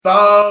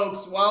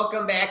Folks,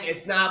 welcome back.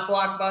 It's not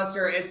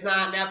Blockbuster, it's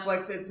not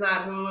Netflix, it's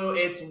not Hulu,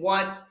 it's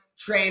What's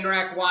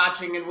Trainwreck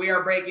Watching, and we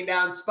are breaking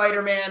down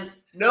Spider-Man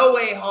No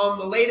Way Home,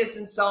 the latest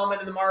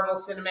installment in the Marvel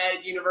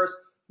Cinematic Universe,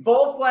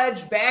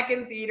 full-fledged, back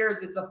in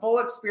theaters. It's a full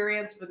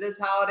experience for this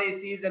holiday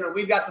season, and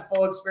we've got the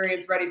full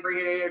experience ready for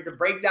you here to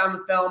break down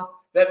the film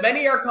that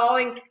many are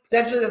calling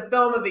potentially the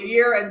film of the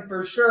year and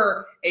for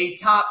sure a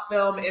top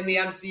film in the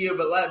MCU.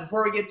 But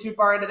before we get too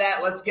far into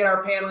that, let's get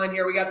our panel in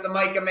here. We got the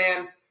Micah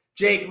Man,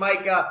 Jake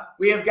Micah.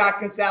 We have got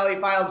Casale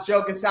Files,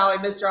 Joe Casale,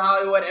 Mr.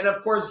 Hollywood, and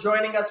of course,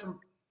 joining us from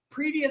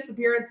previous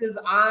appearances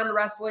on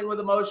Wrestling with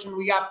Emotion,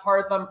 we got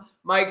Partham,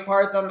 Mike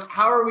Partham.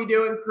 How are we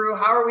doing, crew?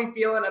 How are we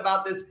feeling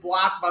about this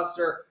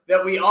blockbuster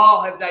that we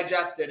all have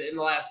digested in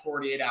the last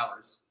 48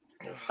 hours?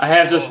 I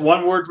have just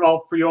one word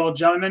for you all,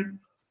 gentlemen.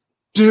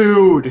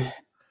 Dude.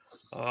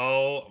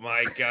 Oh,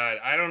 my God.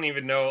 I don't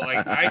even know.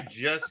 Like, I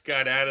just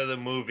got out of the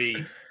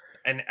movie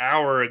an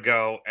hour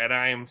ago, and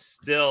I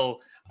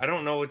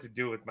don't know what to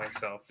do with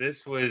myself.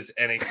 This was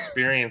an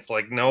experience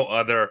like no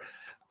other.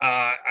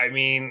 I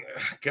mean,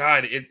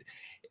 God,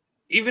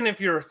 even if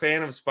you're a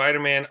fan of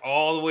Spider-Man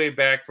all the way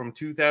back from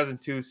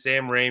 2002,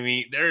 Sam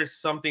Raimi, there's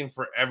something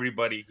for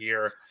everybody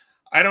here.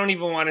 I don't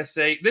even want to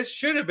say this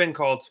should have been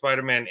called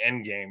Spider-Man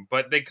Endgame,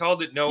 but they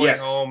called it No Way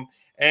Home,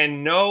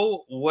 and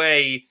no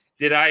way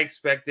did I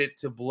expect it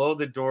to blow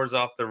the doors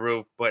off the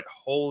roof. But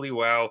holy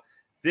wow,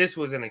 this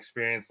was an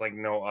experience like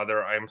no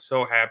other. I'm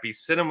so happy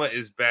cinema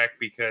is back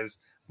because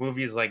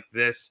movies like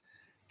this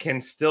can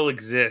still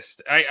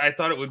exist. I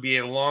thought it would be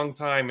a long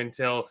time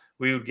until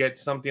we would get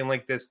something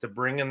like this to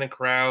bring in the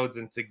crowds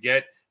and to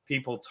get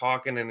people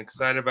talking and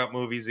excited about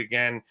movies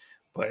again.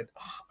 But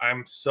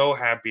I'm so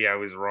happy I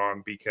was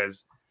wrong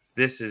because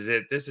this is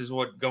it. This is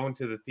what going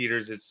to the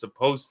theaters is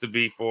supposed to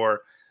be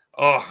for.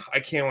 Oh, I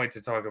can't wait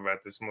to talk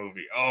about this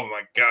movie. Oh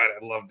my God,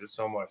 I loved it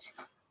so much.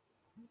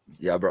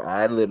 Yeah, bro.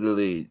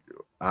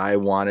 I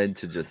wanted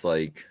to just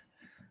sit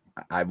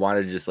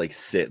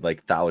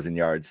like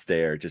 1,000-yard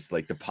stare, just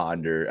like to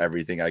ponder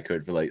everything I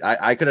could for like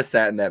I could have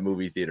sat in that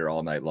movie theater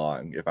all night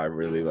long if I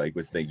really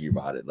was thinking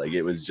about it. Like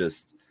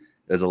there's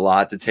a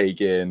lot to take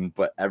in,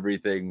 but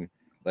everything,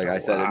 like I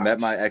said, it met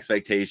my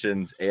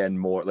expectations and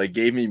more, like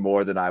gave me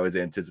more than I was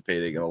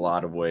anticipating in a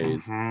lot of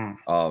ways.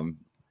 Mm-hmm.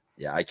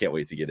 Yeah, I can't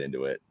wait to get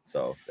into it.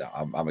 So yeah,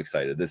 I'm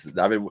excited.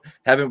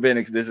 Haven't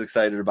been this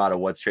excited about a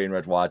What's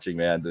Trainwreck Watching,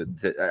 man.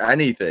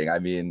 Anything. I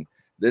mean,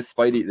 this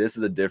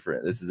is a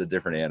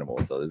different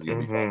animal. So this is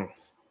gonna be fun.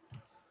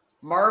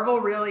 Marvel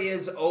really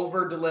is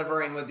over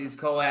delivering with these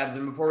collabs.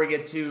 And before we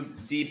get too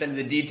deep into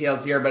the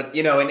details here, but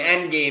in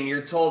Endgame,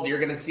 you're told you're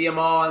going to see them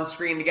all on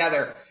screen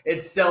together.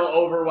 It's still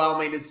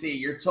overwhelming to see.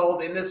 You're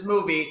told in this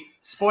movie,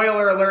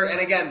 spoiler alert, and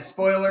again,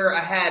 spoiler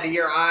ahead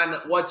here on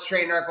What's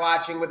Trainwreck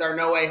Watching with our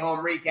No Way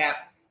Home recap.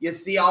 You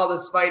see all the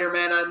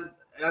Spider-Man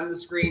on the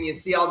screen. You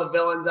see all the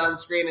villains on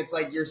screen. It's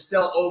like you're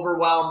still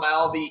overwhelmed by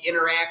all the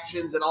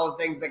interactions and all the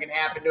things that can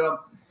happen to them.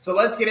 So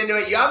let's get into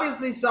it. You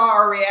obviously saw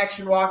our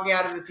reaction walking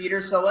out of the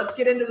theater, so let's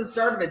get into the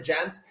start of it,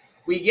 gents.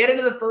 We get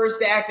into the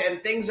first act,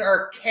 and things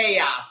are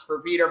chaos for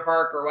Peter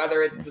Parker,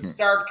 whether it's the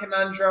Stark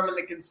conundrum and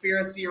the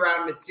conspiracy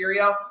around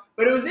Mysterio.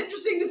 But it was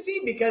interesting to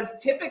see because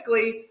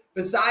typically,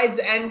 besides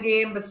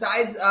Endgame,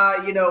 besides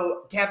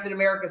Captain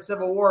America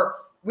Civil War,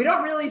 we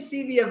don't really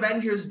see the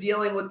Avengers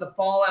dealing with the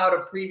fallout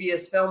of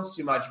previous films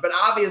too much. But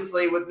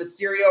obviously, with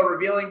Mysterio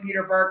revealing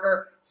Peter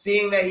Parker,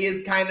 seeing that he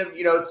is kind of,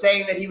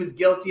 saying that he was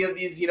guilty of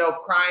these,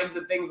 crimes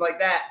and things like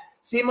that,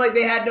 seemed like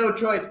they had no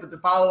choice but to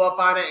follow up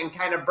on it and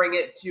kind of bring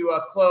it to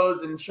a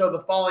close and show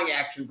the falling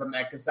action from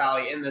that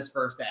Casale in this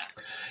first act.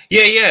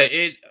 Yeah.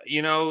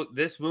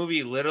 This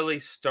movie literally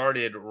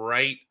started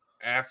right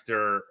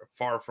after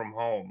Far From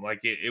Home. Like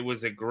it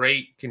was a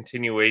great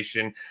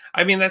continuation.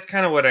 I mean, that's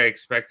kind of what I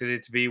expected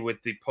it to be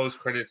with the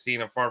post-credit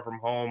scene of Far From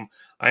Home.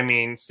 I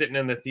mean, sitting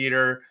in the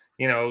theater,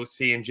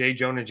 seeing J.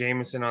 Jonah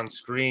Jameson on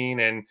screen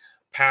and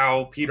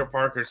Peter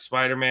Parker's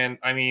Spider-Man.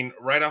 I mean,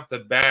 right off the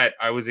bat,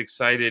 I was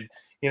excited,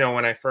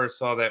 when I first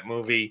saw that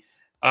movie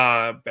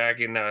back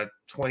in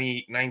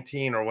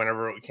 2019 or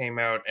whenever it came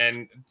out.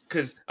 And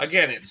because,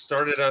 again, it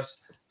started us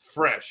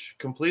fresh,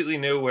 completely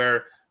new,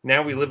 where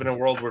now we live in a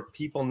world where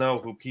people know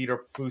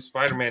who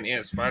Spider-Man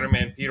is.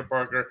 Spider-Man, Peter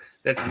Parker.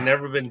 That's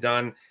never been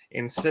done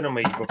in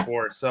cinema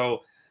before.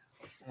 So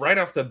right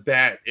off the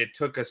bat, it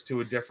took us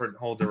to a different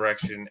whole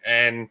direction.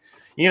 And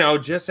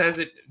just as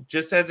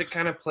it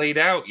kind of played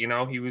out,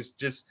 he was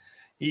just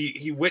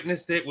he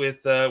witnessed it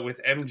with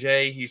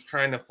MJ. He's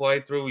trying to fly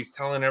through. He's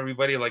telling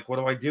everybody like, "What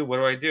do I do? What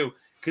do I do?"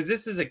 Because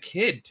this is a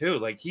kid too.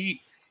 Like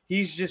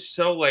he's just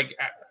so like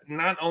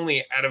not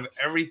only out of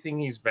everything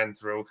he's been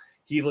through.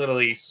 He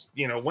literally,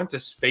 went to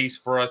space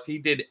for us. He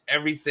did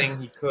everything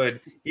he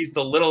could. He's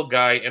the little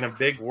guy in a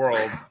big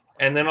world.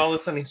 And then all of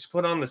a sudden he's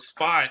put on the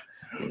spot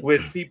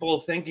with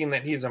people thinking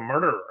that he's a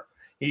murderer.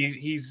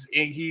 He's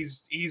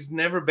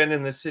never been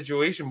in this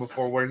situation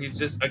before where he's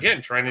just, again,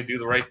 trying to do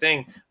the right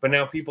thing. But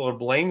now people are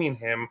blaming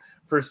him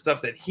for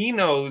stuff that he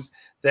knows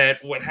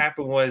that what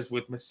happened was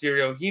with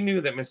Mysterio. He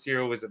knew that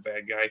Mysterio was a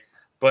bad guy.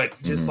 but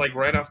just like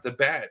right off the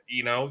bat,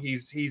 you know,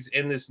 he's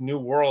in this new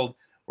world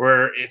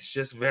where it's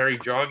just very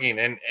jogging,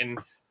 and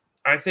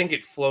I think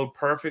it flowed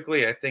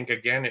perfectly. I think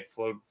again it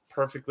flowed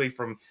perfectly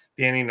from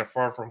the ending of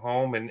Far From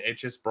Home, and it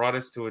just brought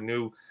us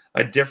to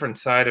a different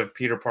side of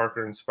Peter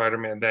Parker and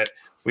Spider-Man that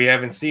we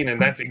haven't seen,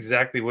 and that's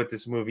exactly what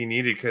this movie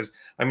needed. Because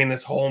I mean,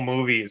 this whole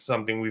movie is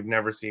something we've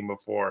never seen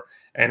before,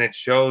 and it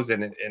shows,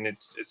 and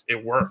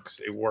it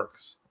works. It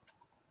works.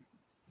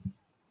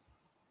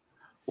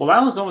 Well, I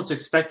was almost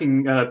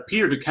expecting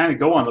Peter to kind of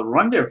go on the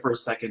run there for a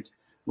second,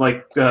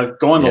 like go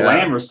on the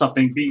lam or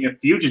something, being a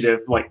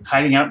fugitive, like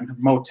hiding out in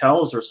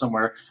motels or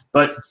somewhere.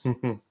 But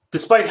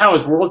despite how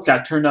his world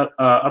got turned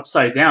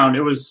upside down,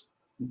 it was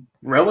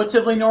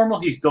relatively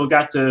normal. He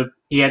had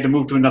to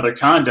move to another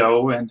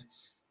condo, and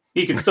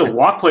he could still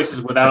walk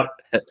places without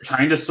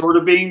kind of sort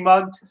of being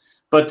mugged.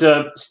 But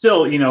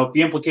still, you know,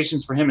 the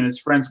implications for him and his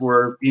friends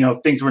were, you know,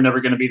 things were never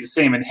going to be the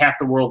same, and half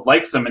the world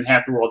likes him and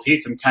half the world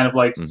hates him, kind of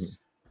like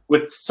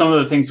with some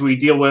of the things we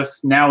deal with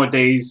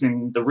nowadays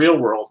in the real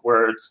world,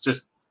 where it's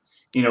just,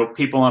 you know,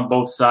 people on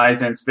both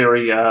sides, and it's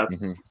very what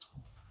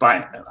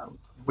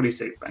do you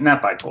say?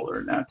 Not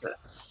bipolar, not.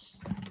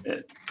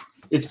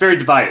 It's very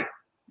divided.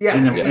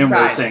 Yes, in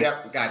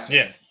Yep, gotcha.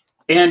 Yeah.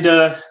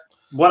 And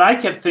what I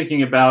kept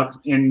thinking about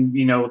in,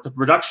 you know, the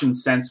production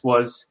sense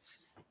was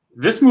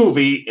this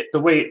movie, the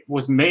way it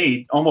was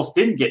made, almost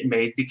didn't get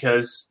made,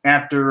 because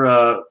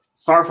after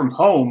Far From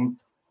Home,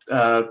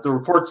 the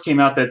reports came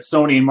out that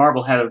Sony and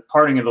Marvel had a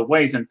parting of the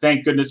ways, and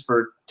thank goodness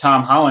for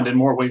Tom Holland in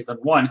more ways than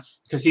one,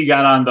 because he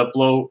got on the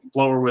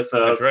blower with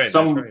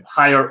some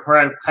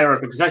higher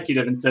up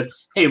executive and said,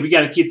 hey, we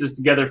got to keep this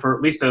together for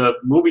at least a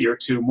movie or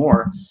two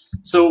more.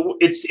 So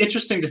it's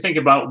interesting to think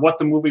about what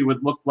the movie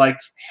would look like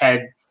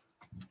had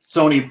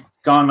Sony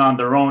gone on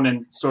their own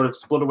and sort of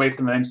split away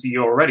from the MCU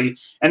already.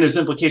 And there's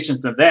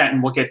implications of that,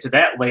 and we'll get to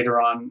that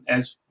later on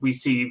as we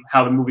see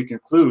how the movie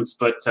concludes.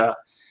 But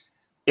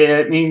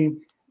I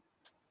mean,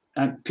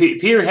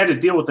 Peter had to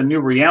deal with a new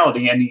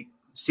reality, and he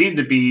seemed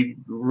to be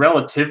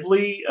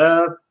relatively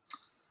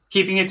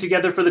keeping it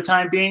together for the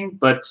time being.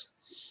 But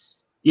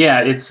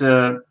yeah, it's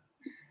I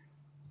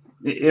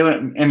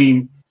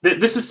mean,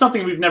 this is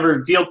something we've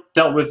never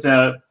dealt with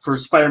for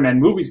Spider-Man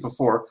movies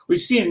before.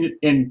 We've seen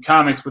in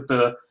comics with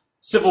the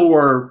Civil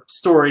War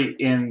story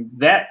in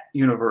that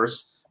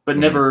universe, but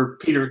never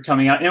Peter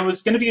coming out. And it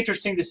was going to be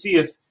interesting to see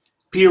if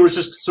Peter was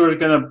just sort of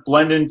going to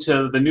blend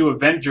into the new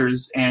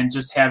Avengers and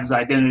just have his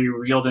identity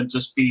revealed and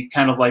just be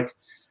kind of like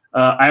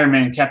Iron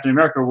Man and Captain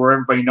America, where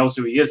everybody knows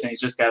who he is, and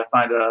he's just got to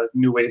find a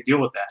new way to deal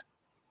with that.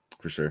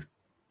 For sure.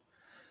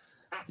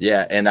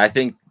 Yeah, and I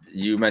think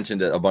you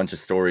mentioned a bunch of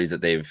stories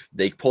that they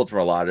pulled from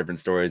a lot of different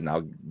stories.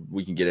 Now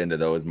we can get into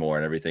those more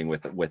and everything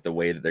with the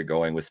way that they're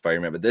going with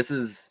Spider-Man. But this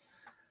is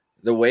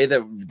the way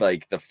that,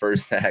 like, the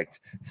first act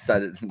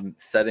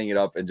setting it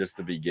up and just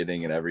the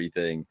beginning and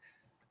everything.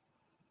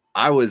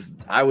 I was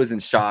in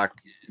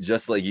shock,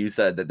 just like you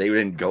said, that they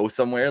didn't go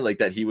somewhere, like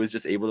that he was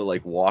just able to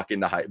like walk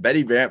into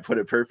Betty Brant put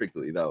it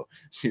perfectly, though.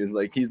 She was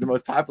like, he's the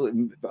most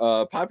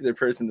popular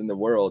person in the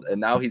world,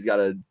 and now he's got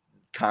to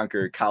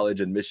conquer college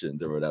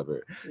admissions or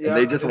whatever. Yep, and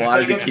they just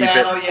wanted to keep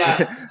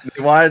it.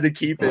 They wanted to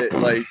keep it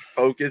like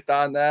focused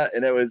on that,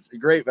 and it was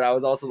great. But I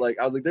was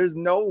like, there's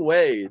no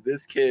way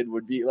this kid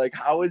would be like,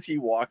 how is he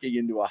walking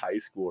into a high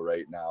school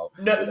right now?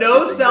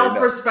 No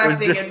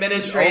self-respecting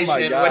administration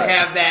would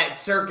have that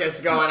circus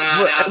going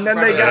on. And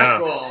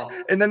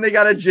then they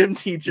got a gym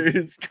teacher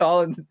who's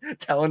telling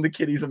the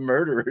kid he's a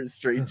murderer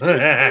straight to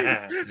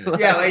his face.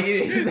 Yeah, like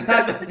he's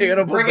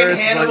bringing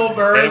Hannibal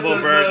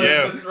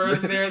Buress as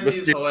first there.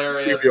 He's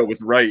hilarious. Mysterio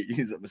was right.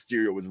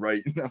 Mysterio was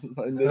right.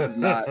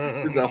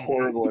 This is a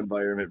horrible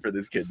environment for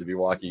this kid to be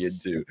walking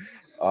into.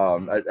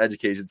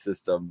 Education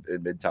system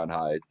in Midtown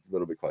High, it's a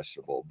little bit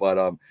questionable,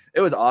 but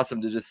it was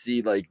awesome to just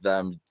see like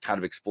them kind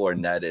of explore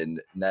Ned,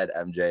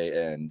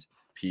 MJ, and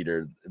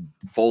Peter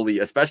fully,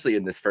 especially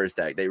in this first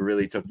act. They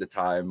really took the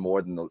time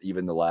more than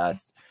even the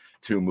last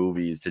two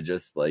movies to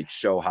just like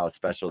show how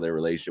special their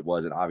relationship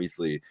was, and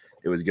obviously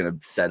it was going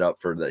to set up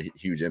for the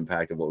huge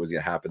impact of what was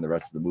going to happen the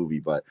rest of the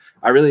movie. But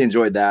I really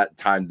enjoyed that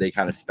time they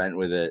kind of spent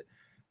with it,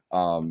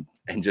 and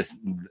just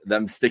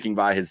them sticking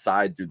by his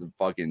side through the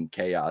fucking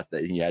chaos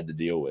that he had to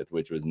deal with,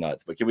 which was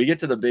nuts. But can we get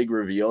to the big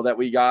reveal that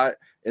we got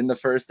in the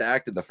first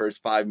act, in the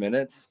first 5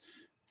 minutes?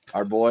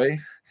 Our boy,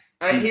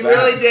 he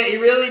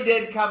really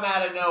did come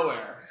out of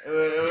nowhere.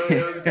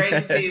 It was great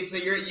to see. So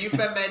you've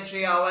been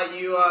mentioning, I'll let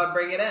you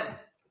bring it in.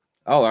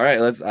 Oh, all right.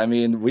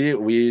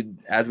 We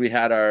as we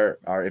had our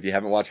if you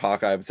haven't watched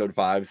Hawkeye episode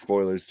 5,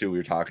 spoilers too, we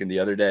were talking the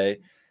other day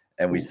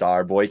and we saw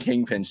our boy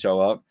Kingpin show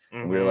up,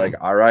 and we were like,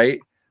 all right,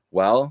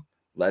 well,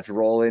 let's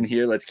roll in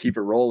here. Let's keep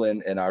it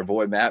rolling. And our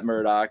boy Matt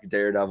Murdock,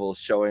 Daredevil,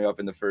 showing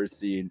up in the first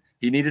scene.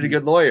 He needed a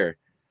good lawyer.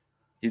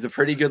 He's a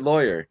pretty good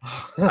lawyer.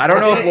 I don't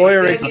know if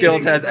lawyering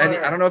skills has any.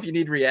 I don't know if you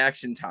need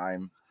reaction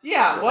time.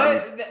 Yeah,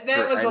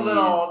 that was a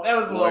little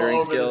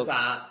over the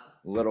top.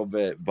 A little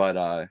bit, but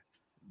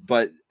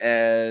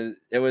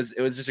it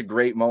was just a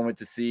great moment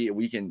to see.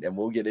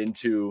 We'll get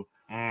into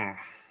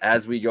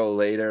as we go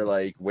later,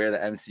 like where the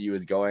MCU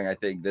is going, I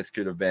think this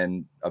could have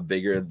been a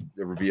bigger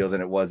reveal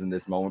than it was in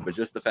this moment. But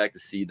just the fact to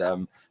see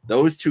them,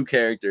 those two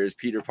characters,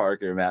 Peter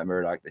Parker and Matt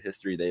Murdock, the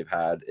history they've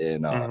had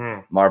in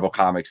Marvel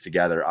Comics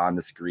together on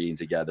the screen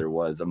together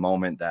was a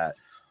moment that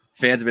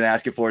fans have been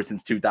asking for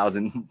since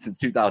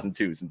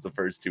 2002, since the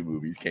first two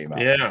movies came out.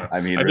 Yeah, I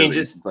mean,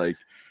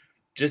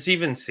 just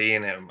even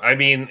seeing him. I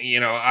mean,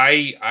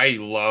 I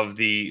love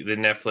the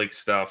Netflix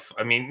stuff.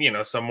 I mean,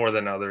 some more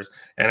than others.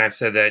 And I've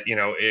said that,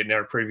 in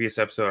our previous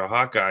episode of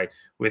Hawkeye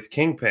with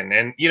Kingpin.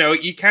 And,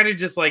 you kind of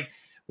just like,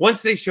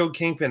 once they showed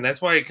Kingpin,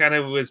 that's why it kind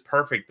of was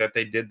perfect that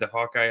they did the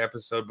Hawkeye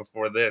episode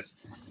before this.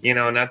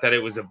 Not that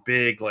it was a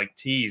big like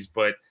tease,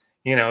 but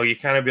you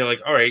kind of be like,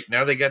 all right,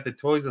 now they got the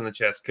toys in the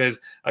chest. Because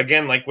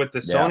again, like with the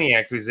Sony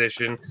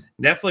acquisition,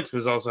 Netflix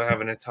was also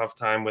having a tough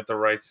time with the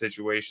rights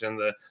situation.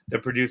 The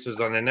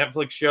producers on the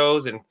Netflix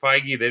shows and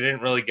Feige, they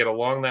didn't really get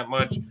along that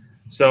much.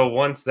 So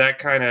once that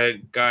kind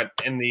of got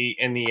in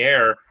the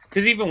air,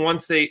 because even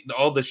once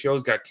all the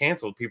shows got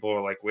canceled, people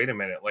were like, wait a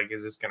minute, like,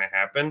 is this going to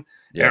happen?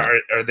 Yeah.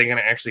 Are they going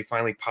to actually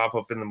finally pop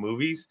up in the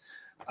movies?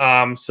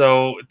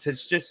 So to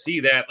just see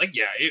that, like,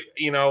 yeah,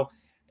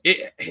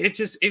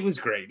 it was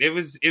great.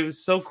 It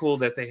was so cool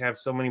that they have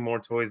so many more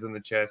toys in the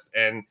chest.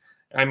 And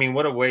I mean,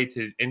 what a way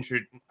to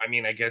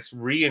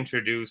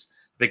reintroduce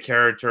the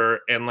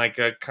character in like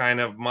a kind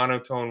of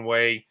monotone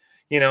way.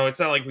 It's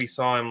not like we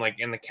saw him like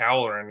in the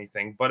cowl or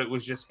anything, but it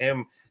was just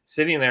him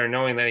sitting there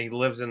knowing that he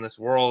lives in this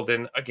world.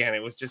 And again,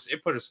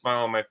 it put a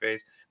smile on my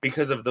face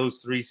because of those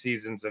 3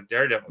 seasons of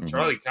Daredevil. Mm-hmm.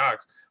 Charlie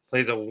Cox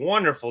plays a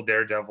wonderful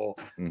Daredevil,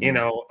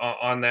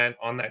 on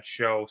that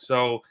show.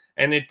 So,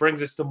 and it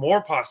brings us to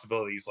more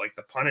possibilities like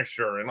the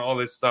Punisher and all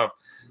this stuff.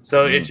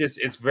 So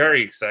it's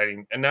very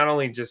exciting. And not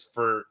only just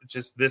for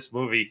just this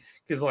movie,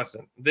 because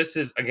listen, this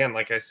is, again,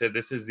 like I said,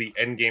 this is the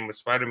end game of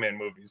Spider-Man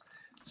movies.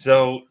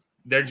 So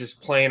they're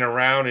just playing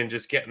around and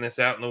just getting this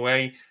out in the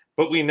way.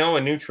 But we know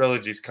a new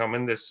trilogy is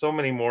coming. There's so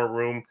many more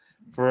room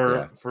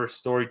for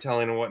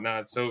storytelling and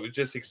whatnot. So it's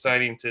just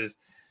exciting to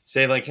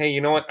say like, hey,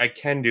 you know what? I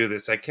can do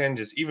this. I can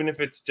just, even if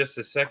it's just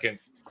a second.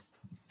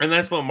 And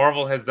that's what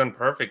Marvel has done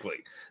perfectly.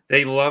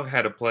 They love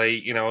how to play,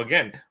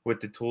 again, with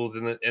the tools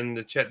in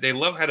the chat. They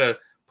love how to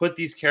put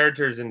these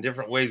characters in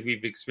different ways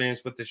we've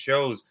experienced with the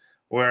shows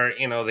where,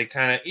 they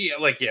kind of,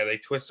 they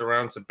twist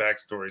around some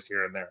backstories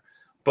here and there.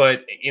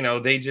 But,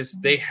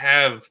 they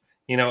have,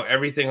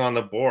 everything on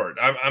the board.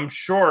 I'm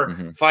sure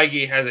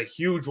Feige has a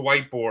huge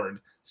whiteboard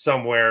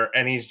somewhere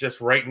and he's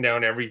just writing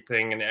down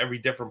everything and every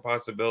different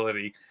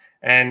possibility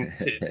and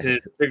to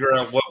figure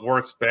out what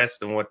works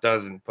best and what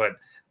doesn't. But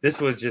this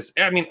was just,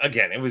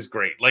 again, it was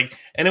great. Like,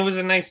 and it was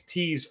a nice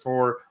tease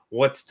for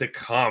what's to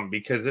come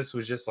because this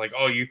was just like,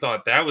 oh, you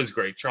thought that was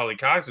great. Charlie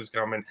Cox is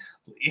coming.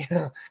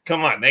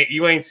 Come on.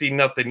 You ain't seen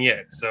nothing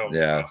yet. So,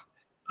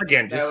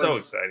 again, just so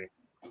exciting.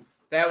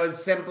 That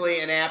was simply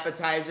an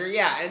appetizer.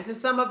 Yeah, and to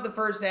sum up the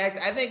first act,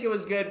 I think it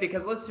was good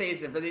because let's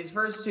face it, for these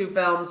first 2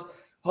 films,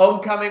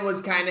 Homecoming was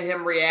kind of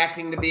him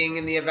reacting to being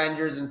in the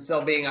Avengers and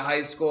still being a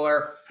high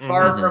schooler.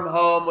 Far From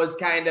Home was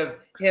kind of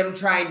him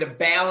trying to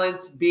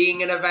balance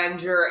being an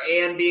Avenger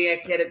and being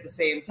a kid at the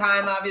same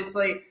time,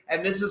 obviously.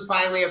 And this was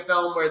finally a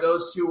film where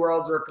those 2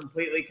 worlds were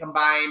completely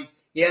combined.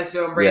 He has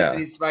to embrace that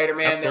he's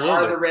Spider-Man. Absolutely. There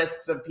are the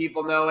risks of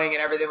people knowing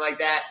and everything like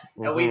that.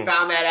 And we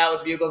found that out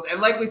with Bugles.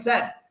 And like we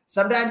said,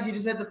 sometimes you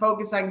just have to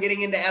focus on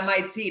getting into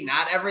MIT.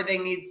 Not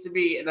everything needs to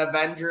be an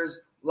Avengers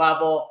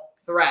level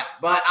threat.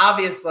 But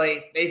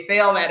obviously, they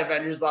fail that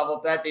Avengers level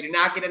threat. They do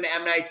not get into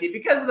MIT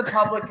because of the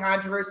public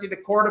controversy, the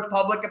court of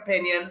public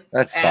opinion,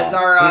 as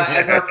our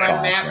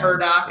friend Matt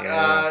Murdock,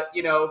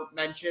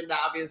 mentioned,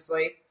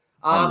 obviously.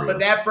 But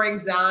that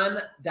brings on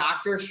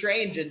Doctor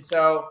Strange. And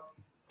so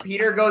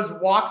Peter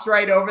walks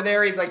right over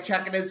there. He's like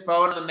checking his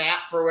phone on the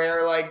map for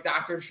where like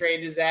Doctor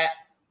Strange is at.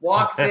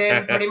 Walks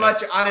in pretty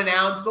much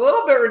unannounced, a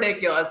little bit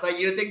ridiculous. Like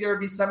you would think there would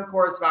be some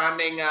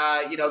corresponding,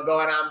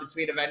 going on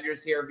between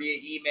Avengers here via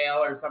email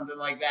or something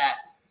like that.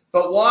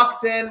 But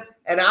walks in,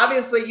 and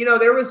obviously,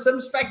 there was some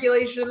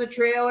speculation in the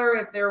trailer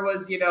if there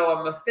was,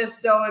 a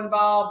Mephisto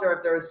involved or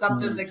if there was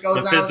something that goes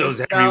on.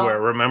 Mephisto's everywhere.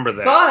 Remember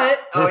that.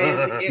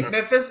 But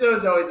Mephisto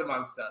is always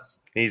amongst us.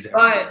 He's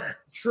everywhere.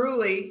 But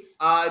truly,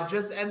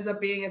 just ends up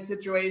being a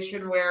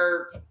situation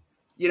where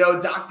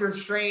Doctor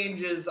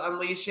Strange is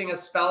unleashing a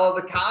spell of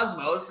the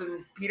cosmos,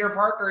 and Peter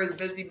Parker is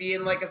busy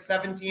being like a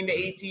 17 to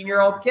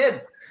 18-year-old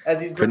kid as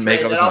he's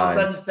portrayed. And all of a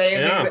sudden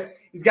saying things that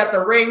he's got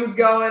the rings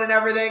going and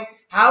everything.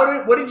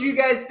 What did you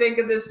guys think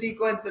of this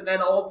sequence? And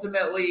then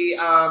ultimately,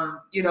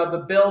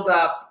 the build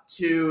up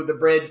to the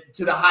bridge,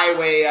 to the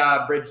highway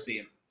bridge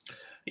scene.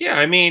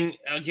 Yeah,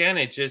 again,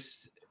 it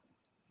just,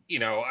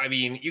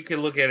 you could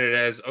look at it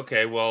as,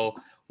 okay, well,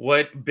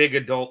 what big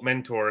adult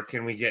mentor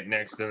can we get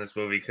next in this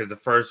movie? Because the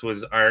first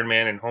was Iron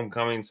Man and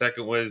Homecoming.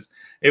 Second was,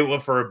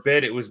 for a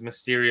bit, it was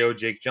Mysterio,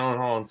 Jake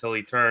Gyllenhaal until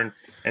he turned,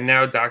 and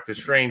now Doctor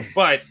Strange.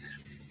 But,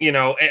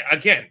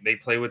 again, they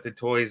play with the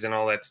toys and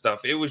all that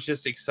stuff. It was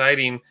just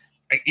exciting,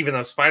 even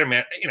though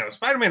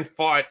Spider-Man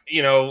fought,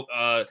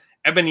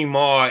 Ebony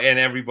Maw and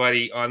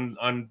everybody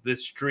on the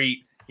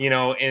street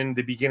in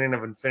the beginning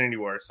of Infinity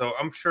War. So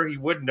I'm sure he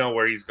would know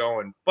where he's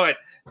going. But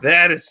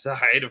that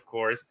aside, of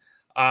course,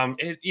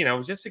 it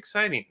was just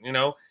exciting.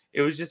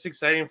 It was just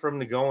exciting for him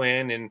to go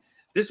in, and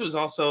this was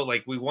also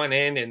like we went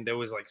in and there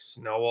was like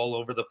snow all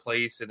over the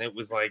place, and it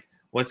was like,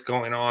 what's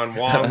going on?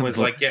 Wong was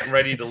like getting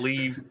ready to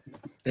leave,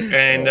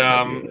 and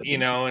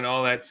and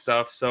all that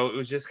stuff. So it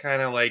was just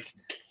kind of like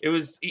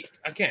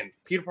again,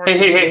 Peter Parker.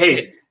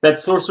 Hey!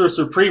 That's Sorcerer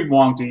Supreme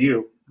Wong to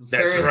you.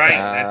 That's right.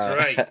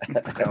 That's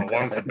right. No,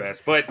 Wong's the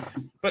best, but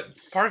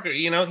Parker,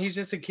 he's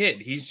just a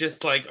kid. He's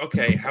just like,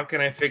 okay, how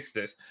can I fix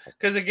this?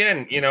 Because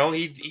again,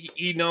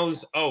 he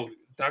knows. Oh,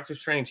 Doctor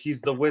Strange,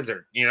 he's the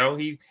wizard.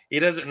 He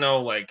doesn't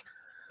know like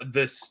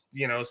this,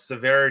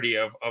 severity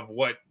of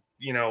what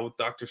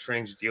Doctor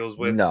Strange deals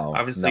with. No,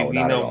 obviously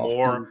we know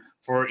more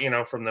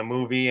from the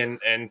movie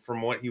and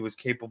from what he was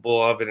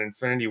capable of in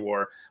Infinity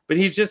War. But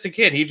he's just a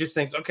kid. He just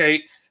thinks,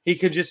 okay, he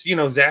could just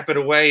zap it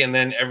away and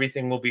then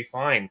everything will be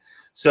fine.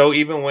 So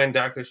even when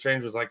Doctor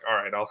Strange was like, all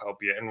right, I'll help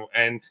you.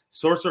 And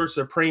Sorcerer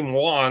Supreme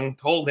Wong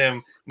told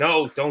him,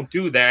 no, don't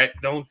do that.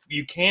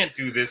 You can't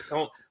do this.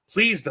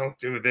 Please don't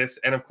do this.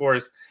 And of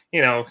course,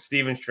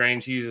 Stephen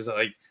Strange, he's just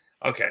like,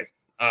 okay,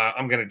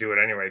 I'm going to do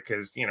it anyway.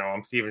 Cause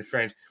I'm Stephen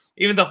Strange.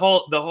 Even the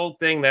whole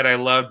thing that I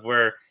loved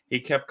where he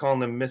kept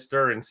calling him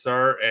Mr. and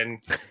Sir. And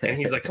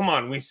he's like, come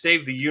on, we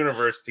saved the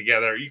universe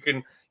together. You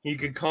can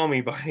call me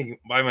by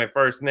my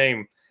first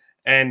name.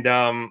 And,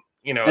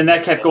 and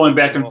that kept going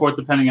back and forth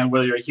depending on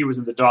whether he was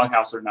in the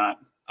doghouse or not.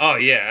 Oh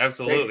yeah,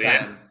 absolutely.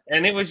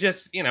 And it was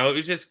just, it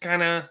was just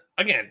kind of,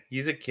 again,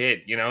 he's a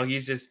kid,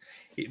 he's just,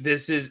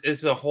 this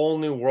is a whole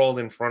new world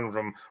in front of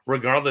him,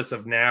 regardless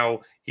of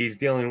now he's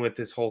dealing with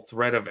this whole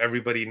threat of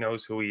everybody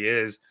knows who he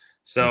is.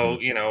 So,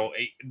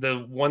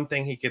 the one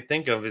thing he could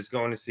think of is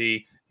going to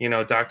see,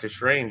 Doctor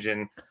Strange.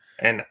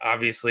 And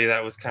obviously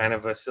that was kind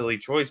of a silly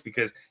choice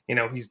because,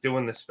 he's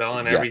doing the spell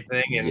and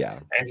everything.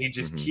 And he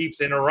just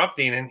keeps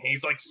interrupting and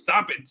he's like,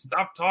 stop it,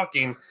 stop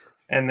talking.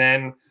 And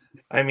then,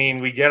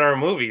 we get our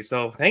movie.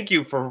 So thank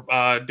you for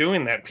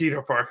doing that,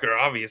 Peter Parker,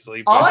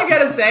 obviously. All I got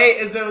to say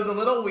is it was a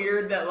little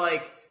weird that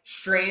like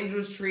Strange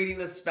was treating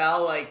the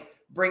spell like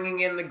bringing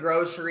in the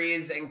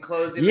groceries and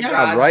closing the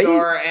garage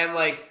door and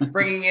like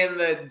bringing in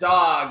the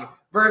dog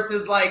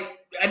versus like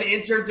an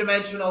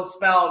interdimensional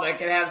spell that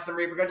can have some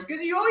repercussions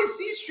because you always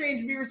see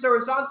Strange be so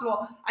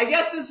responsible. I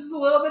guess this was a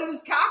little bit of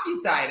his cocky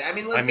side.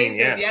 Let's face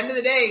it, at the end of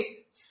the day,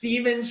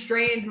 Stephen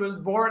Strange was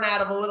born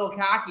out of a little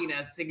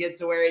cockiness to get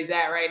to where he's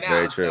at right now.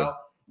 Very true. So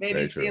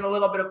maybe seeing a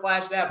little bit of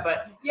flash of that.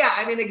 But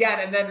yeah, again,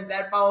 and then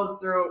that follows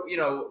through,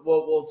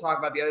 we'll talk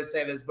about the other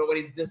side of this, but when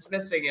he's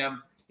dismissing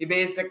him, he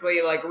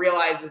basically like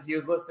realizes he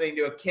was listening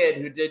to a kid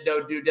who did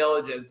no due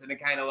diligence, and it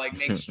kind of like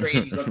makes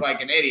Strange look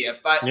like an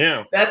idiot. But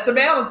that's the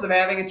balance of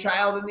having a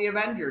child in the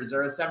Avengers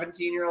or a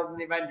 17-year-old in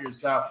the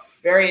Avengers. So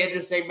very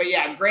interesting. But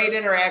yeah, great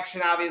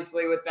interaction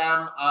obviously with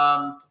them.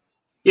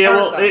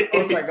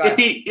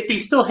 If he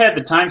still had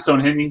the time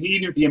stone, he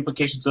knew the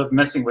implications of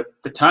messing with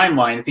the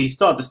timeline. If he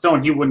still had the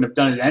stone, he wouldn't have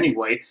done it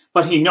anyway.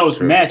 But he knows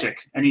magic,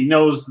 and he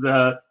knows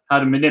how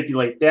to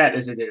manipulate that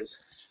as it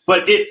is.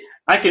 But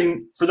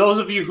for those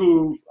of you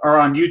who are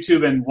on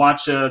YouTube and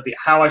watch the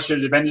How I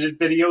Should Have Ended It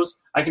videos,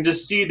 I can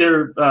just see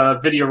their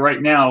video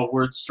right now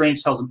where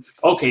Strange tells him,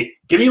 okay,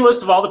 give me a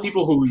list of all the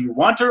people who you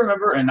want to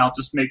remember, and I'll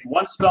just make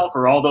one spell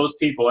for all those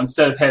people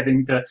instead of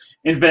having to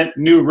invent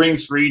new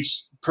rings for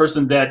each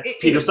person that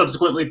Peter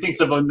subsequently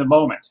thinks of in the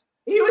moment.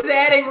 He was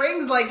adding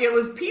rings like it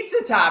was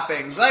pizza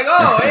toppings, like,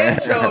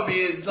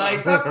 anchovies,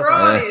 like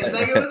pepperonis,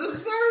 like it was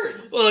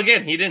absurd. Well,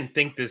 again, he didn't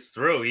think this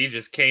through. He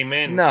just came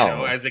in,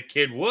 as a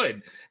kid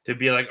would, to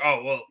be like,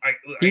 oh, well,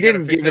 he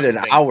didn't give it an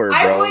hour, bro.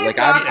 I blame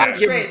Doctor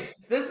Strange.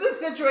 This is a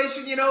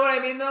situation, you know what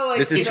I mean, though? Like,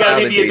 this is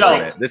child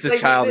endangerment. This is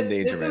child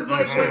endangerment. This is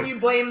like when you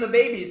blame the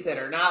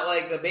babysitter, not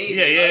like the baby.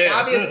 Yeah.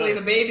 Obviously,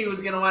 the baby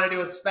was going to want to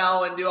do a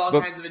spell and do all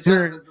kinds of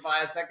adjustments the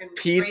last second.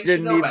 Pete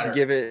didn't even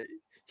give it.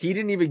 He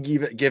didn't even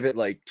give it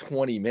like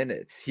 20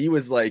 minutes. He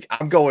was like,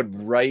 I'm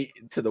going right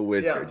to the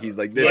wizard. He's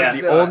like, this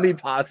is the only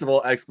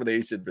possible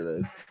explanation for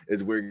this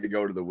is we're going to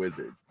go to the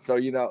wizard. So,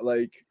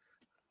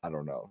 I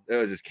don't know. It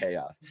was just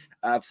chaos.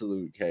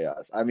 Absolute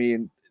chaos.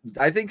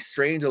 I think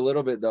Strange a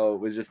little bit though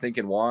was just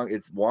thinking Wong.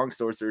 It's Wong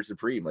Sorcerer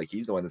Supreme. Like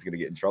he's the one that's going to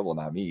get in trouble,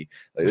 not me.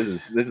 Like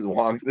this is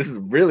Wong. This is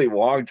really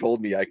Wong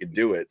told me I could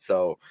do it.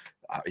 So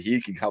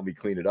he can help me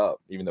clean it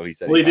up, even though he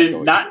said he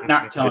did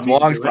not tell me. It's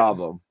Wong's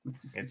problem.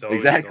 It's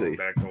always going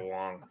back to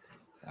Wong.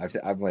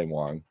 I blame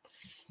Wong.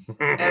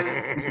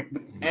 And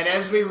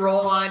as we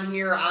roll on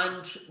here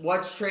on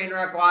What's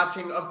Trainwreck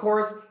Watching, of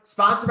course,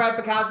 sponsored by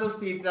Picasso's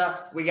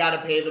Pizza, we got to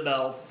pay the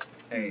bills.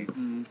 Hey,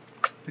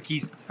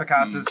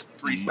 Picasso's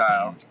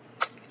freestyle.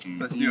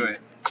 Let's do it.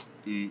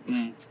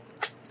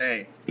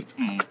 Hey,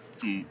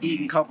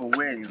 eating a couple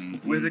wings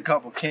with a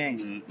couple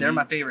kings. They're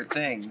my favorite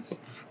things.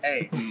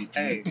 Hey.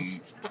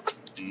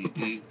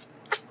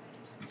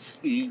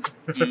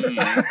 That's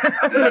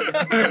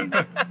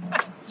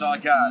all I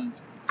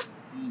got.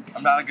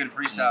 I'm not a good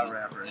freestyle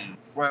rapper.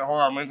 Wait, hold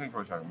on. Wait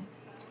for a second.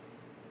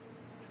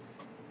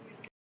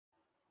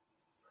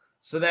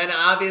 So then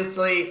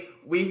obviously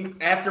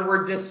after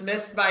we're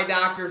dismissed by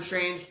Doctor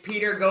Strange,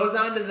 Peter goes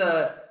onto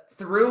the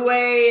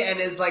throughway and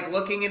is like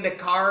looking into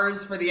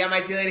cars for the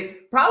MIT lady.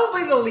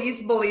 Probably the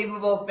least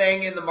believable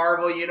thing in the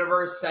Marvel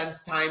universe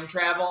since time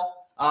travel,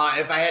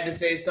 if I had to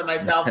say so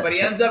myself. But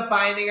he ends up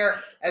finding her,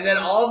 and then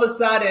all of a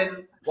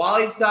sudden, while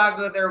he's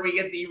talking with her, we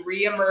get the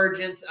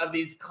reemergence of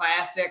these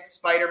classic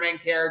Spider-Man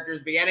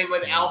characters, beginning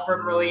with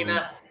Alfred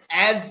Molina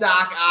as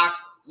Doc Ock.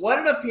 What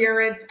an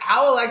appearance.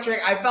 How electric.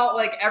 I felt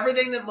like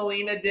everything that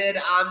Molina did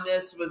on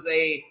this was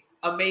a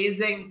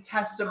amazing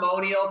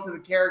testimonial to the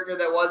character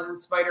that was in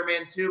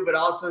Spider-Man 2, but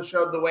also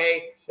showed the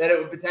way that it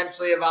would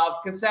potentially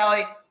evolve.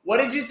 Casale, what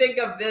did you think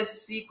of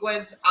this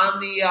sequence on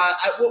the,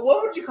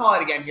 what would you call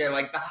it again here?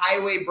 Like the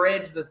highway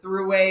bridge, the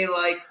throughway,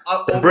 like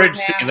the bridge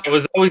scene that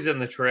was always in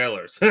the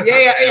trailers. Yeah.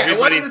 It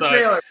was in the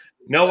trailer.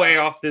 No way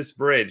off this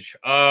bridge.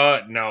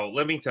 No,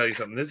 let me tell you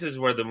something. This is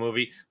where the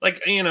movie,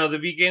 like, the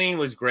beginning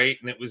was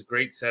great and it was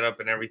great setup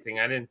and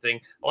everything. I didn't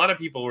think, a lot of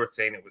people were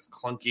saying it was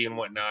clunky and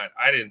whatnot.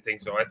 I didn't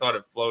think so. I thought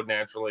it flowed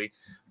naturally,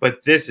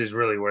 but this is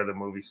really where the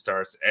movie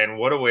starts. And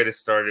what a way to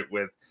start it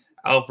with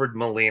Alfred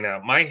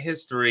Molina. My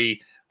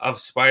history of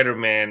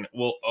Spider-Man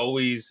will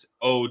always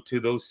owe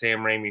to those Sam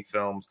Raimi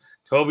films.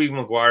 Tobey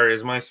Maguire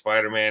is my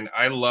Spider-Man.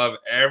 I love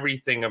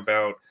everything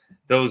about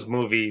those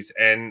movies,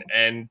 and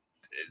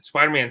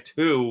Spider-Man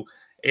 2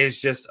 is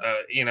just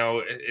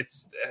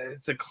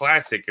it's a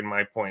classic in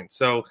my point.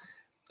 So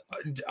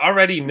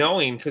already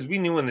knowing, because we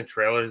knew in the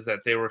trailers that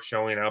they were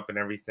showing up and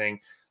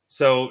everything,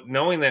 so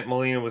knowing that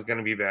Molina was going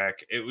to be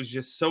back, it was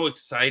just so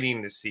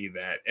exciting to see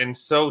that, and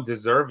so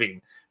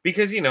deserving,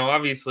 because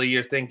obviously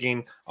you're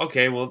thinking,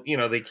 okay, well,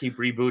 they keep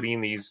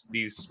rebooting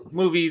these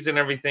movies and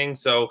everything,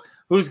 so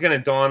who's going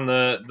to don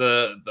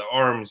the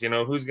arms,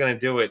 who's going to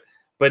do it?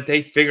 But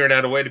they figured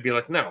out a way to be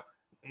like, no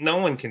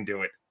one can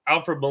do it.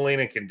 Alfred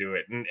Molina can do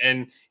it.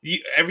 And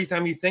every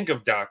time you think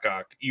of Doc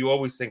Ock, you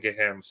always think of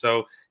him.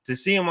 So to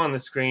see him on the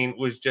screen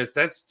was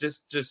that's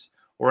just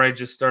where I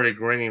just started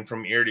grinning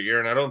from ear to ear.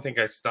 And I don't think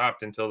I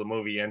stopped until the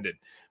movie ended,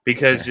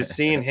 because just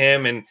seeing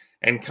him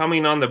and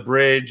coming on the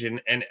bridge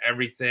and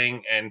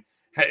everything, and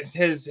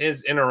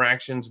his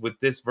interactions with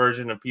this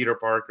version of Peter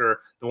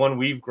Parker, the one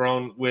we've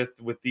grown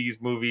with these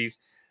movies,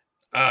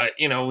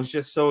 it was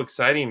just so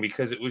exciting,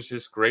 because it was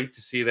just great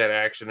to see that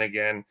action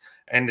again,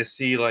 and to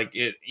see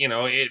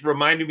it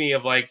reminded me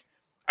of, like,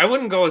 I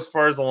wouldn't go as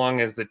far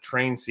along as the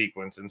train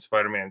sequence in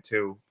Spider-Man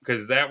 2,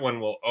 because that one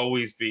will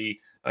always be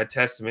a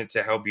testament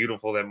to how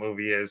beautiful that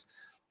movie is.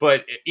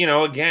 But,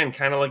 again,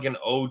 kind of like an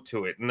ode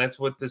to it. And that's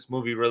what this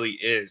movie really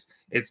is.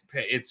 It's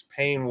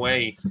paying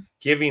way,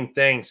 giving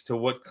thanks to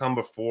what come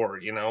before,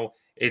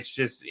 it's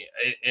just,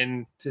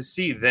 and to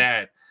see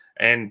that,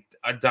 and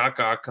a Doc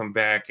Ock come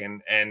back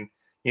and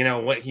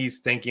what he's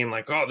thinking,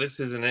 like, oh, this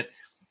isn't it.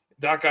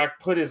 Doc Ock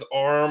put his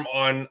arm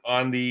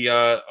on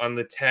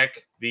the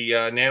tech, the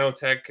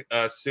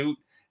nanotech suit,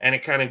 and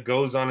it kind of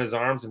goes on his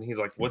arms, and he's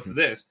like, what's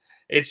this?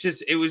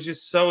 It was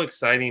just so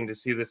exciting to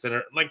see this.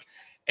 And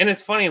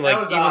it's funny, like,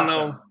 that was even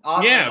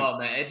awesome.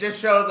 Moment. It just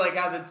showed like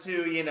how the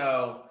two,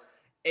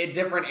 in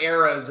different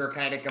eras were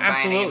kind of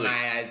combining in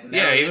my eyes. And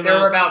there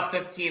were about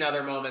 15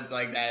 other moments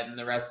like that in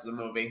the rest of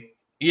the movie.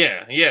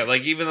 Yeah.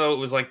 Like, even though it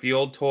was like the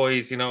old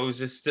toys, it was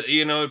just,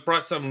 it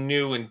brought something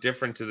new and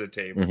different to the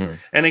table. Mm-hmm.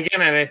 And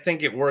again, I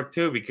think it worked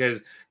too,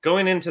 because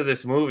going into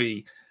this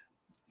movie,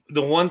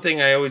 the one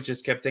thing I always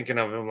just kept thinking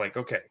of, I'm like,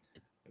 okay,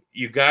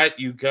 you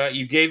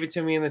gave it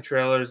to me in the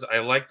trailers. I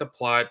like the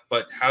plot,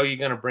 but how are you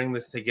going to bring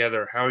this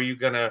together? How are you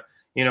going to,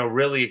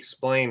 really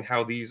explain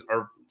how these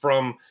are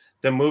from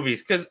the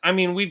movies? Because, I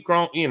mean, we've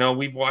grown,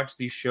 we've watched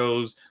these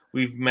shows,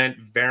 we've met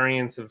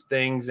variants of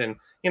things, and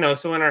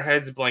so in our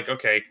heads, like,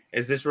 okay,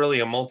 is this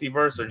really a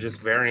multiverse or just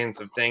variants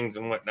of things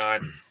and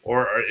whatnot?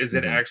 Or is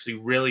it actually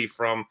really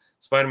from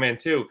Spider-Man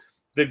 2?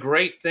 The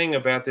great thing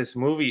about this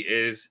movie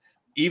is,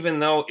 even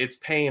though it's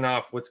paying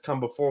off what's come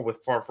before with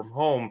Far From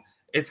Home,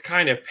 it's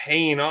kind of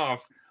paying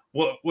off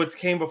what's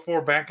came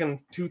before back in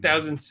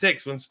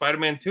 2006 when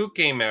Spider-Man 2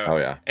 came out. Oh,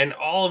 yeah. And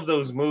all of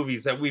those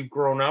movies that we've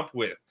grown up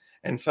with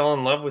and fell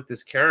in love with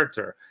this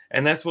character.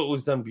 And that's what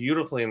was done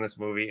beautifully in this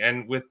movie.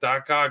 And with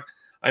Doc Ock,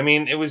 I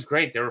mean, it was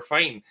great. They were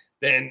fighting.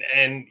 And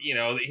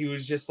he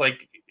was just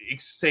like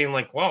saying,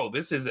 like, wow,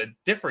 this is a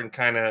different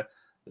kind of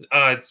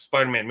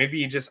Spider-Man.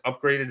 Maybe he just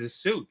upgraded his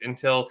suit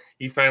until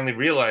he finally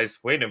realized,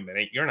 wait a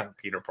minute, you're not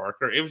Peter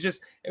Parker. It was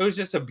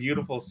just a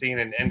beautiful scene.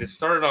 And to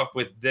start off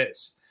with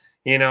this,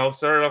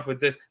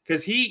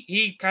 because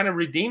he kind of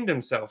redeemed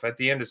himself at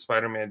the end of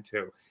Spider-Man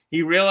 2.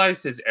 He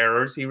realized his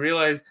errors. He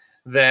realized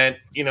that,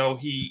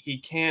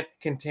 he can't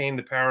contain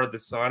the power of the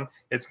sun.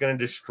 It's going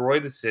to destroy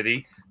the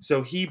city.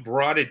 So he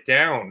brought it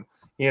down,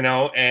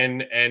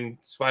 and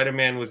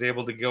Spider-Man was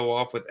able to go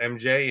off with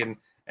MJ,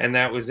 and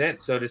that was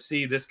it. So to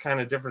see this kind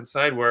of different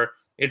side where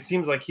it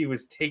seems like he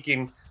was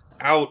taken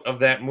out of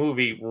that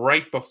movie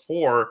right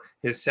before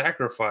his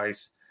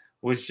sacrifice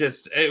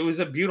it was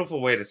a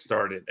beautiful way to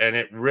start it. And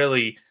it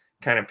really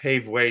kind of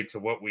paved way to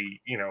what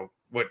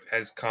what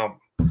has come,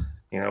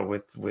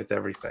 with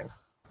everything.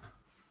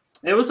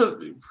 it was a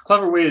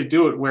clever way to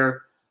do it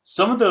where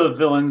some of the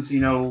villains,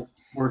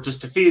 were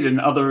just defeated and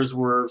others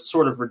were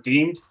sort of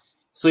redeemed.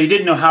 So you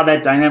didn't know how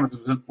that dynamic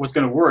was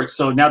going to work.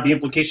 So now the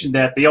implication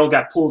that they all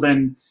got pulled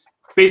in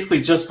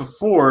basically just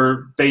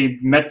before they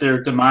met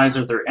their demise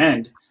or their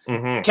end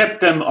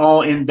kept them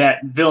all in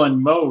that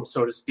villain mode,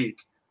 so to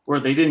speak, where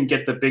they didn't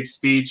get the big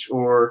speech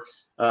or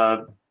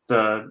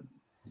the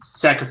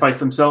sacrifice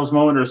themselves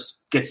moment or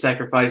get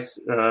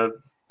sacrificed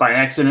by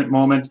accident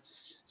moment.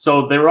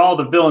 So they were all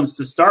the villains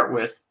to start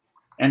with.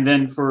 And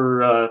then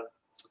for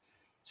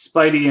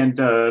Spidey and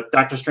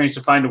Doctor Strange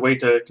to find a way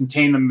to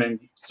contain them and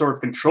sort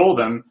of control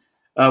them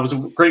was a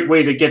great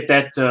way to get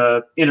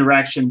that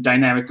interaction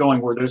dynamic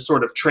going where they're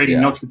sort of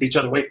trading notes with each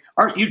other. Wait,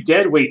 aren't you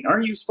dead? Wait,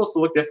 aren't you supposed to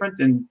look different?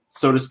 And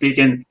so to speak.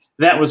 And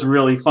that was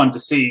really fun to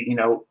see,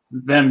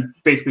 them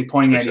basically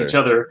pointing at each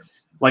other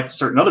like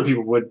certain other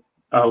people would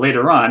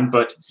later on.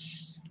 But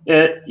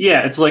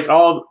it's like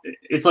all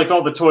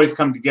the toys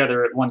come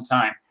together at one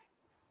time.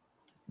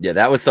 Yeah,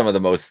 that was some of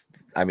the most,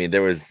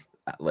 there was,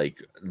 like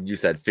you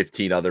said,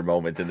 15 other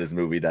moments in this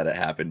movie that it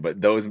happened, but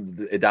those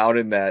down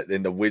in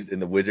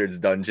the Wizard's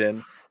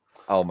dungeon,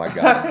 oh my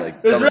god!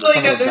 Like there's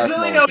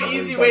really no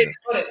easy way to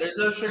put it. There's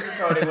no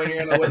sugarcoating when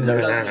you're in the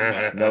Wizard's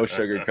dungeon. No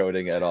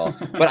sugarcoating at all.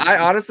 But I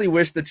honestly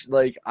wish that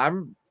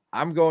I'm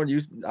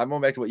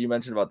going back to what you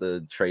mentioned about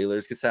the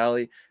trailers,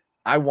 Casali.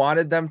 I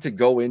wanted them to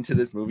go into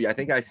this movie. I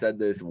think I said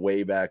this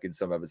way back in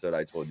some episode.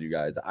 I told you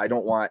guys, I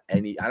don't want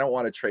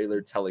a trailer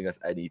telling us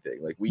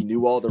anything. Like we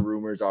knew all the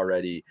rumors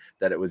already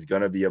that it was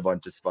going to be a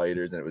bunch of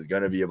spiders and it was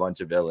going to be a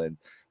bunch of villains.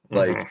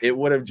 Like it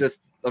would have just,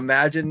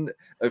 imagine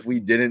if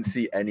we didn't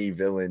see any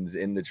villains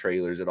in the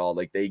trailers at all.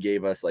 Like they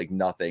gave us like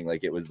nothing.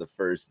 Like it was the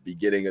first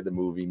beginning of the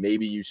movie.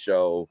 Maybe you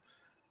show,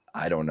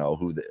 I don't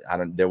know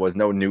there was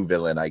no new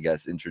villain, I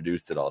guess,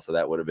 introduced at all. So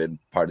that would have been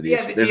part of the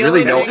issue. There's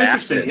really no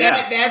action.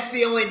 That's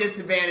the only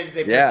disadvantage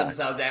they put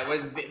themselves at,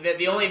 was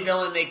the only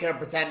villain they could have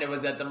pretended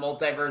was that the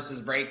multiverse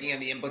was breaking,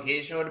 and the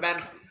implication would have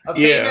been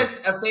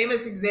a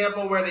famous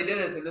example where they did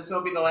this, and this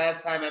won't be the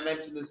last time I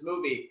mention this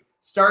movie.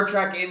 Star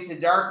Trek Into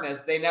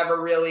Darkness, they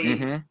never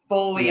really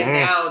fully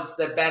announced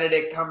that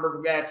Benedict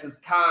Cumberbatch was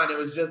Khan. It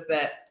was just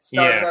that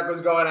Star Trek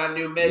was going on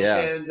new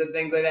missions and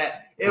things like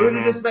that. It would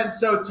have just been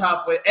so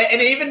tough.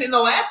 And even in the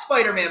last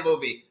Spider-Man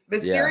movie,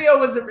 Mysterio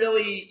wasn't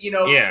really,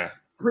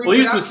 well,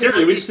 he was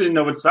Mysterio. We just didn't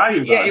know what side he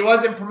was on. He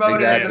wasn't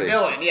promoted as a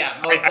villain.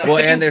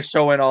 And they're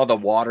showing all the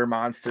water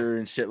monster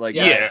and shit like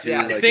that.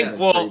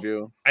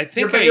 I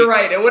think you're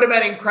right. It would have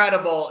been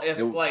incredible if,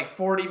 like,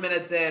 40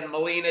 minutes in,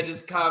 Melina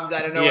just comes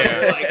out of nowhere.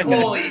 And you're like,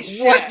 holy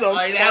shit! What the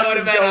that would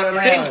have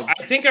been.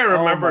 I think I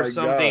remember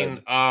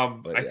something.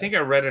 I think I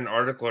read an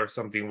article or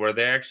something where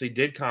they actually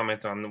did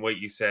comment on what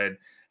you said.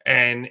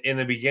 And in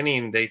the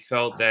beginning, they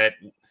felt that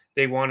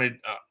they wanted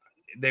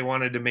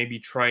to maybe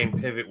try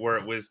and pivot where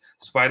it was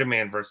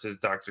Spider-Man versus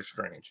Doctor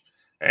Strange,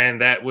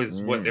 and that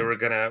was what they were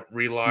going to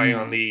rely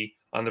on the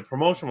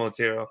promotional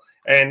material.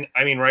 And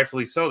I mean,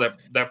 rightfully so.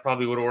 That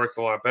probably would have worked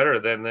a lot better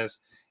than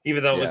this.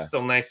 Even though it was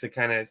still nice to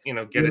kind of,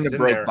 get us in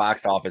there.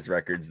 Box office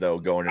records though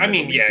going. I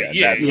mean, you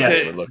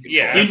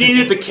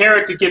needed the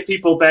carrot to get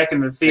people back in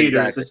the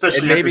theaters,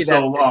 especially after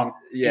so long.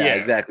 Yeah,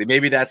 exactly.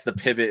 Maybe that's the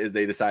pivot, is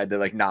they decide they're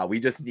like, nah,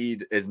 we just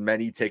need as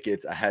many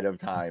tickets ahead of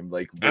time,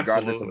 like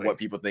regardless of what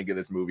people think of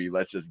this movie,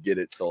 let's just get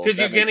it sold. Because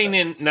you're getting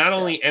in not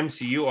only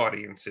MCU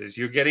audiences,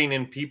 you're getting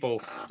in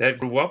people that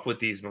grew up with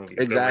these movies,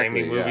 the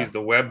Raimi movies, the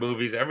Webb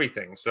movies,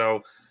 everything.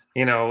 So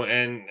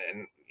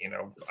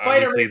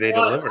obviously they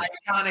delivered.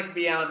 Iconic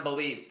beyond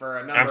belief for a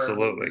number.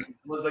 Absolutely,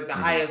 was like the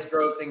highest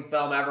grossing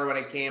film ever when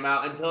it came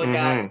out, until it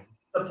got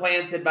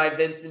supplanted by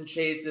Vincent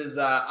Chase's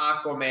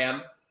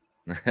Aquaman.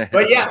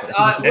 But yes,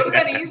 would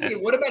have been easy.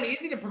 Would have been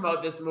easy to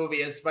promote this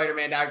movie as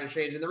Spider-Man, Doctor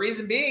Strange, and the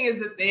reason being is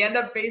that they end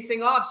up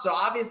facing off. So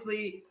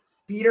obviously,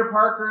 Peter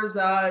Parker's,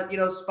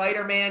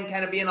 Spider-Man,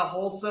 kind of being a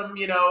wholesome,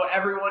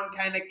 everyone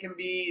kind of can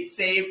be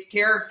saved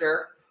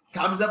character,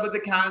 comes up with the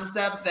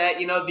concept that,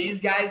 these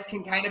guys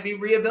can kind of be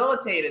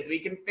rehabilitated. We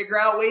can figure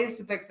out ways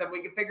to fix them.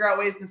 We can figure out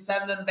ways to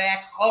send them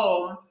back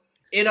home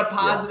in a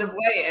positive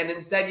way. And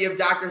instead you have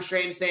Doctor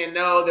Strange saying,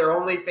 no, their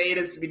only fate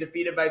is to be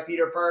defeated by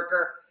Peter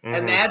Parker.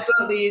 And that's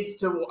what leads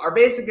to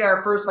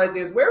our first fight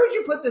scene is, where would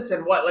you put this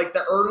in? What, like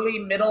the early,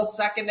 middle,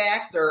 second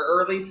act, or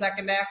early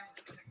second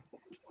act?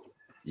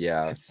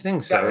 Yeah. I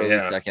think so. Early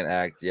second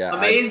act. Yeah.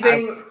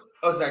 Amazing.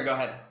 Sorry, go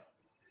ahead.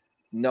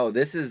 No,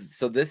 this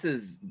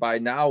is by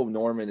now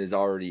Norman is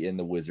already in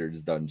the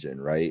Wizard's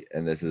dungeon, right?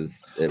 And this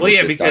is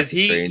because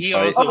he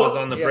also was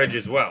on the bridge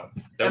as well.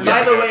 And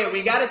by the way,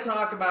 we got to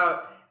talk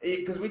about,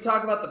 because we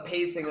talk about the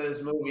pacing of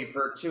this movie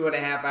for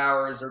 2.5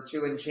 hours or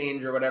 2 and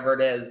change or whatever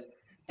it is,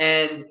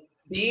 and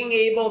being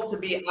able to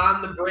be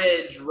on the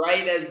bridge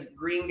right as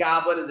Green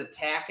Goblin is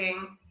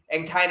attacking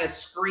and kind of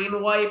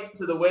screen wipe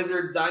to the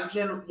Wizard's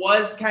dungeon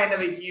was kind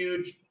of a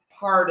huge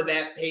part of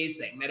that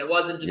pacing. That it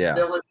wasn't just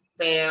villain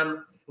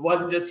spam. It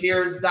wasn't just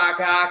here's Doc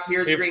Ock,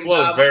 here's Green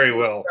Goblin. Very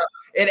well.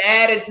 It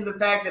added to the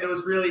fact that it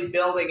was really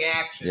building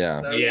action. Yeah.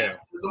 So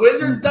the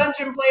Wizard's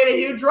Dungeon played a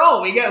huge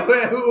role.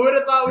 Who would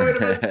have thought we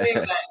would have been seeing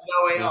that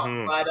No Way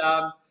Home?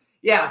 But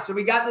yeah, so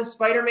we got the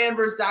Spider-Man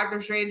versus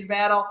Doctor Strange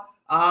battle.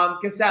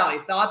 Casale,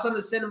 thoughts on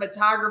the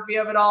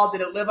cinematography of it all? Did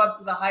it live up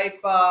to the hype?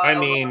 I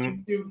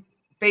mean,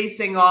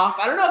 facing off.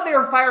 I don't know if they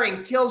were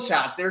firing kill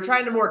shots. They were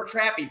trying to more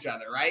trap each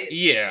other, right?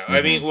 Yeah,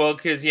 I mean, well,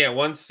 because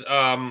once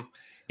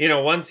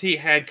once he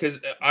had,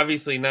 because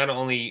obviously not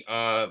only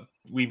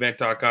we met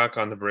Doc Ock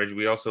on the bridge,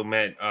 we also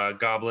met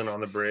Goblin on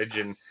the bridge,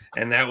 and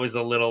that was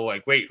a little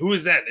like, wait, who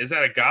is that? Is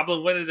that a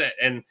goblin? What is that?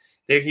 And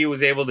there he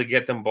was able to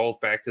get them both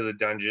back to the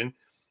dungeon.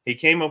 He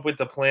came up with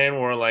the plan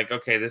where like,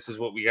 okay, this is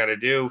what we got to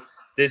do.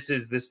 This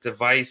is this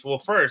device. Well,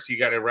 first you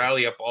got to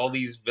rally up all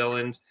these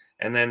villains,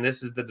 and then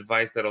this is the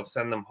device that'll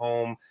send them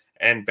home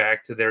and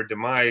back to their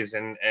demise.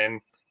 And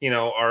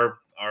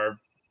our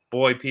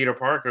boy Peter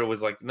Parker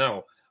was like,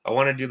 no, I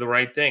want to do the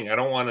right thing. I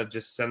don't want to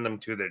just send them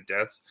to their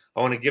deaths.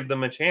 I want to give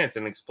them a chance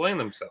and explain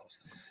themselves.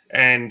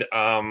 And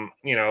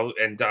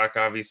and Doc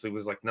obviously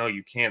was like, no,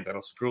 you can't.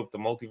 That'll screw up the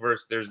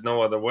multiverse. There's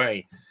no other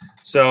way.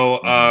 So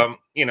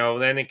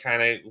then it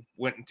kind of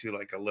went into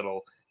like a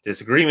little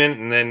disagreement,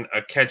 and then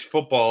a catch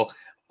football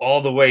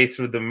all the way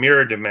through the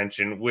mirror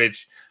dimension,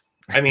 which,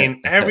 I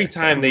mean, every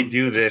time they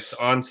do this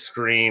on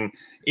screen,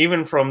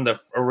 even from the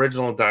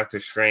original Doctor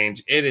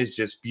Strange, it is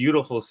just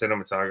beautiful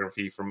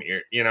cinematography from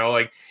here.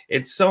 Like,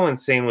 it's so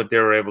insane what they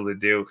were able to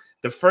do.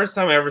 The first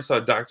time I ever saw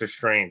Doctor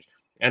Strange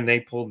and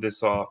they pulled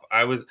this off,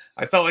 I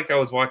felt like I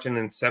was watching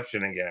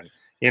Inception again.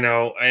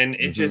 And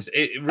it just,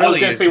 it really, I was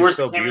going to say, where's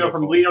the cameo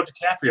from Leo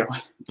DiCaprio?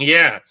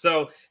 Yeah.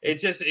 So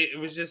it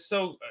was just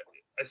so,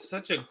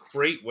 such a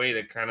great way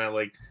to kind of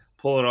like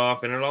pull it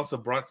off. And it also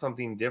brought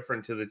something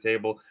different to the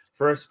table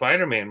for a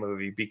Spider-Man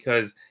movie,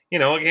 because,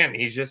 again,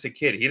 he's just a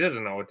kid. He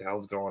doesn't know what the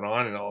hell's going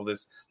on and all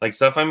this like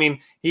stuff. I mean,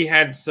 he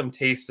had some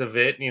taste of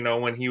it,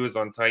 when he was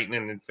on Titan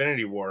and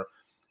Infinity War,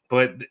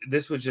 but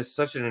this was just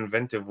such an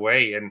inventive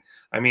way. And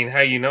I mean, how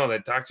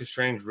that Doctor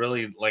Strange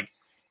really, like,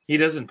 he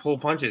doesn't pull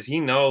punches. He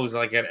knows,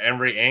 like, at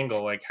every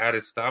angle, like, how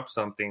to stop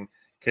something,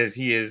 because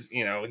he is,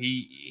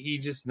 he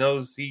just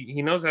knows,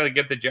 he knows how to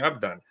get the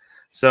job done.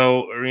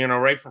 So,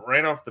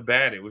 right off the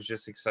bat, it was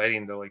just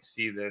exciting to like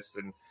see this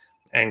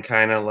and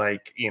kind of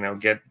like,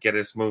 get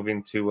us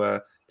moving to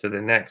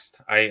the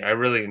next. I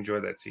really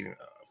enjoyed that scene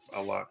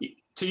a lot.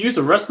 To use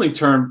a wrestling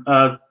term,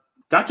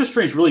 Doctor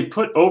Strange really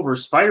put over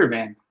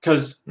Spider-Man,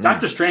 because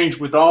Doctor Strange,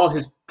 with all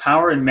his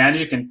power and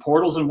magic and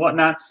portals and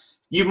whatnot,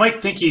 you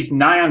might think he's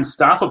nigh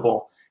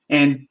unstoppable.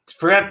 And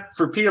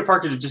for Peter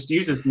Parker to just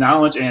use his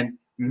knowledge and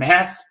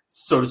math,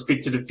 so to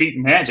speak, to defeat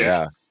magic,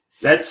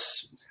 that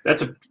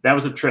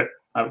was a trip,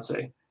 I would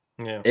say.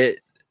 Yeah.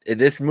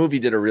 This movie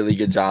did a really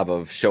good job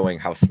of showing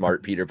how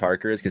smart Peter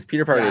Parker is, because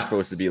Peter Parker is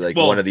supposed to be like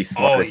one of the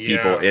smartest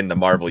people in the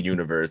Marvel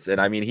universe.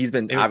 And I mean, he's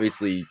been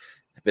obviously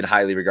been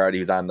highly regarded. He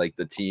was on like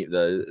the team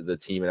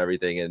and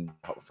everything in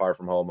Far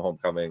From Home,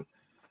 Homecoming.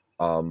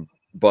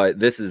 But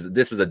this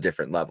was a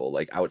different level,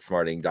 like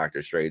outsmarting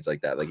Doctor Strange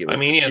like that. Like it was. I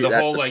mean, the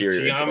whole like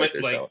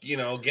geometry, like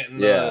getting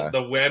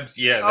the webs.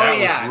 Yeah,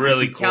 that was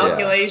really cool.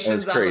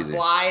 Calculations on the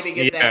fly to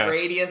get that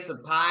radius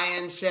of pi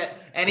and shit.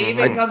 And he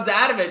even comes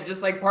out of it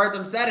just like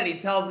Partham said, and he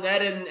tells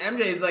Ned and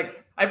MJ, he's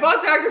like, "I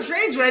fought Doctor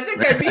Strange and I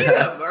think I beat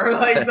him," or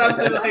like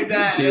something like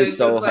that. He was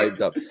so hyped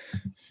up.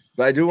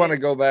 But I do want to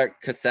go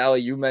back, Casale,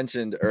 you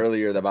mentioned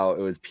earlier about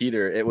it was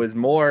Peter. It was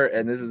more,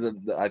 and this is,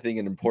 I think,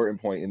 an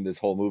important point in this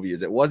whole movie,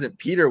 is it wasn't,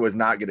 Peter was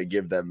not going to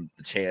give them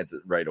the chance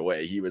right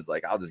away. He was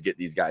like, I'll just get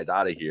these guys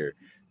out of here.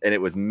 And it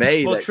was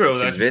May that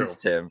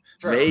convinced him.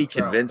 May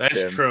convinced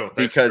him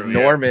because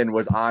Norman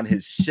was on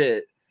his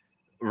shit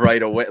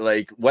right away.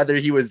 Like, whether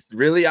he was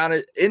really on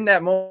it in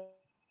that moment.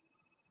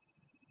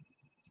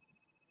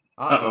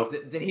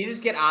 Did he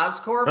just get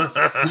Oscorp?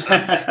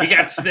 He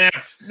got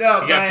snapped.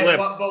 No,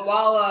 but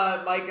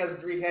while Mike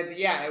has recanted,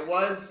 it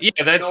was. Yeah,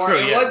 that's true.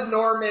 It was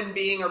Norman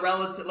being a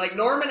relative, like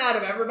Norman out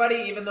of everybody,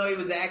 even though he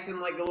was acting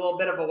like a little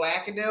bit of a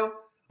wackadoo,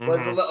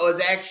 was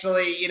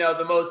actually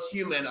the most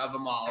human of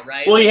them all,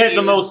 right? Well, he had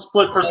the most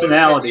split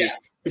personality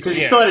because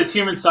he still had his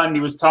human side,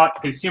 and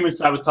his human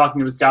side was talking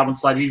to his goblin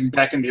side even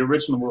back in the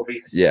original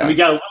movie. Yeah, and we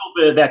got a little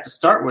bit of that to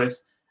start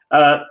with,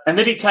 and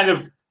then he kind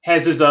of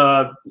has his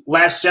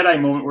Last Jedi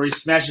moment where he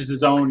smashes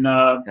his own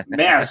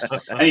mask,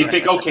 and you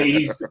think, okay,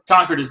 he's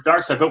conquered his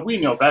dark side, but we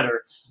know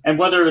better. And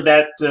whether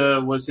that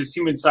was his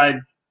human side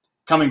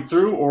coming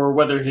through or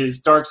whether his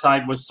dark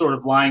side was sort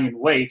of lying in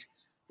wait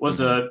was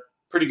a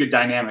pretty good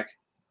dynamic.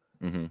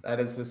 Mm-hmm.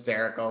 That is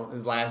hysterical,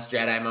 his Last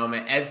Jedi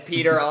moment. As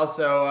Peter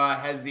also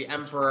has the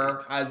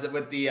Emperor,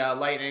 with the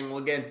lightning.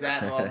 We'll get into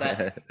that in a little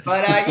bit.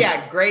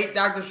 But great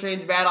Doctor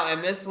Strange battle.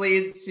 And this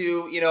leads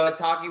to, a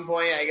talking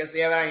point. I guess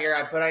we have it on here.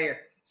 I put on here.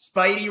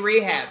 Spidey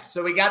rehab.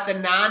 So we got the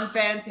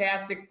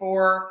non-Fantastic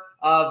Four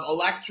of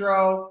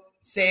Electro,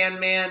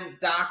 Sandman,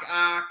 Doc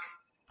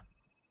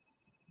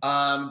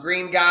Ock,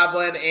 Green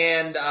Goblin,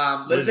 and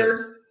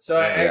Lizard. So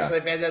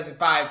actually Fantastic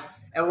Five.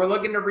 And we're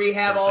looking to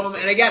rehab all of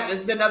them. And again,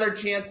 this is another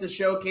chance to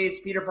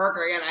showcase Peter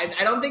Parker. Again,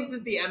 I don't think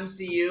that the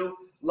MCU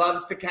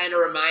loves to kind of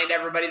remind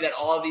everybody that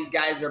all of these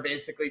guys are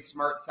basically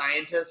smart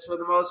scientists for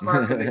the most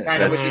part, because it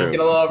kind of would That's just true. get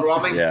a little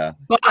overwhelming. Yeah.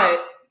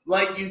 But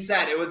like you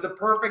said, it was the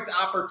perfect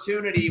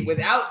opportunity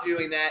without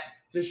doing that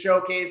to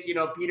showcase,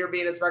 Peter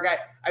being a smart guy.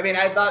 I mean,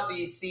 I thought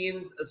the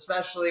scenes,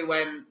 especially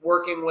when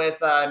working with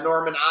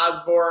Norman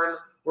Osborn,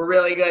 were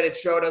really good. It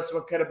showed us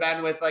what could have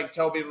been with like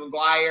Tobey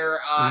Maguire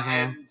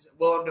and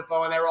Willem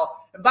Dafoe in that role.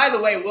 And by the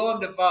way,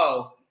 Willem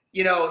Dafoe,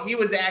 he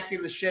was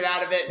acting the shit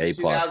out of it in A+.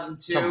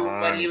 2002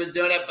 when he was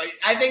doing it. But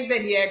I think that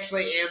he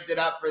actually amped it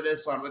up for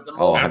this one with the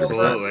Oh, multiple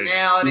 100%.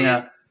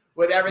 personalities,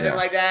 with everything Yeah.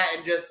 like that.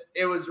 And just,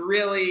 it was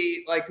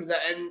really like,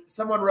 and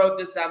someone wrote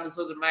this down. This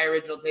wasn't my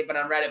original take, but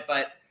on Reddit.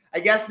 But I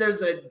guess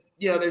there's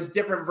there's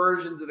different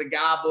versions of the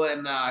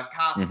Goblin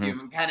costume,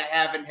 and kind of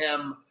having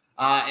him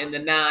in the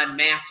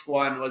non-mask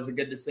one was a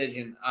good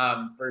decision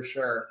for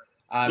sure.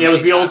 It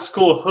was the old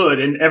school hood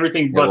and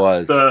everything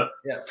but the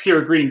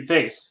pure green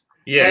face.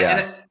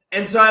 Yeah.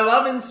 And so I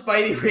love in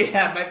Spidey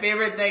Rehab, my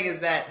favorite thing is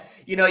that,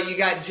 you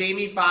got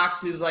Jamie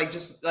Foxx, who's like,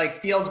 just like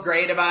feels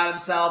great about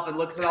himself and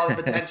looks at all the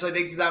potential. He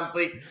thinks he's on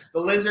fleek.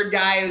 The lizard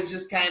guy who's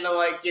just kind of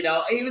like,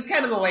 he was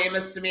kind of the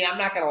lamest to me. I'm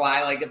not going to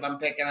lie, like if I'm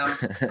picking him.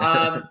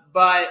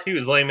 But he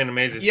was lame in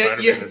Amazing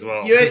Spider-Man as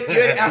well.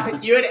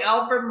 You had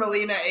Alfred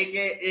Molina,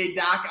 a.k.a.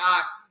 Doc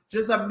Ock,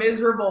 just a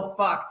miserable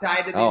fuck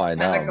tied to these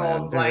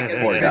tentacles, like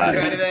as he couldn't do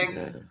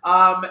anything.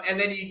 And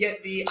then you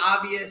get the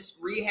obvious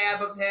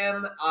rehab of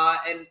him,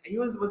 and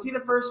was he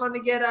the first one to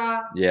get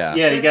yeah,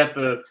 he got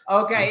the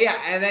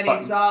and then he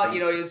saw,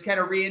 he was kind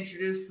of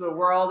reintroduced to the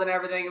world and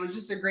everything. It was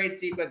just a great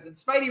sequence. And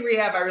Spidey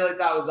Rehab, I really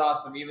thought was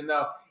awesome, even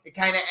though it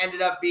kind of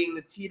ended up being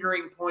the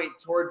teetering point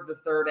towards the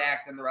third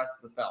act and the rest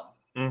of the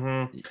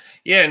film.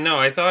 Yeah, no,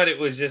 I thought it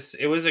was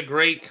a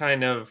great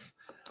kind of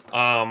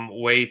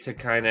way to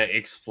kind of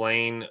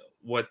explain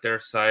what their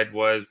side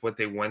was, what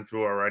they went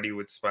through already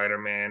with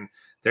Spider-Man.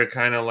 Their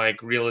kind of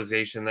like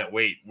realization that,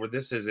 wait,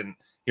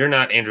 you're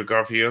not Andrew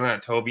Garfield, you're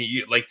not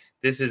Toby,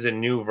 this is a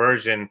new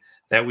version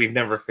that we've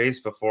never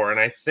faced before. And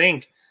I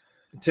think,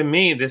 to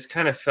me, this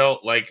kind of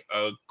felt like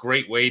a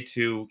great way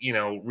to,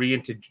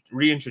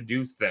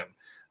 reintroduce them,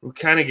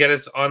 kind of get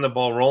us on the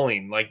ball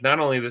rolling. Like, not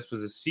only this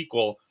was a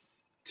sequel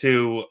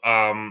to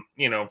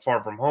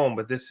Far From Home,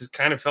 but this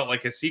kind of felt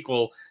like a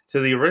sequel to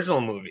the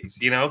original movies,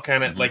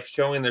 kind of like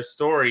showing their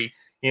story,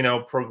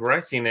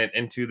 progressing it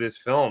into this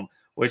film,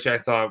 which I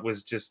thought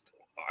was just,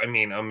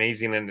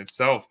 amazing in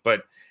itself.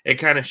 But it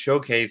kind of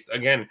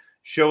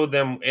showed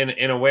them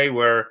in a way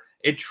where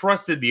it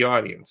trusted the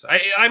audience.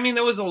 I mean,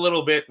 there was a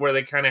little bit where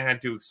they kind of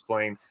had to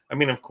explain. I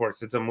mean, of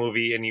course, it's a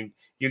movie and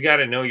you got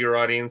to know your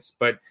audience,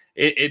 but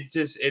it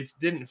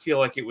didn't feel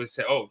like it was,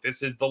 oh,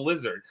 this is the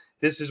lizard.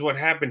 This is what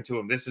happened to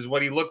him. This is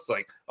what he looks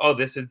like. Oh,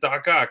 this is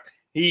Doc Ock.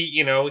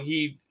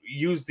 He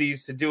used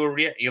these to do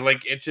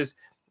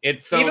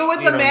it felt, even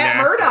with the Matt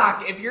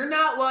Murdock, if you're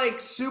not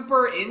like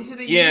super into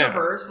the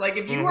universe, like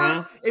if you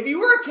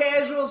were a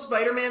casual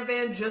Spider-Man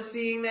fan just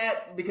seeing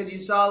that because you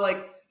saw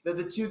like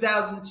the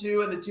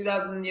 2002 and the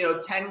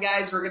 2010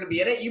 guys were going to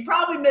be in it, you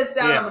probably missed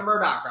out on the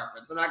Murdock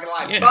reference. I'm not going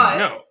to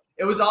lie,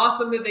 it was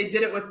awesome that they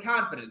did it with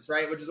confidence,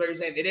 right? Which is what you're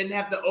saying. They didn't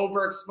have to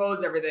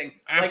overexpose everything.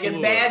 Absolutely. Like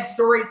in bad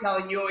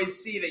storytelling, you always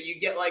see that you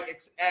get like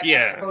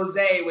expose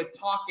with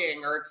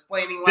talking or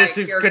explaining why this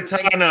is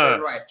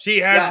Katana. She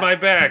has my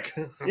back.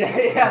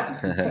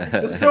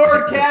 The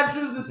sword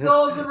captures the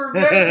souls of her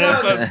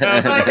victims.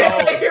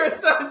 You're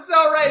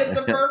so right.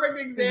 It's a perfect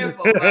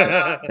example.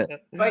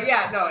 But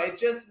yeah, no, it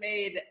just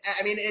made.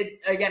 I mean,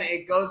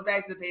 it goes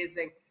back to the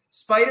pacing.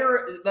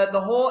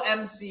 The whole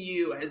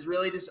MCU has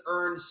really just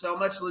earned so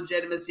much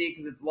legitimacy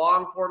because it's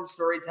long-form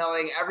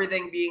storytelling,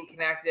 everything being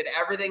connected,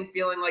 everything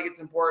feeling like it's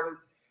important.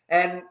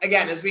 And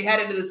again, as we head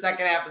into the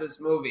second half of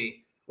this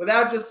movie,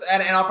 without just,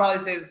 and I'll probably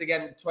say this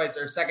again twice,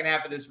 or second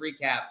half of this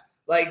recap,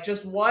 like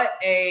just what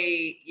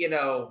a,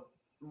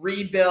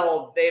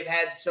 rebuild they've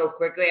had so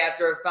quickly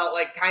after it felt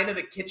like kind of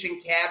the kitchen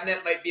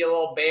cabinet might be a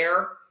little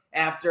bare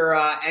after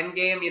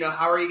Endgame.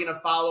 How are you going to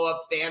follow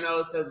up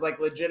Thanos as like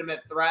legitimate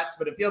threats?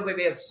 But it feels like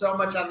they have so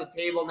much on the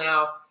table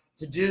now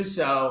to do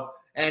so.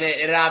 And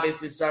it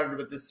obviously started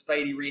with this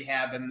Spidey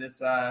Rehab and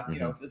this,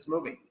 this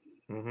movie.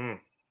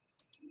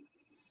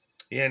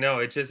 Yeah, no,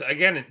 it just,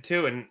 again,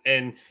 too,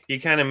 and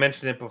you kind of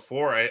mentioned it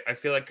before. I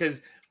feel like,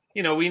 because,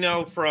 we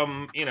know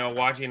from,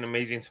 watching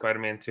Amazing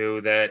Spider-Man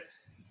 2 that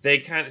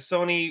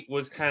Sony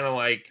was kind of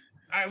like,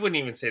 I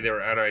wouldn't even say they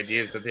were out of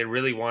ideas, but they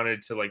really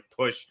wanted to like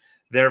push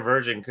their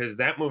version, because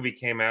that movie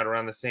came out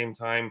around the same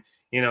time,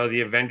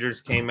 the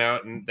Avengers came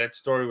out and that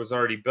story was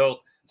already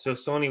built. So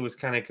Sony was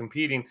kind of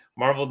competing.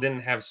 Marvel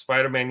didn't have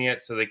Spider-Man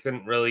yet, so they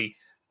couldn't really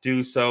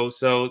do so.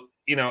 So,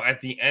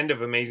 at the end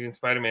of Amazing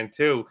Spider-Man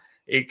 2,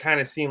 it kind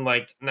of seemed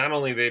like not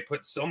only they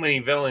put so many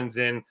villains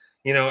in,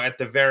 at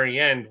the very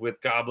end with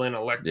Goblin,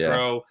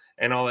 Electro,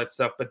 and all that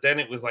stuff, but then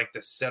it was like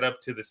the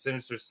setup to the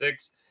Sinister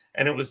Six.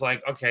 And it was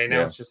like, okay,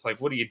 now it's just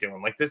like, what are you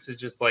doing? Like, this is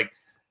just like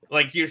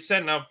you're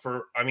setting up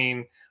for, I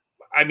mean,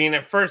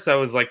 at first I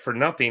was like for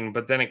nothing,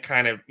 but then it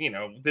kind of,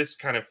 this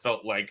kind of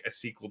felt like a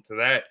sequel to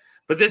that.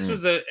 But this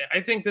was I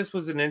think this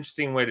was an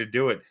interesting way to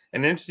do it.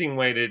 An interesting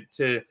way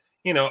to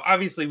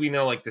obviously we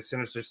know like the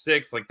Sinister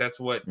Six, like that's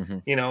what,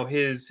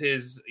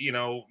 his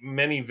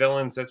many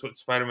villains, that's what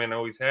Spider-Man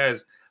always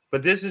has.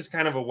 But this is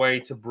kind of a way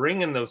to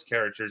bring in those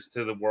characters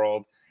to the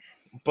world.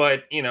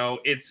 But,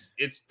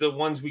 it's the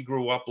ones we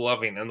grew up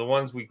loving and the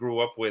ones we grew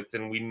up with,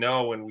 and we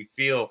know and we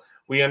feel,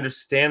 we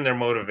understand their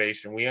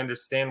motivation. We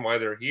understand why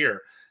they're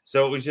here.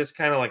 So it was just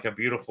kind of like a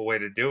beautiful way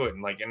to do it.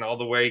 And all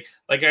the way,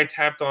 like I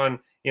tapped on,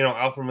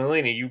 Alfred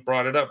Molina, you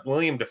brought it up,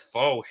 William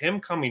Dafoe, him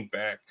coming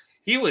back.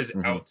 He was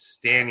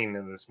outstanding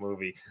in this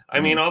movie.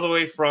 I mean, all the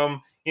way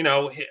from,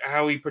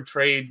 how he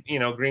portrayed,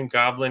 Green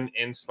Goblin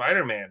in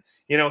Spider-Man.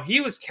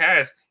 He was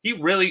cast. He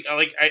really,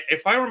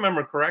 if I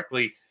remember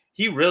correctly,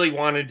 he really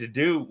wanted to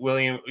do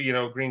William,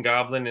 Green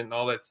Goblin and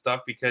all that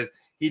stuff because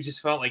he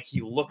just felt like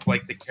he looked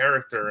like the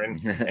character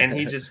and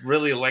he just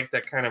really liked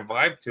that kind of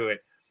vibe to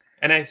it.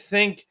 And I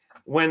think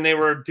when they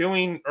were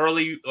doing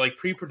early, like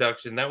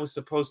pre-production, that was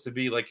supposed to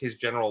be like his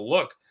general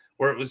look,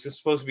 where it was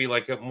supposed to be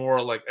like a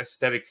more like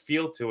aesthetic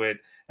feel to it.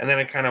 And then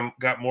it kind of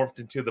got morphed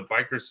into the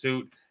biker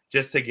suit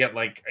just to get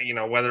like,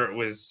 whether it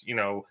was,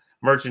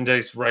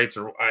 merchandise rights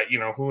or,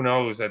 who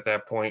knows at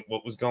that point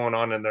what was going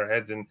on in their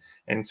heads in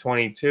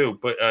 2002,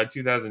 but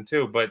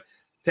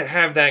to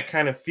have that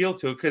kind of feel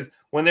to it. Because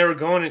when they were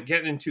going and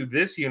getting into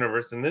this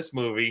universe in this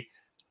movie,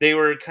 they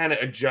were kind of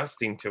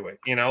adjusting to it,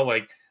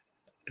 like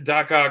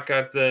Doc Ock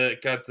got the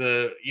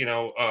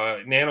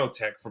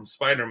nanotech from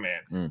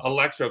Spider-Man.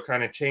 Electro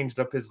kind of changed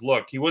up his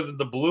look. He wasn't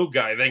the blue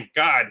guy, thank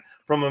God,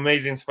 from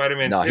Amazing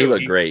Spider-Man 2. No, he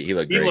looked great. He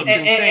looked great.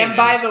 And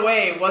by the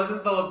way, it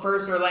wasn't the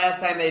first or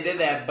last time they did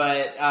that,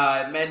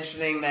 but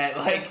mentioning that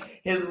like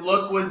his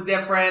look was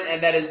different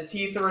and that his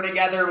teeth were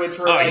together, which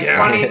were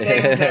funny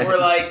things that were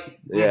like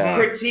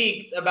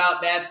critiqued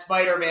about that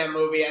Spider-Man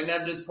movie, and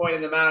them just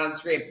pointing them out on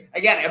screen.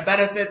 Again, a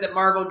benefit that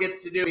Marvel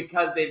gets to do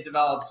because they've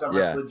developed so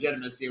much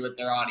legitimacy with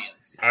their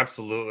audience.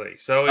 Absolutely.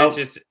 So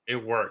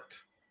it worked.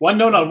 One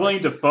note on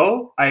William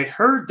Dafoe, I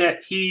heard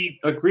that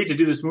he agreed to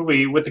do this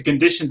movie with the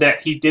condition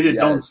that he did his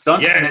own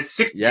stunts. And at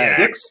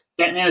 66,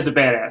 that man is a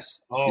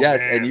badass. Oh,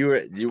 yes, man. And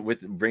you with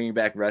bringing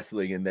back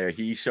wrestling in there,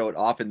 he showed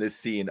off in this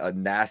scene a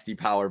nasty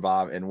power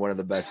bomb and one of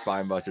the best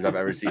spine busters I've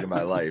ever seen in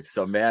my life.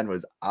 So man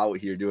was out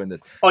here doing this.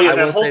 Oh yeah,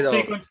 that whole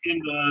sequence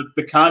in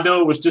the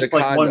condo was just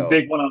like one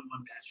big one-on-one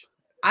match.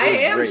 I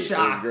am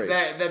shocked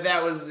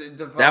that was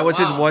Dafoe. That was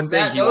his one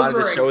thing. He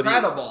wanted to show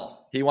incredible.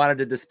 He wanted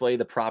to display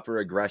the proper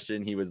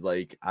aggression. He was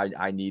like,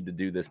 I need to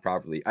do this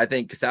properly. I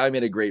think Sally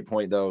made a great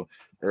point though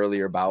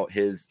earlier about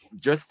this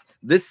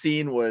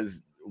scene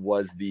was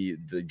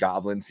the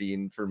Goblin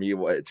scene for me,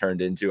 what it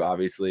turned into,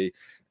 obviously.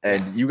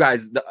 And you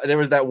guys, there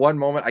was that one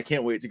moment. I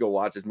can't wait to go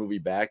watch this movie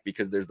back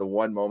because there's the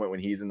one moment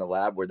when he's in the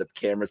lab where the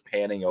camera's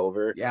panning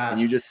over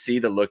and you just see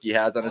the look he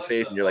has on his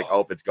face and you're like,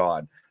 oh, it's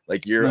gone.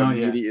 Like you're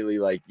immediately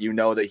like,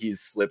 that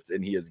he's slipped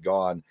and he is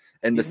gone.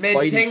 And he's the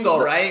Spidey tingle,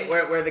 right?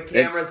 Where the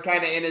camera's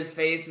kind of in his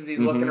face as he's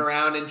looking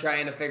around and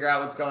trying to figure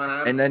out what's going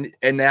on.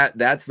 And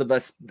that's the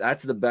best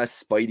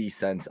Spidey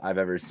sense I've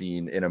ever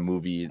seen in a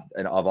movie,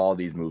 and of all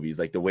these movies,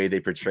 like the way they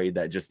portrayed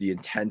that, just the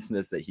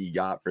intenseness that he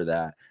got for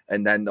that.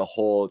 And then the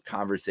whole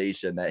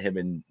conversation that him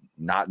and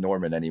not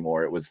Norman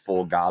anymore, it was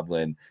full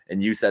Goblin.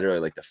 And you said earlier,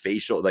 like the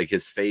facial, like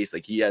his face,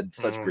 like he had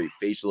such great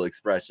facial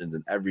expressions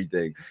and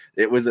everything.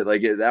 It was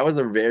like that was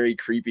a very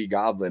creepy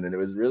Goblin, and it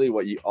was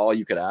really all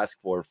you could ask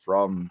for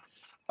from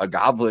a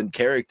Goblin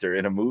character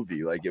in a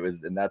movie. Like it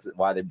was, and that's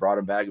why they brought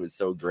him back. It was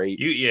so great.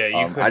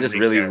 I just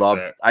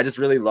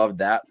really loved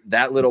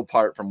that little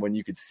part from when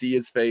you could see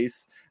his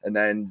face, and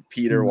then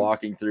Peter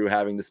walking through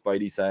having the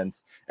Spidey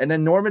sense, and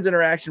then Norman's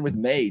interaction with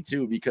May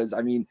too, because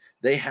I mean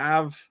they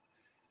have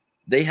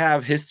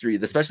history,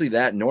 especially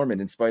that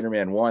Norman in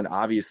Spider-Man 1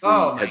 obviously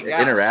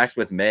interacts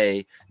with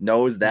May,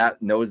 knows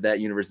that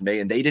universe May,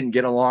 and they didn't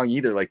get along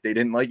either. Like they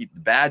didn't like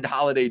bad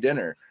holiday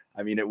dinner.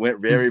 I mean, it went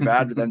very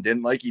bad with them.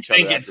 Didn't like each other.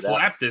 Didn't get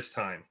slapped this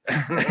time.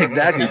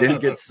 Exactly, didn't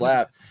get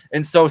slapped.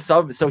 And so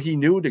he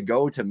knew to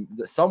go to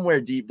somewhere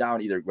deep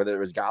down, either whether it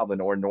was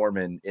Goblin or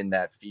Norman in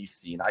that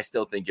feast scene. I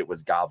still think it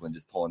was Goblin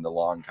just pulling the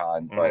long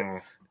con, but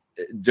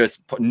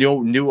just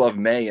knew of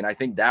May. And I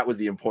think that was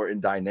the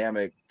important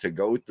dynamic to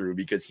go through,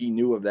 because he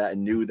knew of that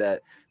and knew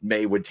that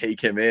May would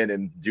take him in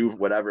and do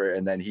whatever,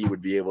 and then he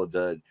would be able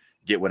to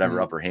get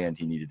whatever upper hand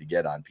he needed to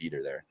get on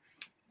Peter there.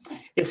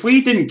 If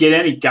we didn't get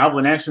any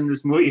Goblin action in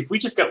this movie, if we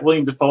just got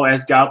William Dafoe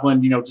as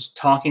Goblin, just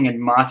talking and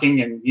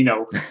mocking and,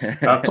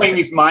 playing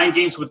these mind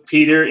games with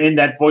Peter in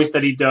that voice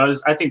that he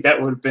does, I think that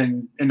would have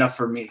been enough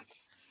for me.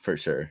 For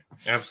sure.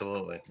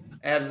 Absolutely.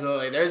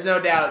 There's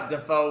no doubt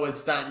Dafoe was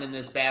stunting in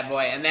this bad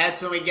boy. And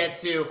that's when we get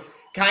to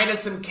kind of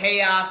some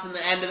chaos in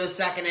the end of the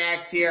second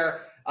act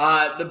here.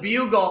 The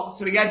Bugle.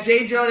 So we got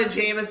J. Jonah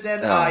Jameson.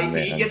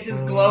 He gets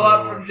his glow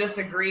up from just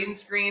a green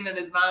screen in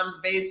his mom's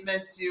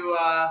basement to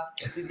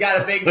he's got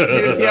a big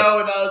studio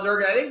with all those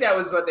organs. I think that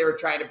was what they were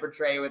trying to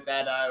portray with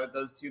that with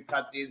those two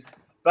cutscenes.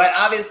 But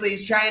obviously,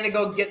 he's trying to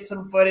go get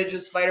some footage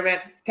of Spider-Man.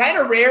 Kind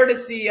of rare to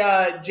see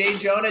Jay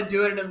Jonah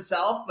do it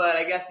himself, but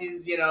I guess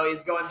he's going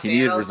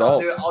Thanos.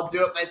 I'll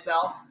do it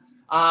myself.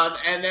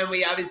 And then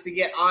we obviously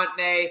get Aunt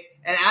May,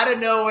 and out of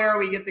nowhere,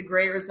 we get the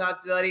great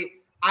responsibility.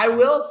 I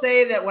will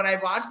say that when I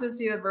watched this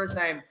scene the first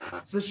time,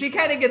 so she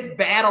kind of gets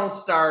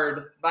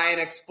battle-starred by an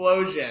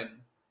explosion,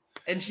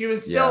 and she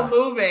was still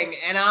moving,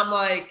 and I'm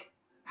like,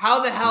 how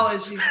the hell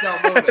is she still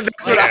moving?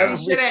 She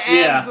should have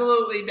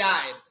absolutely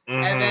died.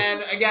 Mm-hmm. And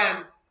then,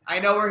 again, I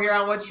know we're here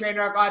on What's Train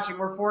Rock Watching.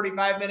 We're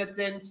 45 minutes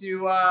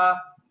into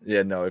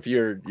if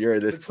you're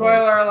at this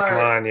spoiler alert. Come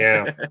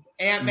on,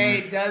 Aunt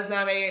May does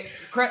not make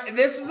it.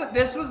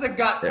 This was a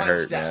gut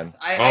punch death.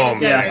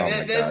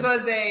 Man. This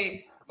was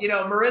a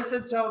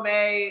Marissa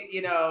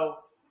Tomei,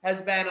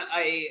 has been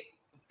a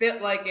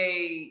fit like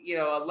a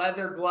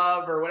leather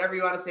glove or whatever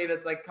you want to say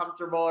that's like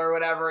comfortable or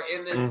whatever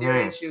in this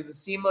series. She was a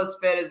seamless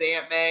fit as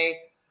Aunt May.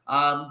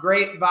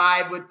 Great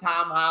vibe with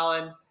Tom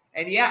Holland.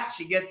 And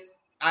she gets,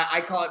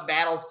 I call it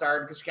battle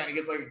starred because she kind of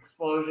gets like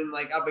explosion,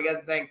 like up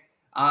against the thing.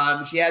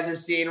 She has her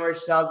scene where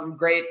she tells him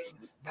great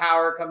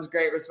power comes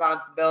great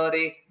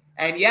responsibility.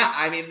 And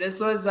this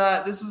was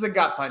a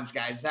gut punch,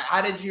 guys.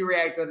 How did you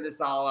react when this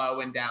all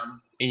went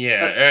down?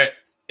 Yeah,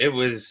 it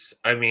was,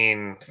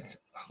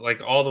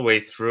 like all the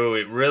way through,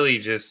 it really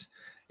just,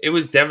 it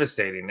was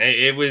devastating.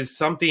 It was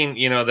something,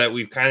 that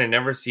we've kind of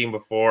never seen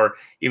before,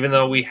 even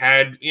though we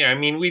had,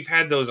 we've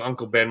had those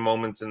Uncle Ben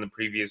moments in the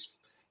previous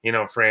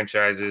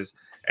franchises,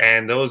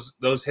 and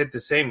those hit the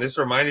same. This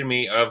reminded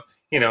me of,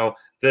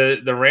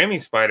 the Raimi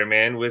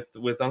Spider-Man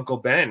with Uncle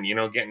Ben,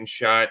 getting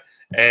shot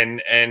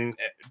and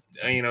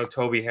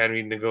Toby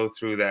having to go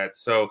through that.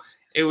 So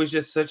it was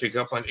just such a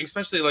gut punch,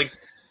 especially like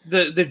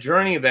the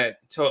journey that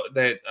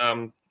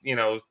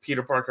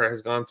Peter Parker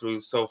has gone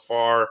through so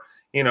far,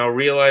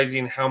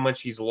 realizing how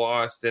much he's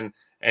lost and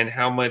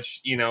how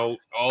much,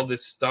 all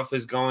this stuff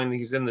is going.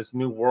 He's in this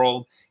new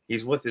world.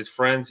 He's with his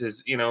friends.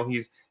 He's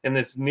in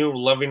this new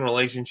loving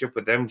relationship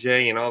with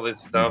MJ and all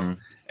this stuff. Mm-hmm.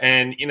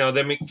 And,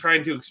 them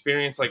trying to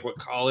experience like what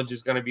college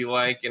is going to be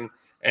like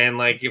and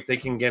like if they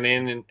can get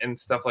in and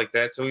stuff like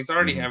that. So he's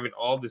already having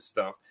all this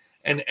stuff.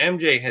 And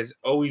MJ has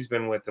always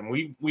been with him.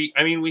 We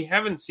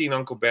haven't seen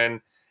Uncle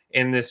Ben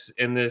in this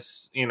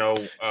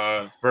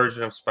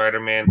version of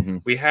Spider-Man. Mm-hmm.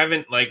 We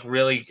haven't like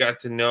really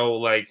got to know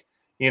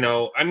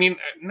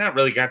not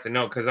really got to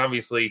know, because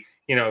obviously,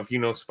 if you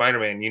know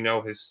Spider-Man,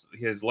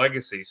 his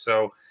legacy.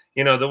 So,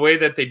 the way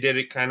that they did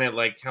it kind of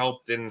like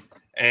helped and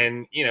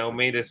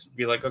made us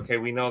be like, okay,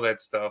 we know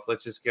that stuff.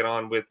 Let's just get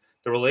on with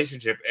the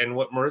relationship. And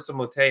what Marissa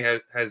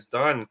Tomei has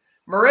done.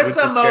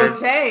 Marissa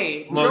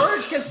Tomei.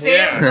 George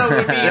Costanza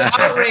would be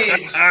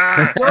outraged.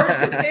 George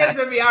Costanza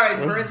would be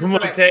outraged. Marissa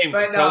Tomei.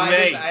 But no,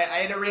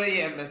 I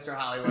really am Mr.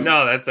 Hollywood.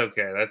 No, that's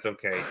okay. That's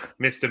okay.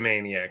 Mr.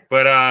 Maniac.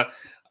 But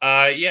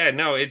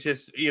it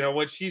just,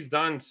 what she's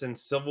done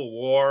since Civil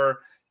War,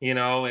 and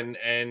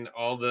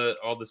all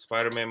the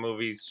Spider-Man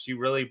movies, she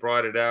really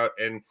brought it out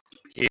and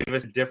gave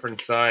us a different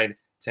side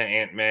to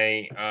Aunt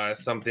May,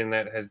 something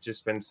that has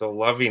just been so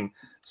loving.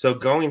 So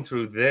going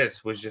through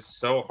this was just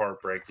so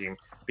heartbreaking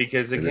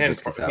because, again,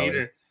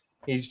 Peter,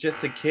 he's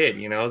just a kid,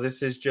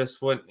 this is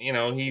just what,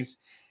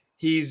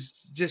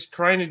 he's just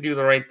trying to do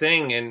the right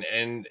thing.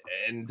 And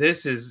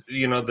this is,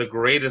 the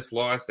greatest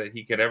loss that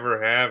he could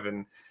ever have.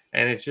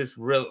 And it's just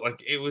real,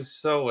 like, it was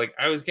so, like,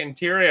 I was getting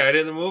teary-eyed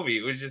in the movie.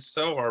 It was just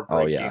so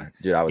heartbreaking. Oh, yeah.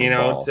 Dude, I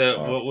was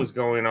what was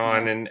going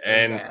on and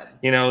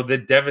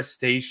the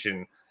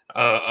devastation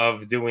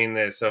of doing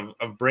this, of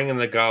bringing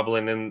the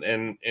Goblin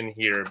in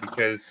here.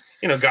 Because,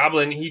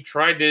 Goblin, he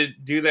tried to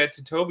do that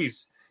to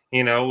Toby's,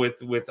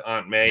 with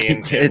Aunt May and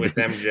with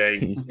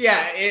MJ.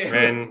 Yeah.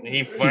 And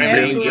he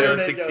finally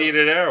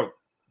succeeded out.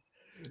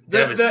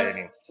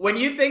 Devastating. When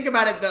you think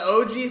about it, the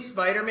OG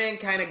Spider-Man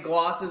kind of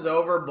glosses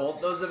over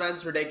both those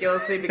events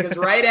ridiculously because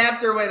right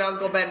after when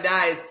Uncle Ben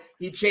dies,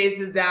 he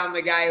chases down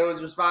the guy who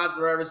was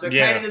responsible or whatever. So it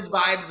kind of just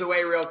vibes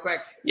away real quick.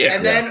 Yeah.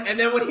 And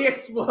then when he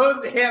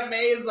explodes Aunt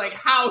May's like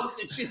house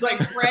and she's like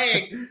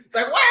praying, it's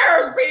like,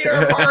 where's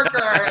Peter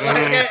Parker?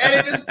 And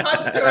it just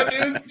cuts to a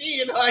new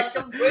scene, like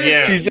completely.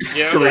 Yeah. She's just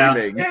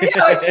screaming.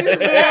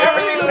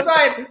 Everything was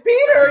fine.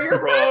 Peter, your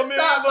friend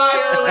stopped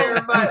by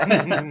earlier, but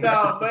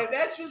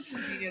that's just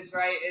the genius,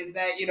 right? Is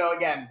that,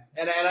 again,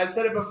 and I've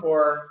said it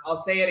before, I'll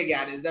say it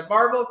again, is that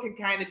Marvel can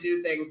kind of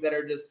do things that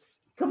are just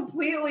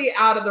completely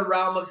out of the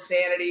realm of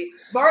sanity.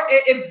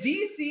 If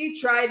DC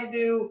tried to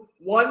do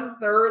 1/3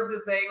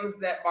 the things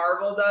that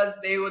Marvel does,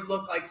 they would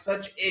look like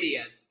such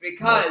idiots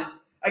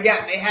because,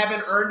 again, they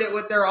haven't earned it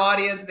with their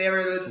audience. And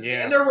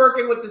they're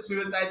working with the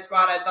Suicide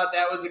Squad. I thought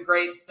that was a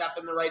great step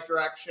in the right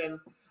direction.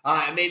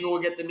 Maybe we'll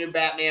get the new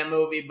Batman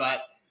movie,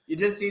 but you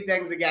just see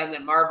things, again,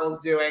 that Marvel's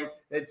doing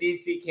that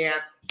DC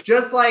can't.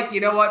 Just like,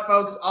 you know what,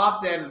 folks,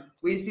 often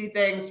we see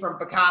things from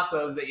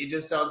Picasso's that you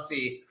just don't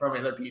see from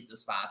other pizza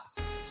spots.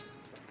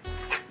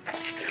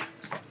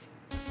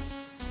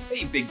 Hey,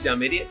 you big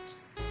dumb idiot.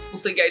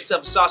 Looks like you got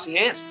yourself a saucy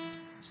hand.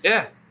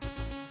 Yeah,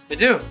 I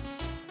do.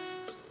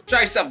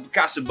 Try yourself a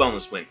Picasso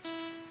boneless wing.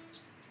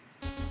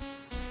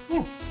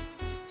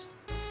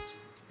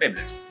 Maybe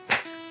next.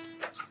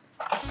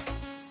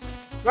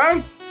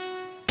 Right?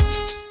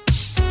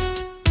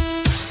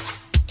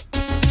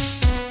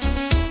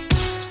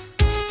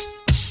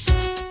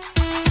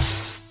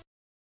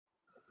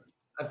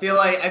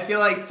 I feel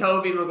like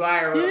Tobey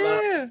Maguire would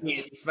love to be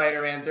in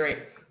Spider-Man 3.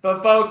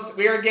 But folks,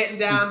 we are getting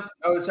down.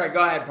 Sorry.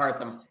 Go ahead,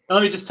 Partham.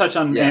 Let me just touch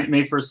on Aunt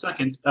May for a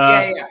second.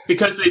 Yeah.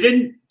 Because they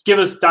didn't give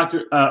us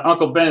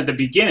Uncle Ben at the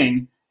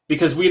beginning,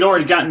 because we'd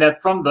already gotten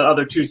that from the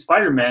other two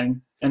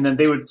Spider-Men, and then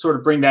they would sort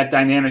of bring that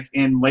dynamic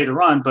in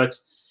later on. But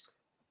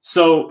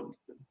so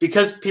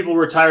because people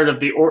were tired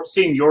of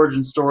seeing the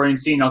origin story and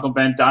seeing Uncle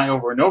Ben die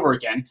over and over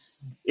again,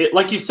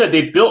 like you said,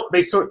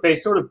 they sort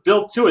of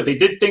built to it. They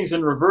did things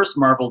in reverse.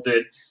 Marvel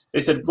did. They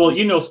said, well,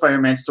 you know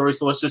Spider-Man's story,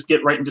 so let's just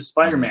get right into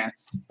Spider-Man.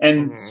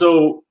 And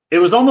so it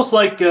was almost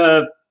like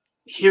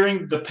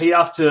hearing the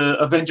payoff to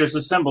Avengers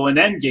Assemble in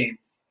Endgame,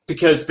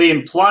 because they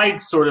implied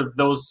sort of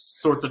those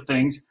sorts of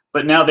things,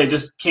 but now they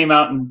just came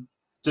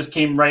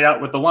right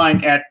out with the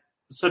line at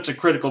such a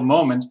critical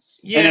moment.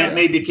 Yeah. And Aunt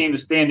May became the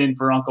stand-in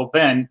for Uncle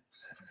Ben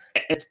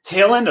at the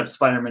tail end of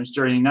Spider-Man's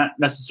journey, not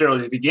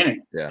necessarily the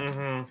beginning.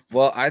 Yeah.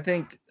 Well, I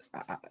think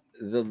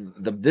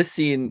this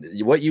scene,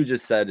 what you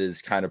just said,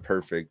 is kind of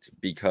perfect,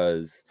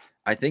 because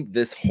I think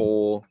this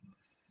whole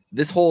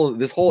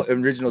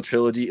original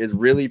trilogy is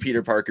really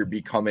Peter Parker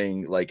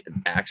becoming like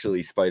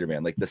actually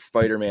Spider-Man, like the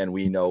Spider-Man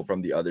we know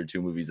from the other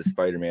two movies, the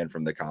Spider-Man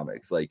from the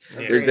comics. Like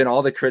there's been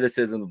all the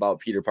criticism about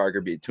Peter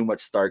Parker being too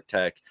much Stark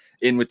tech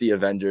in with the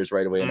Avengers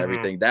right away and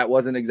everything. That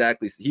wasn't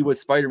exactly, he was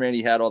Spider-Man,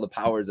 he had all the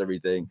powers,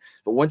 everything.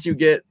 But once you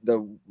get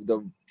the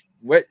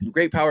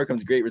great power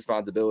comes great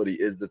responsibility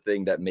is the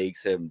thing that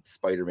makes him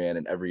Spider-Man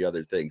and every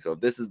other thing. So if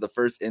this is the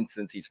first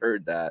instance he's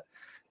heard that,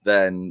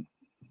 then,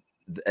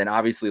 and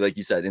obviously, like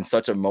you said, in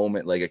such a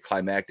moment, like a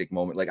climactic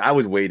moment, like I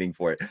was waiting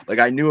for it. Like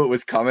I knew it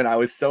was coming. I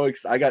was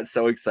I got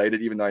so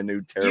excited, even though I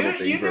knew terrible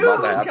things were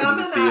about to happen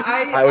to see it.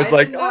 I was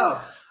like,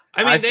 oh.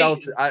 I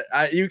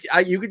mean,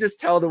 you could just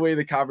tell the way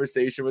the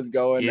conversation was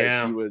going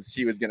that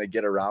she was gonna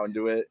get around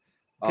to it.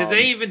 Because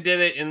they even did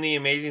it in the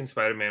Amazing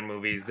Spider-Man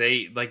movies.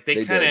 They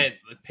kind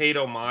of paid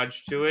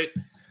homage to it.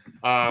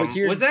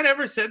 Was that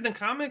ever said in the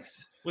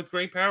comics with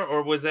great power,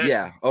 or was that?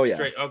 Yeah. Oh yeah.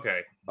 Straight?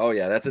 Okay. Oh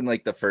yeah. That's in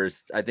like the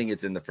first. I think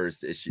it's in the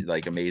first issue,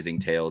 like Amazing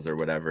Tales or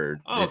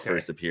whatever. His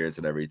first appearance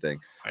and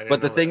everything.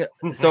 But the thing,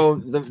 so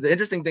the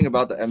interesting thing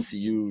about the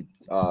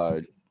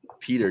MCU,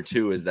 Peter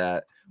too, is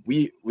that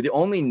the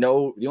only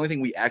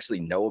thing we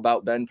actually know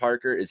about Ben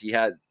Parker is he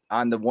had,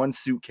 on the one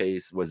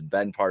suitcase was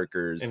Ben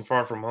Parker's in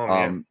Far From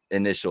Home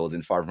initials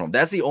in Far From Home.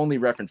 That's the only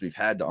reference we've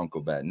had to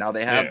Uncle Ben. Now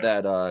they have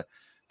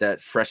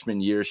that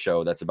freshman year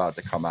show that's about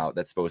to come out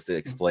that's supposed to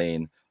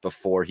explain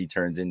before he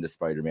turns into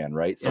Spider-Man,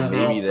 right? So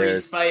maybe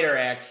there's spider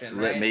action,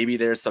 right? Maybe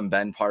there's some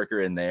Ben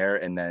Parker in there,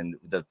 and then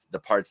the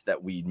parts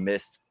that we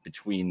missed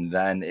between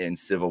then and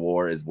Civil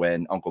War is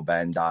when Uncle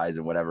Ben dies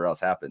and whatever else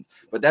happens.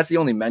 But that's the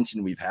only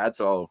mention we've had.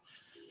 So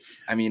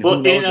I mean,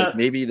 who knows? Like,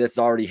 maybe that's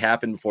already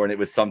happened before, and it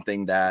was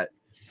something that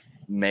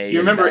you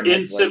remember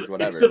in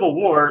Civil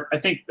War, I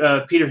think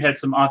Peter had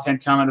some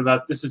offhand comment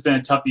about this has been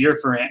a tough year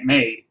for Aunt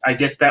May. I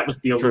guess that was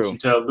the allusion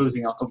to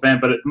losing Uncle Ben,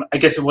 but I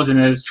guess it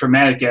wasn't as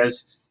traumatic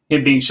as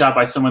him being shot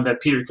by someone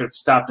that Peter could have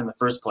stopped in the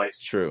first place.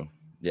 True.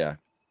 Yeah.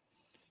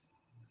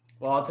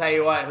 Well, I'll tell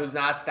you what, who's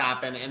not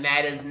stopping, and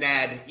that is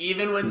Ned.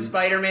 Even when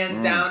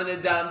Spider-Man's down in the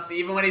dumps,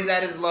 even when he's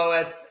at his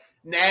lowest,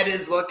 Ned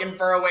is looking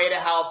for a way to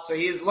help. So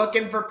he's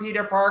looking for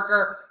Peter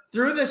Parker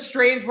through the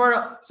strange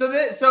portal. So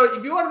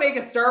if you want to make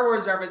a Star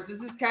Wars reference,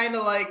 this is kind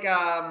of like,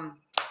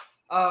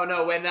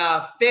 when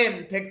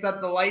Finn picks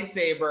up the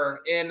lightsaber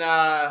in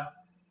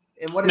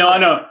what is that?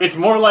 No, it's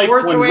more like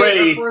Force when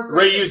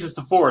Rey uses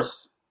the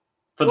Force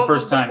for the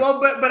first time.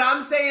 But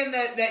I'm saying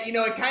that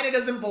it kind of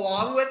doesn't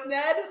belong with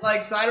Ned.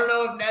 Like, so I don't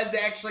know if Ned's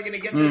actually going to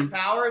get this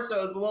power.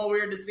 So it's a little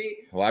weird to see.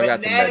 Well, I've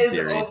got some Ned is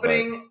theories,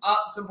 opening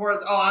up some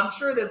portals. Oh, I'm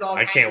sure there's all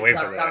kinds of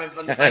stuff coming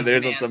from the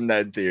There's some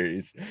Ned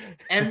theories.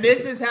 And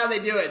this is how they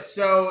do it.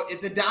 So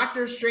it's a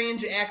Doctor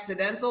Strange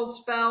accidental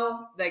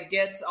spell that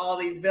gets all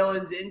these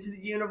villains into the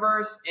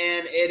universe,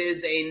 and it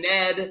is a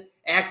Ned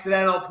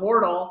accidental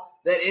portal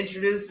that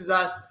introduces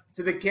us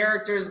to the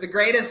characters, the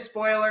greatest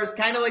spoilers,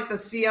 kind of like the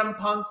CM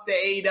Punks to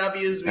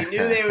AEWs. We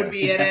knew they would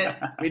be in it.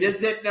 We just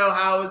didn't know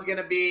how it was going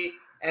to be.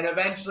 And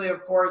eventually,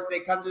 of course,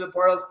 they come to the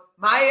portals.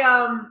 My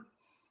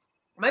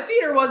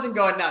theater wasn't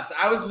going nuts.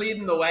 I was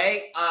leading the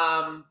way,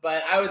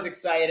 but I was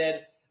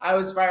excited. I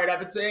was fired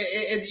up. It's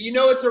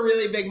a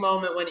really big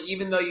moment when,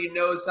 even though you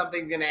know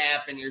something's going to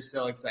happen, you're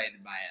still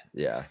excited by it.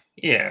 Yeah.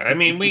 Yeah. I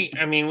mean, we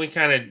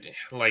kind of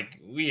like,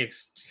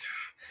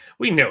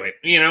 we knew it,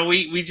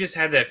 we just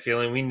had that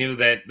feeling. We knew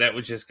that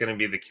was just going to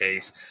be the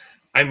case.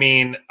 I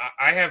mean,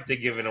 I have to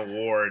give an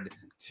award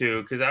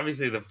to, because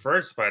obviously the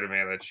first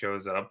Spider-Man that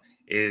shows up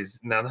is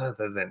none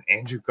other than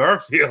Andrew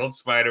Garfield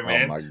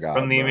Spider-Man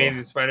from the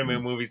Amazing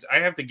Spider-Man movies. I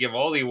have to give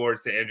all the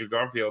awards to Andrew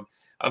Garfield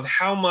of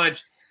how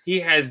much he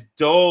has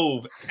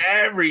dove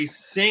every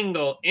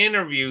single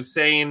interview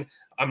saying,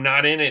 I'm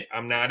not in it.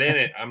 I'm not in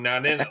it. I'm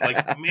not in it.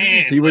 Like,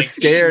 man, he was like,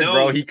 scared,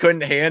 bro. He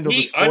couldn't handle the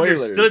he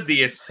spoilers. understood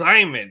the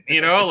assignment,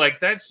 you know, like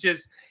that's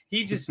just,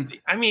 he just,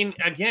 I mean,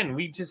 again,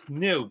 we just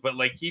knew, but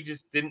like he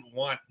just didn't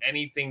want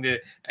anything to,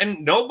 and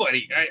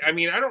nobody, I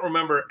mean, I don't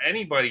remember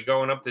anybody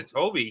going up to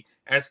Toby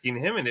asking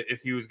him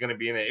if he was going to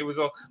be in it. It was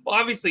all, well,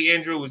 obviously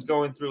Andrew was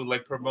going through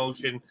like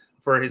promotion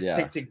for his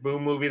Tick Tick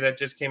Boom movie that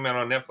just came out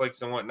on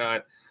Netflix and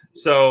whatnot.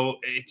 So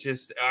it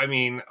just, I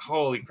mean,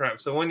 holy crap.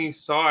 So when you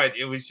saw it,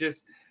 it was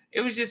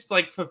just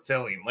like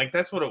fulfilling. Like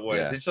that's what it was.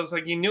 Yeah. It's just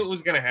like you knew it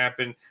was going to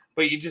happen,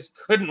 but you just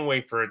couldn't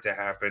wait for it to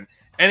happen.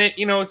 And it,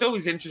 you know, it's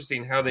always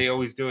interesting how they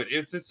always do it.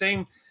 It's the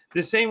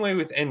same way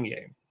with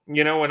Endgame.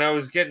 You know, when I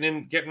was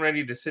getting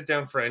ready to sit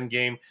down for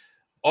Endgame,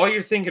 all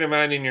you're thinking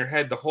about in your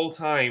head the whole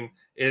time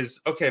is,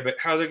 okay, but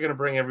how they're going to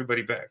bring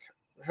everybody back?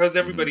 How's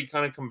everybody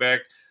kind of come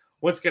back?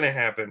 What's going to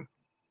happen?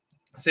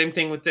 Same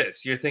thing with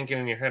this. You're thinking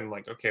in your head, I'm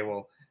like, okay,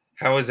 well,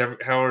 how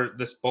are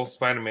this both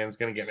Spider-Man's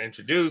going to get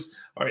introduced,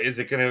 or is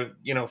it going to,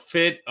 you know,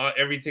 fit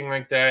everything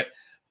like that?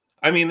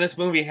 I mean, this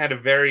movie had a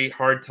very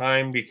hard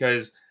time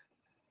because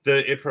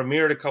it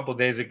premiered a couple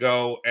days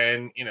ago,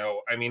 and you know,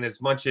 I mean, as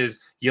much as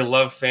you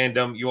love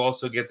fandom, you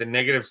also get the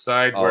negative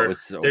side where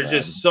there's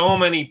just so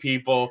many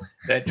people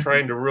that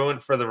trying to ruin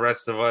for the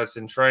rest of us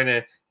and trying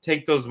to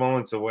take those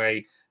moments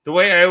away. The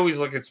way I always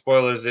look at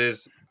spoilers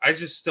is I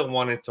just still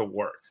want it to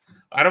work.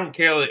 I don't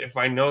care if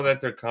I know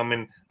that they're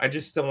coming. I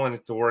just still want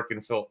it to work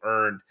and feel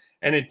earned.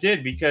 And it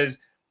did because,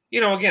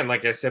 you know, again,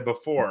 like I said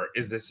before,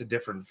 is this a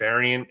different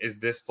variant? Is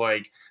this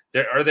like,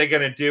 are they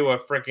going to do a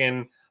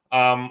freaking,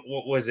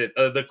 what was it?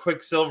 The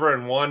Quicksilver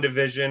and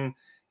WandaVision,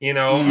 you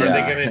know, are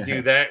they going to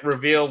do that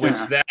reveal, which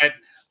that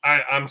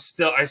I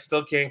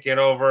still can't get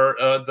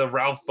over the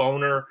Ralph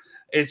Boner.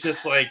 It's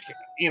just like,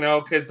 you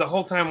know, because the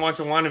whole time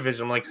watching WandaVision,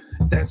 I'm like,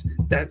 that's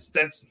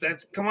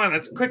come on,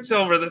 that's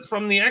Quicksilver, that's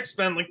from the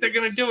X-Men, like they're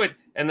gonna do it,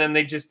 and then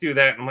they just do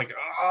that. And I'm like,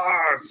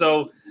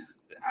 so,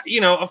 you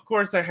know, of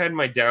course I had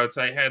my doubts.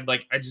 I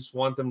just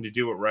want them to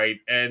do it right,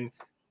 and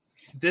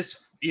this,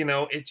 you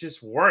know, it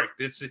just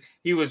worked.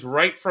 He was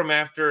right from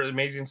after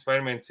Amazing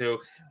Spider-Man 2.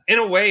 In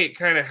a way, it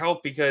kind of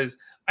helped because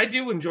I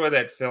do enjoy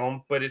that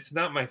film, but it's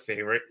not my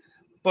favorite.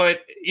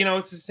 But, you know,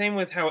 it's the same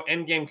with how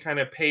Endgame kind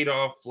of paid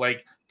off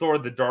like Thor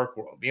the Dark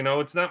World. You know,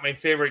 it's not my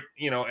favorite,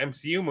 you know,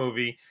 MCU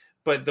movie,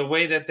 but the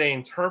way that they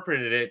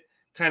interpreted it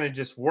kind of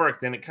just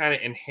worked and it kind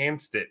of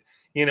enhanced it.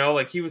 You know,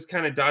 like he was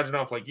kind of dodging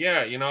off like,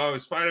 yeah, you know, I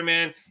was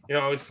Spider-Man, you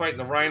know, I was fighting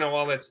the Rhino,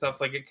 all that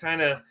stuff. Like it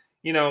kind of,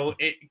 you know,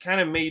 it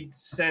kind of made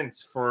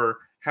sense for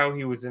how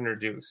he was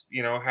introduced,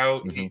 you know,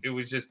 how it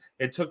was just,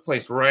 it took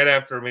place right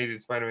after Amazing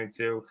Spider-Man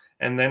 2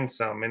 and then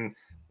some.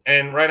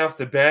 And right off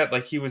the bat,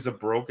 like he was a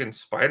broken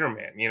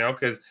Spider-Man, you know,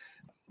 because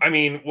I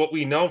mean, what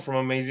we know from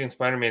Amazing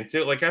Spider-Man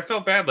 2, like I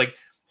felt bad. Like,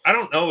 I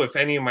don't know if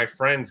any of my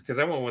friends, because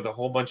I went with a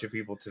whole bunch of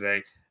people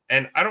today,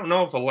 and I don't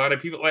know if a lot of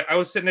people, like I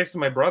was sitting next to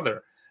my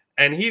brother,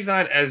 and he's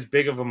not as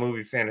big of a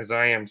movie fan as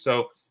I am.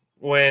 So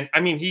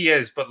he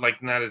is, but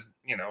like not as,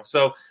 you know,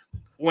 so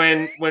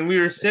when we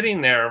were sitting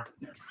there,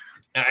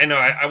 I know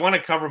I want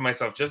to cover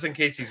myself just in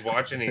case he's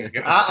watching. He's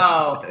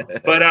gonna.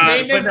 But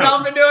made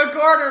himself into a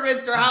corner,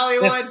 Mr.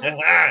 Hollywood.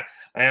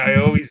 I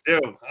always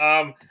do.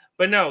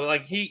 But no,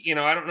 like he, you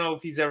know, I don't know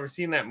if he's ever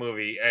seen that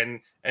movie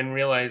and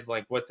realized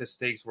like what the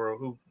stakes were,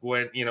 who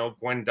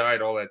Gwen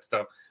died, all that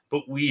stuff.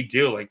 But we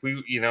do, like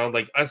we, you know,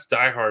 like us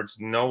diehards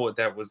know what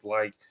that was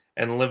like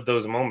and live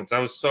those moments. I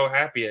was so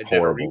happy I did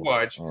a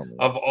rewatch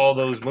of all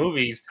those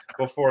movies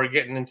before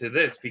getting into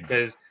this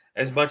because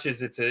as much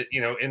as it's a,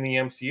 you know, in the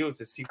MCU, it's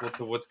a sequel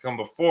to what's come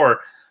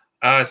before.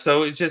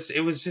 So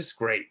it was just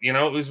great. You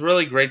know, it was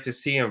really great to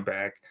see him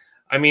back.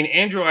 I mean,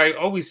 Andrew, I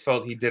always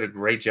felt he did a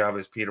great job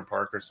as Peter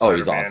Parker. Spider-Man. Oh,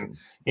 he's awesome.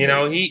 You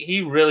know,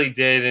 he really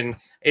did. And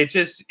it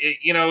just,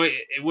 you know,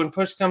 when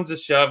push comes to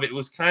shove, it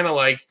was kind of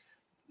like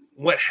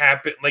what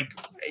happened. Like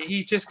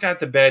he just got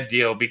the bad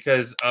deal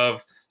because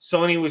of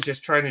Sony was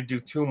just trying to do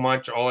too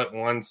much all at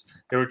once.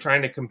 They were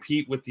trying to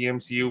compete with the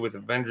MCU, with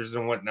Avengers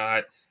and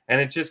whatnot.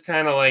 And it just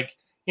kind of like,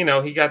 you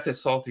know, he got the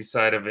salty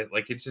side of it.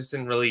 Like it just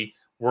didn't really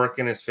work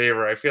in his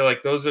favor. I feel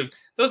like those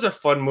are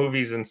fun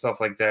movies and stuff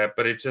like that,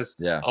 but it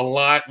just a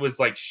lot was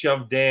like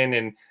shoved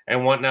in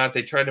and whatnot.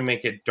 They tried to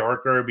make it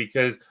darker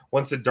because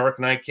once The Dark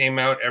Knight came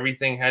out,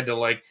 everything had to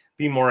like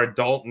be more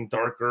adult and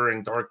darker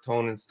and dark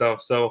tone and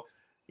stuff. So,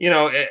 you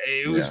know,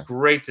 it was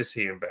great to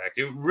see him back.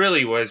 It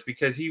really was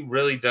because he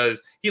really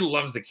does. He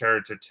loves the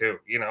character too,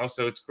 you know,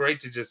 so it's great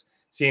to just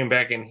see him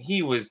back. And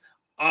he was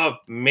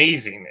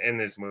amazing in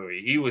this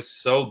movie. He was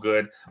so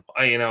good.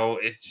 You know,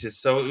 it's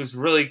just so it was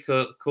really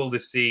cool to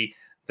see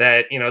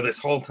that, you know, this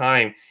whole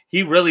time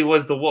he really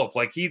was the wolf.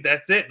 Like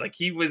that's it. Like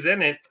he was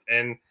in it,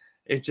 and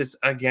it just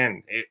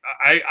again,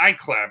 I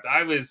clapped.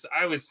 I was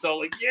so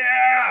like,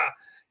 yeah.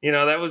 You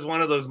know, that was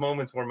one of those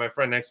moments where my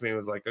friend next to me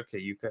was like, "Okay,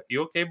 you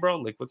okay, bro?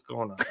 Like, what's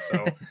going on?"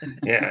 So,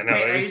 yeah, no.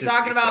 Are you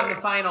talking about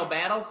the final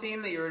battle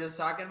scene that you were just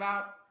talking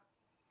about?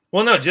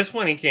 Well, no, just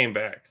when he came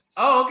back.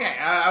 Oh, okay.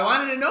 I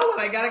wanted to know when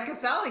I got a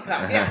Casale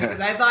clap. Yeah,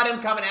 because I thought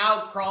him coming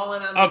out,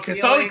 crawling on the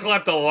Casale ceiling.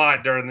 clapped a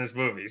lot during this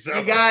movie. So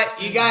You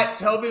got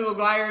Tobey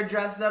Maguire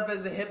dressed up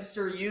as a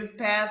hipster youth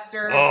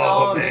pastor. It's Oh,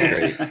 all man.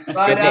 amazing.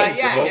 But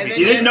yeah, and then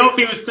You didn't know if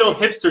he was still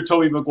hipster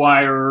Tobey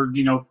Maguire or,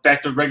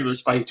 back to regular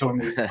Spidey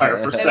Tobey Maguire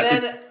for a And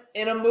second. then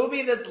in a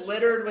movie that's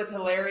littered with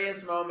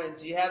hilarious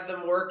moments, you have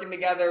them working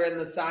together in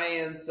the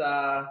science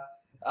lab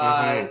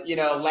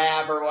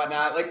or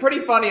whatnot. Like, pretty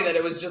funny that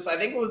it was just, I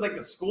think it was like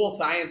the school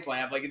science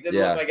lab. Like, it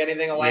didn't look like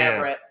anything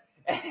elaborate.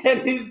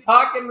 And he's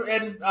talking,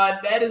 and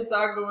Ned is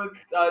talking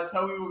with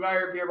Tobey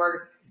Maguire and Peter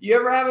Parker. You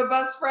ever have a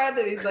best friend?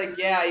 And he's like,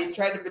 yeah, he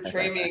tried to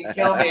betray me and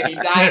kill me, and he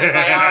died in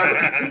my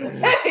arms.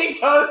 And he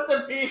goes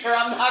to Peter,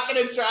 I'm not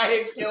going to try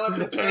and kill him,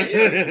 betray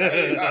him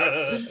in my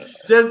arms.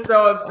 Just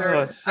so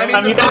absurd.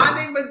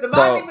 The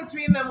bonding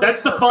between them was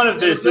that's the fun of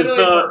this, is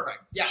the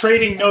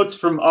trading notes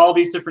from all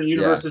these different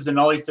universes and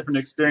all these different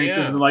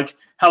experiences and like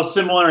how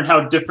similar and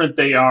how different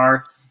they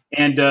are.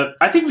 And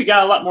I think we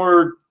got a lot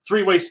more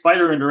three-way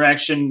spider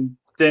interaction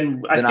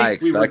than I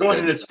think we were going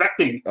and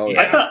expecting.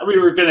 I thought we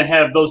were going to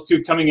have those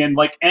two coming in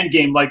like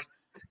Endgame, like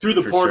through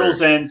the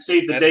portals and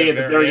save the day at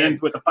the very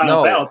end with the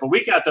final battle. But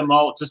we got them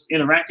all just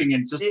interacting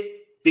and just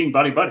being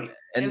buddy-buddy.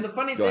 And the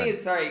funny thing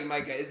is, sorry,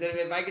 Micah, is that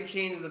if I could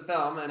change the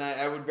film, and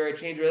I would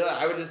change it,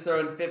 I would just throw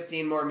in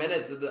 15 more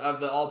minutes of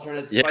the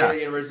alternate Spider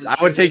universe. I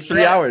would take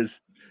 3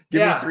 hours.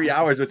 Give me 3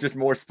 hours with just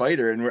more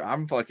Spider, and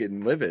I'm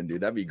fucking living,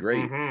 dude. That'd be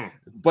great.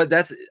 But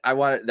that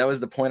was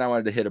the point I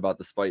wanted to hit about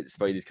the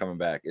Spidey's coming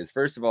back. Is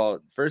first of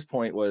all, first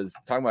point was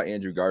talking about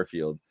Andrew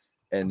Garfield,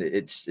 and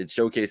it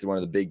showcased one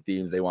of the big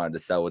themes they wanted to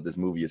sell with this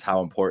movie is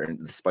how important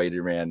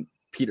the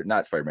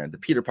the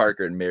Peter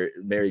Parker and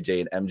Mary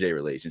Jane MJ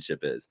relationship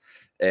is.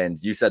 And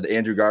you said that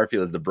Andrew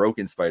Garfield is the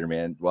broken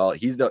Spider-Man. Well,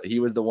 he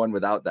was the one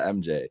without the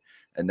MJ.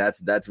 And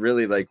that's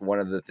really like one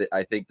of the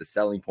I think the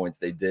selling points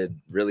they did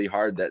really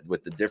hard, that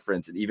with the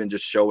difference, and even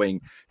just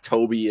showing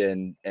Toby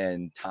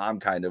and Tom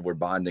kind of were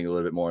bonding a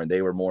little bit more and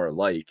they were more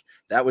alike.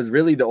 That was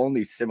really the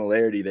only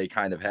similarity they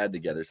kind of had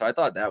together. So I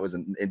thought that was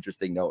an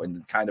interesting note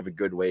and kind of a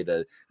good way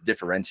to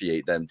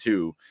differentiate them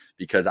too,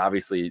 because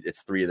obviously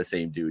it's three of the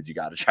same dudes. You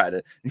got to try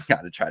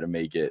to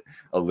make it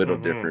a little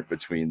different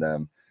between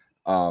them.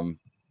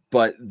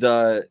 But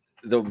the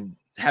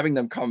having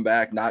them come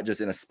back, not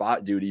just in a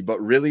spot duty,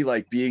 but really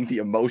like being the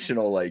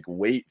emotional like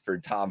weight for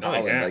Tom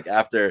Holland, like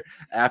after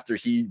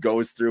he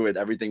goes through it,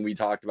 everything we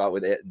talked about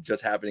with it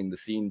just happening,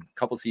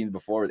 couple scenes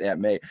before with Aunt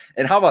May.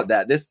 And how about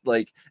that? This,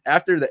 like,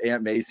 after the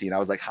Aunt May scene, I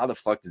was like, how the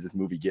fuck does this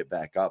movie get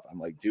back up? I'm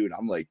like, dude,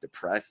 I'm like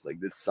depressed.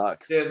 Like, this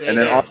sucks. Dude, and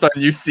then all of a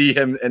sudden you see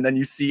him, and then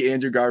you see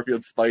Andrew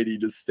Garfield Spidey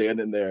just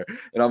standing there,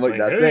 and I'm like,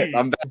 that's it.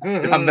 I'm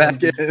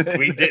back in.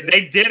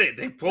 They did it.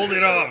 They pulled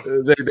it off.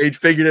 They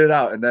figured it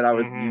out, and then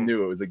you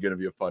knew it was going to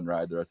be a fun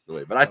ride the rest of the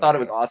way. But I thought it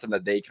was awesome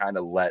that they kind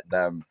of let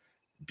them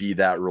be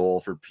that role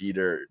for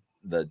Peter,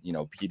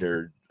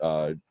 Peter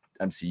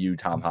MCU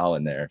Tom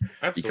Holland there.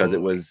 Absolutely.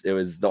 Because it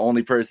was the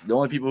only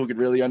people who could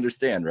really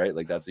understand, right?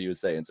 Like, that's what he was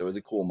saying. So it was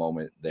a cool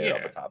moment there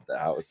up the top of the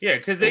house. Yeah,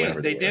 because they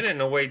did it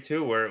in a way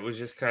too where it was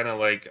just kind of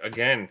like,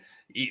 again,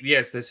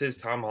 yes, this is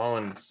Tom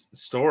Holland's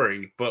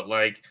story, but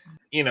like,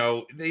 they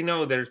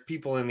know there's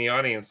people in the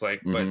audience,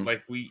 like, but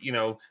like we,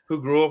 who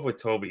grew up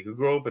with Toby, who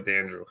grew up with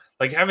Andrew,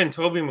 like having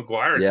Tobey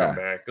Maguire come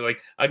back, like,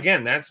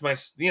 again, that's my,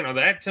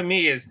 that to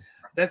me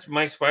that's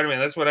my Spider-Man.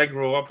 That's what I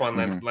grew up on.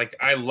 That, like,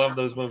 I love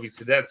those movies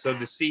to death. So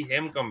to see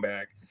him come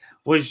back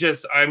was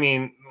just, I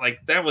mean,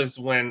 like, that was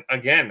when,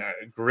 again,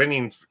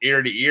 grinning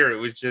ear to ear.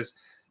 It was just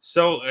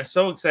so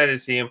excited to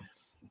see him.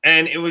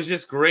 And it was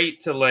just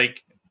great to,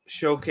 like,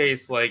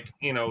 showcase, like,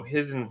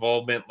 his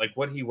involvement, like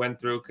what he went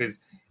through, because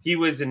he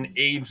was an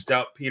aged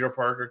up Peter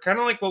Parker, kind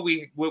of like what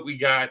we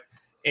got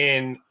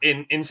in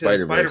Into the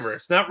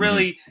Spider-Verse. Not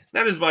really,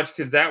 not as much,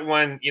 because that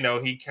one,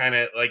 he kind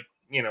of like,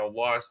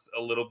 lost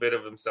a little bit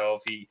of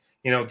himself. He,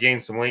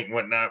 gained some weight and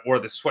whatnot, wore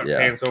the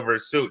sweatpants over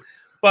his suit.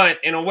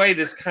 But in a way,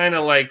 this kind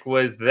of like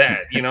was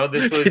that,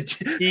 this was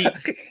he,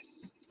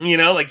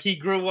 like he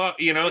grew up,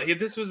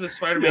 this was a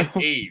Spider-Man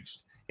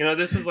aged.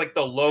 This was like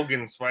the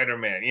Logan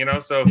Spider-Man,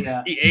 so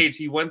he aged,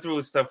 he went through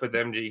his stuff with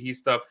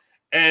MJ,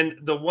 and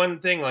the one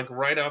thing, like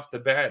right off the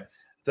bat,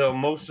 the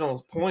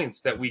emotional points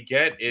that we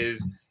get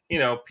is,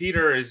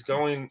 Peter is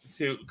going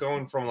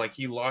from like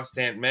he lost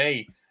Aunt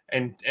May,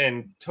 and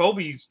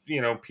Toby's,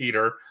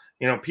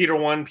 Peter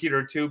 1,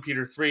 Peter 2,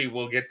 Peter 3,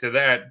 we'll get to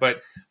that,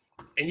 but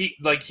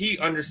he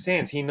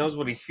understands, he knows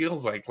what he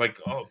feels like,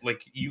 oh,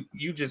 like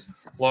you just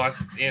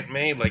lost Aunt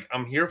May, like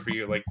I'm here for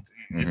you, like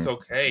it's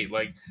okay,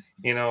 like,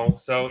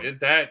 so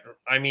that,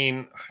 I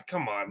mean,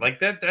 come on, like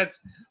that's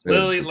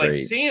literally like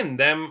seeing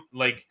them,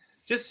 like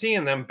just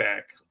seeing them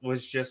back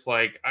was just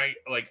like, I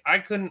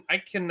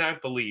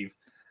cannot believe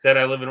that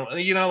I live in,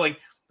 like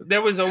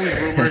there was always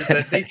rumors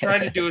that they tried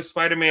to do a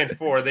Spider-Man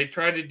 4. They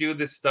tried to do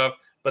this stuff,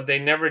 but they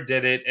never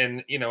did it.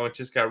 And, it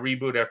just got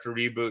reboot after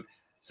reboot.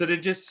 So to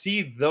just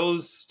see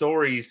those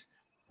stories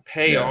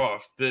pay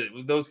off,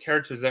 those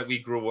characters that we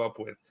grew up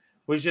with,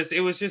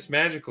 it was just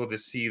magical to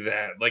see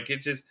that. Like,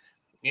 it just,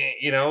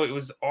 it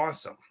was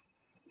awesome.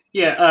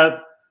 Yeah,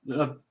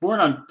 born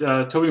on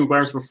Tobey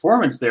Maguire's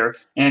performance there,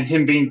 and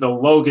him being the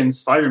Logan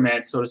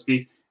Spider-Man, so to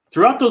speak.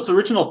 Throughout those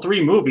original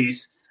 3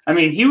 movies, I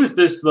mean, he was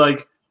this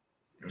like,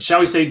 shall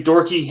we say,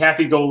 dorky,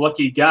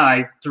 happy-go-lucky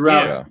guy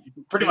throughout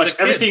pretty much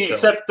everything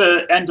except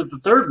the end of the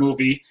 3rd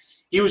movie.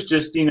 He was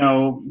just,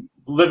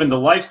 living the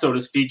life, so to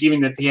speak,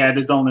 even if he had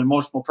his own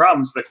emotional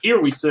problems. But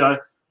here we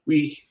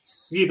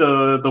see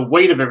the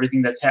weight of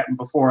everything that's happened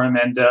before him,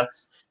 and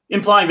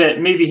implying that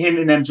maybe him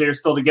and MJ are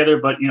still together,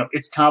 but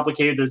it's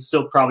complicated. They're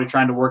still probably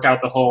trying to work out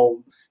the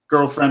whole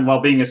girlfriend while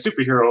being a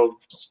superhero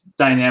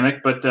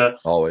dynamic. But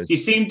always he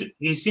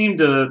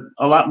seemed a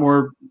lot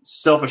more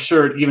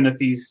self-assured, even if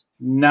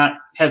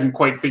hasn't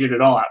quite figured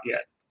it all out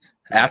yet.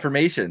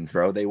 Affirmations,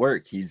 bro, they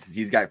work.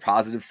 He's got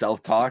positive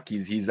self-talk.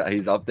 He's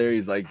up there.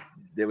 He's like,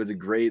 there was a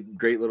great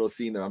little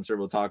scene that I'm sure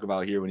we'll talk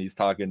about here when he's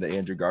talking to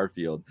Andrew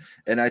Garfield.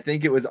 And I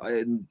think it was,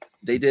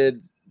 they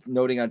did,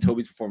 noting on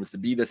Tobey's performance, to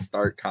be the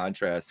stark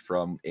contrast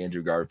from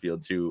Andrew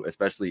Garfield to,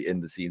 especially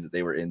in the scenes that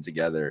they were in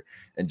together,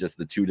 and just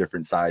the 2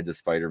 different sides of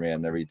Spider-Man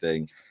and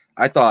everything.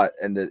 I thought,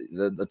 and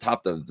the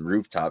top of the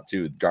rooftop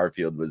too,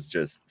 Garfield was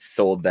just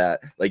sold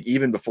that, like,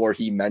 even before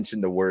he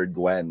mentioned the word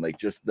Gwen, like,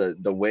 just the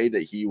way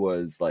that he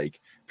was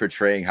like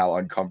portraying how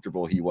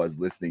uncomfortable he was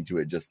listening to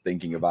it, just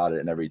thinking about it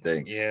and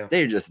everything. Yeah,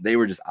 they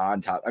were just on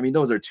top. I mean,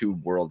 those are 2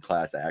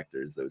 world-class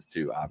actors, those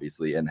 2,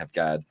 obviously, and had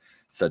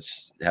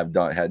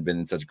been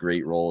in such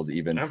great roles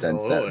even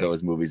since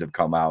those movies have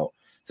come out.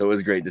 So it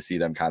was great to see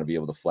them kind of be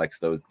able to flex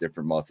those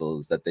different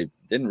muscles that they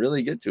didn't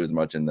really get to as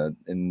much in their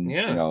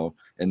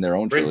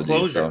own trilogy.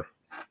 Closure. So,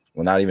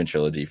 well, not even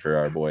trilogy for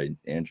our boy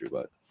Andrew,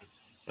 but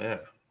yeah.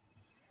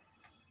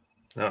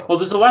 No. Well,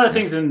 there's a lot of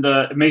things in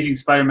the Amazing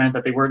Spider-Man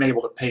that they weren't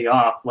able to pay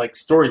off, like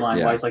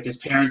storyline-wise, like his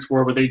parents,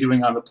 what were they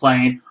doing on the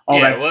plane,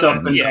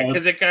 stuff.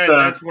 Because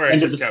that's where it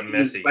just got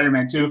messy.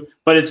 Spider-Man 2,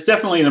 but it's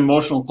definitely an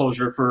emotional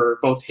closure for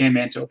both him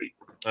and Tobey.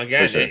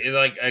 Again, sure.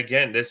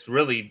 This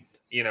really,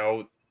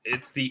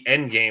 it's the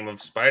end game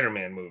of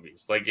Spider-Man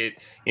movies. Like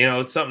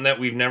it's something that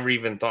we've never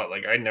even thought.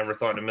 Like I never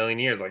thought in a million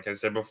years, like I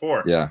said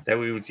before, that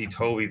we would see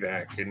Tobey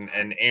back and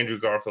Andrew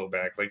Garfield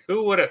back. Like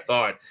who would have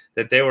thought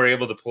that they were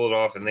able to pull it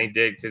off, and they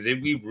did, because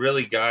we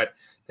really got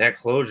that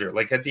closure.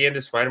 Like at the end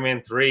of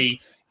Spider-Man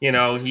 3,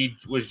 he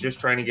was just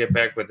trying to get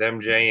back with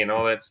MJ and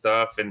all that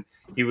stuff, and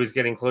he was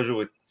getting closure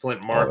with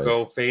Flint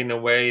Marko fading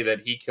away,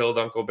 that he killed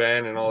Uncle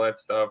Ben and all that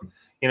stuff.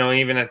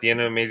 Even at the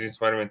end of Amazing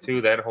Spider-Man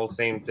 2, that whole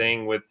same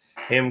thing with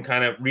him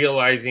kind of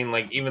realizing,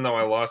 like, even though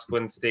I lost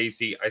Gwen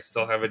Stacy, I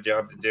still have a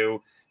job to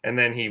do. And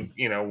then he,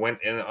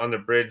 went in on the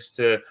bridge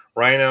to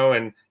Rhino,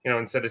 and,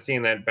 instead of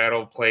seeing that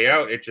battle play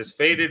out, it just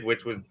faded,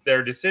 which was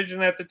their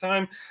decision at the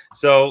time.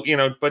 So,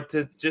 but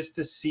to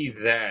see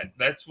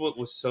that's what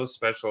was so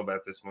special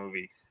about this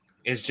movie,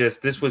 is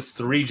just, this was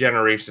 3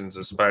 generations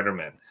of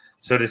Spider-Man.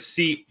 So to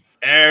see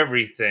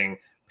everything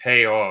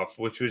pay off,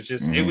 which was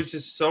just it was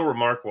just so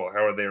remarkable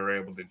how they were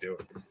able to do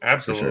it.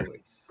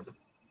 Absolutely.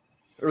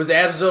 It was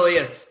absolutely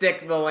a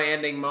stick the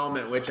landing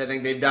moment, which I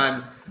think they've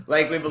done,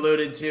 like we've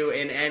alluded to,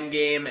 in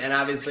Endgame and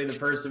obviously the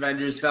first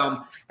Avengers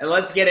film. And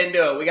let's get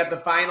into it. We got the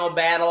final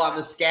battle on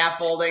the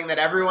scaffolding that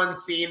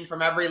everyone's seen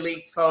from every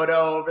leaked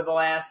photo over the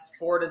last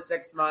 4 to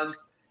 6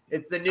 months.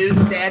 It's the new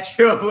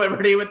Statue of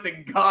Liberty with the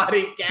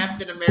gaudy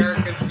Captain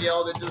America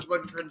shield. It just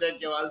looks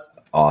ridiculous.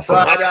 Awesome.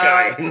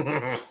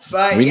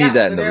 But we need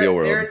that in the real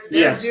world.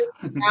 Yes.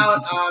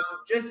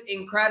 Just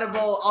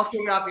incredible. I'll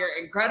kick it off here.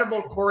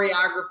 Incredible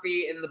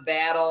choreography in the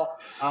battle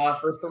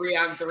for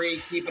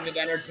 3-on-3, keeping it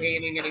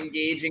entertaining and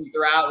engaging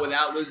throughout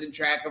without losing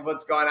track of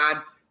what's going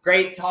on.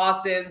 Great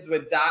toss-ins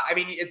with Doc. I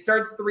mean, it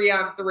starts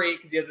 3-on-3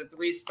 because you have the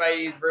 3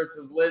 Spideys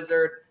versus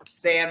Lizard,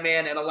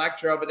 Sandman, and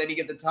Electro, but then you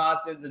get the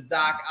toss-ins of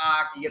Doc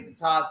Ock, you get the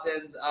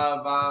toss-ins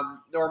of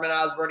Norman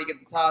Osborn, you get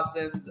the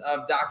toss-ins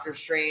of Doctor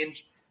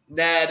Strange,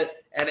 Ned,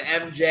 and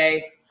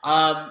MJ.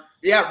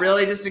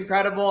 Really just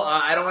incredible.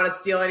 I don't want to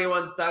steal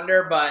anyone's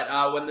thunder,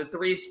 but when the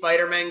 3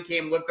 Spider-Men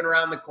came whipping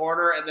around the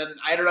corner, and then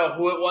I don't know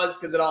who it was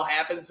because it all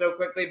happened so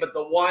quickly, but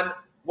the one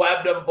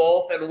webbed them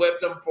both and whipped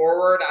them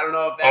forward. I don't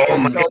know if that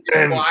was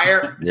Tobey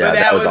Maguire, but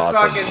that was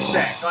awesome. Fucking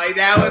sick. Like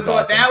that was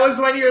what awesome. That was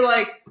when you're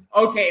like,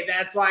 okay,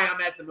 that's why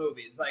I'm at the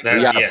movies. Like you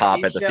got to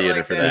pop at the theater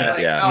like for that.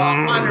 Like,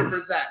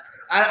 100%.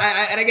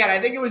 And again, I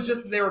think it was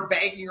just that they were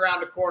banking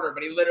around a corner,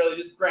 but he literally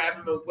just grabbed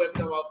him and whipped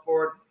him up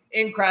forward.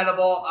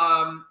 Incredible.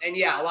 And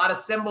a lot of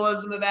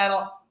symbolism in the battle,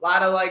 a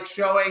lot of like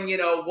showing,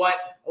 what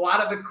a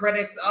lot of the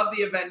critics of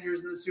the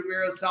Avengers and the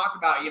superheroes talk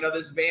about,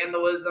 this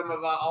vandalism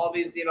of all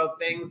these,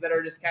 things that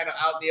are just kind of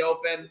out in the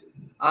open.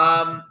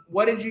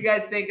 What did you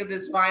guys think of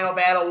this final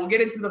battle? We'll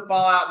get into the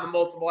fallout and the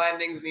multiple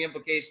endings and the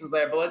implications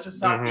there, but let's just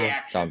talk the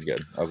action. Sounds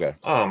good. Okay.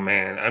 Oh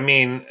man. I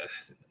mean,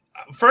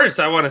 first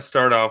I want to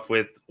start off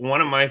with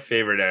one of my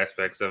favorite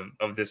aspects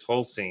of this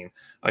whole scene.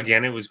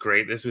 Again, it was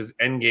great. This was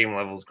Endgame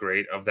levels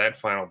great of that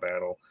final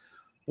battle.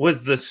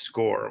 Was the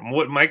score.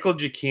 What Michael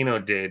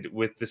Giacchino did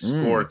with the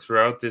score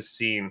throughout this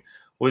scene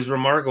was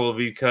remarkable,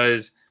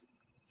 because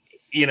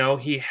he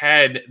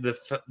had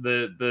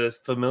the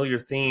familiar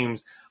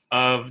themes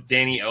of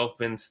Danny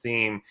Elfman's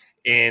theme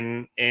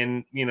in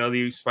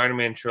the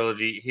Spider-Man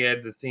trilogy. He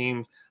had the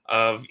themes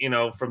of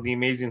from the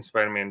Amazing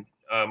Spider-Man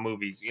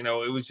movies.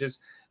 It was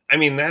just, I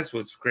mean, that's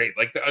what's great.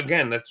 Like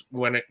again, that's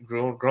when it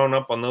grown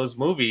up on those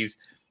movies.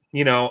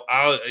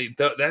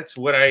 That's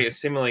what I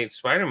assimilate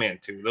Spider-Man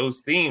to, those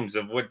themes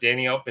of what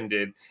Danny Elfman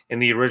did in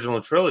the original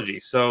trilogy.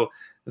 So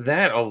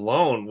that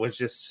alone was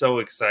just so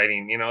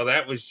exciting.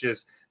 That was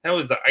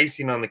the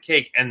icing on the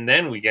cake. And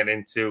then we get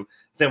into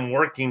them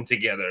working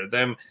together,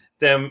 them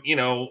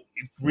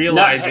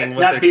realizing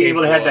what not being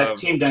able to have that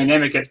team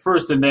dynamic at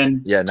first, and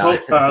then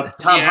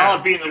Tom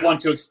Holland being the one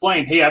to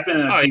explain, "Hey, I've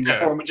been in a team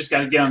before. And we just got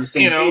to get on the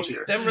same page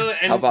here." Them really,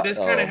 and this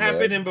kind of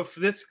happened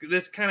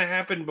this kind of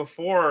happened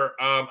before.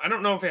 I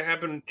don't know if it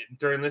happened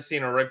during this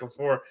scene or right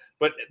before,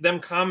 but them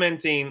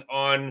commenting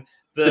on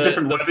the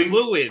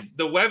fluid,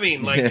 the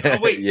webbing, like, oh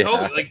wait,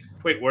 Toby, like,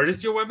 wait, where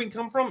does your webbing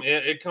come from?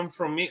 It comes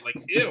from me,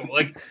 like, ew,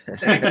 like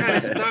that kind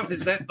of stuff.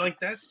 Is that like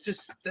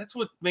that's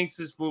what makes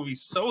this movie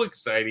so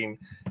exciting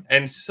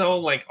and so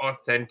like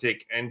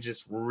authentic and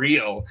just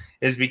real,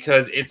 is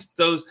because it's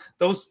those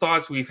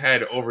thoughts we've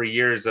had over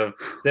years of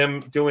them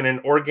doing an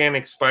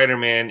organic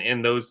Spider-Man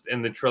in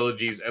the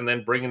trilogies, and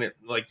then bringing it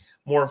like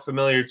more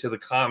familiar to the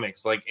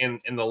comics, like in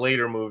the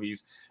later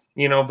movies.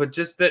 But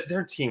just that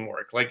their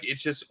teamwork, like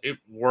it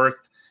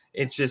worked.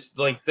 It's just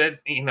like that,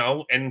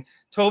 and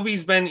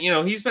Toby's been,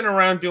 he's been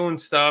around doing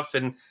stuff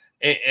and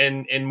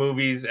in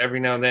movies every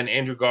now and then.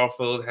 Andrew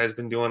Garfield has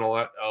been doing a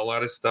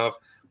lot of stuff,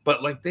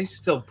 but like they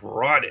still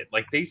brought it.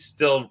 Like they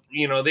still,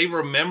 they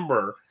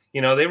remember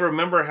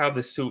how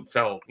the suit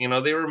felt.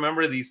 They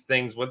remember these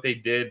things, what they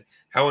did,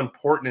 how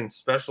important and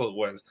special it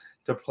was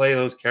to play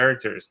those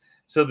characters.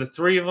 So the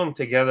three of them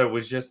together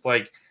was just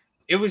like,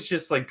 it was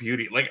just like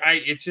beauty. Like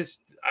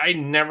I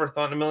never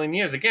thought in a million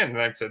years, again,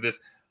 and I've said this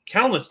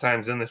countless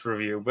times in this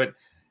review, but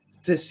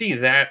to see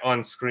that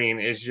on screen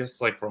is just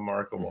like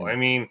remarkable. Mm-hmm. I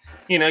mean,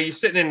 you're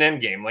sitting in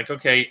Endgame, like,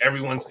 okay,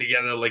 everyone's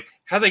together. Like,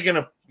 how are they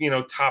going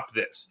to, top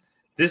this?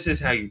 This is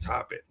how you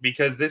top it,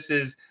 because this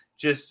is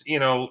just,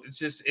 it's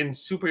just in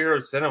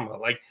superhero cinema.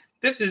 Like,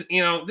 this is,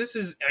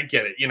 I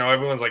get it.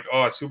 Everyone's like,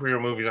 oh,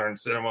 superhero movies aren't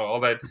cinema, all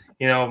that,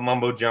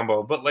 mumbo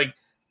jumbo. But like,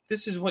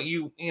 this is what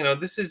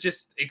this is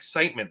just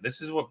excitement.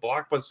 This is what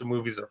blockbuster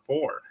movies are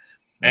for.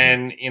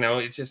 And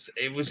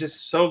it was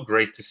just so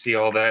great to see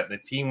all that, the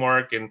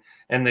teamwork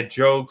and the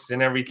jokes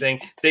and everything.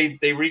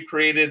 They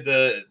recreated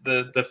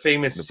the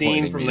famous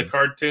scene from the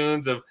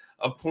cartoons of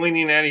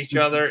pointing at each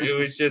other. It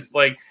was just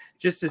like,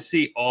 just to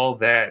see all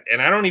that.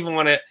 And I don't even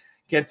want to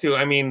get to,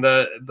 I mean,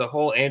 the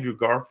whole Andrew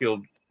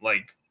Garfield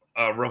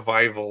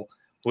revival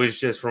was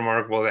just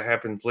remarkable. That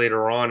happens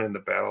later on in the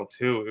battle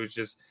too. It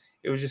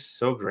was just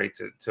so great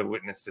to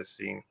witness this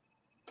scene.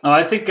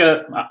 I think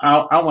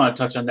I want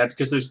to touch on that,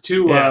 because there's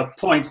two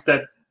points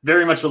that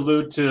very much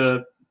allude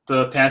to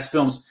the past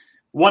films.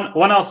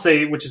 One I'll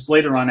say, which is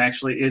later on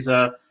actually, is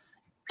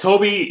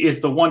Toby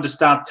is the one to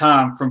stop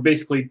Tom from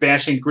basically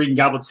bashing Green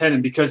Goblin's head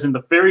in, because in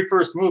the very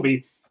first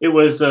movie it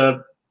was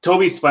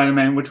Toby's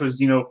Spider-Man, which was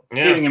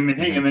hitting him,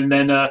 and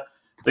then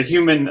the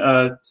human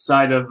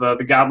side of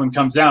the Goblin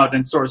comes out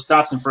and sort of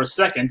stops him for a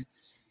second.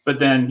 But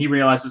then he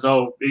realizes,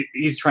 oh,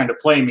 he's trying to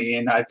play me,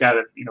 and I've got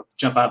to,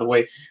 jump out of the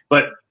way.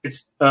 But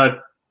it's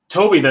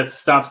Toby that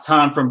stops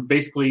Tom from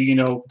basically,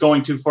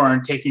 going too far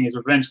and taking his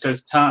revenge,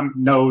 because Toby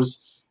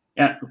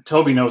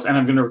knows, and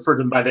I'm going to refer to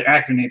them by their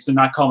actor names and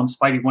not call them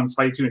Spidey 1,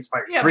 Spidey 2, and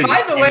Spidey 3.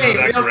 By the way,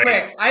 real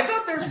quick, I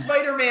thought their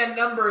Spider-Man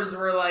numbers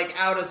were like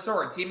out of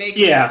sorts. He makes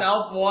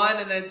himself 1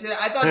 and then 2.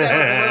 I thought that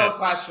was a little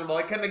questionable.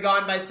 It couldn't have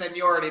gone by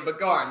seniority, but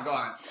go on.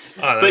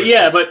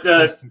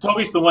 But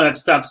Toby's the one that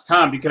stops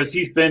Tom, because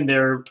he's been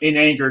there in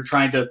anger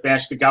trying to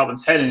bash the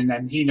Goblin's head in,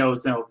 and he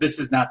knows, this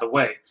is not the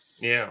way.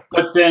 Yeah.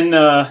 But then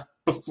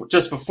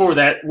just before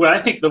that, what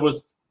I think that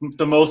was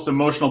the most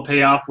emotional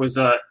payoff was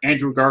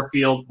Andrew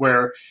Garfield,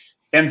 where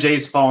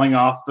MJ's falling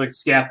off the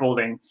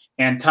scaffolding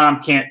and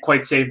Tom can't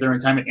quite save her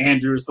in time, and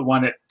Andrew's the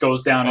one that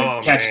goes down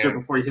and catches her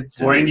before he hits the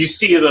floor. And you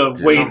see the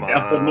weight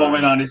of the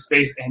moment on his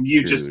face, and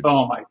you just,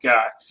 oh my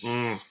God.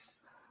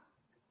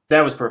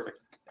 That was perfect.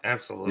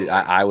 Absolutely.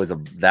 I was a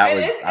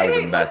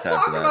mess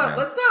after that.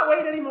 Let's not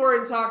wait anymore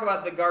and talk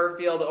about the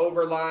Garfield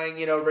overlying,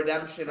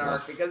 redemption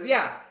arc, because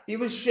he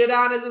was shit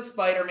on as a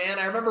Spider-Man.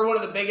 I remember one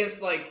of the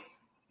biggest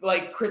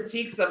like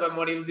critiques of him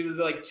when he was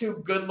like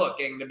too good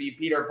looking to be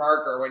Peter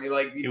Parker, when you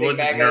think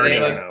back on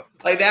it,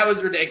 like that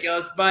was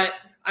ridiculous. But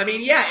I mean,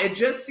 it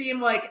just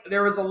seemed like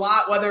there was a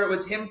lot, whether it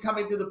was him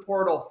coming through the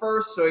portal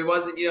first, so he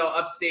wasn't,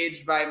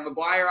 upstaged by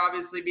Maguire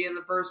obviously being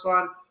the first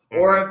one,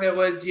 or if it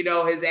was,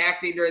 his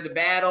acting during the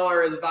battle,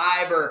 or his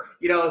vibe, or,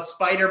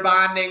 spider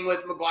bonding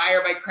with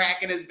Maguire by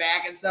cracking his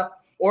back and stuff.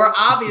 Or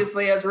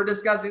obviously, as we're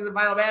discussing the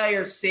final battle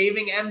here,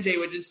 saving MJ,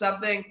 which is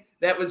something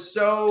that was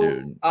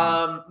so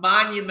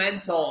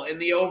monumental in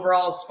the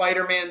overall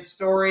Spider-Man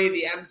story,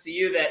 the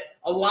MCU, that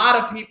a lot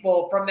of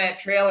people from that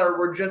trailer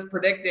were just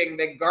predicting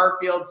that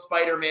Garfield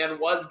Spider-Man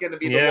was going to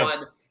be the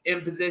one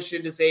in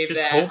position to save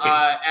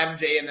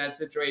MJ in that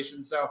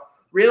situation. So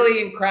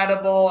really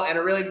incredible and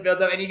a really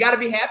build up. And you got to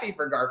be happy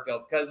for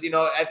Garfield because,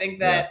 I think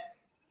that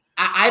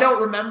I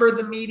don't remember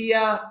the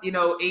media,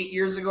 8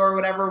 years ago or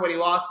whatever when he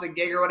lost the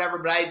gig or whatever,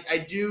 but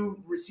I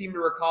do seem to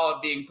recall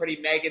it being pretty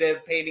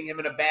negative, painting him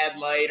in a bad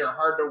light or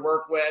hard to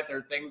work with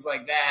or things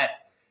like that.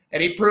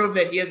 And he proved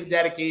that he has a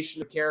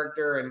dedication to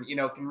character and,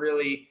 can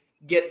really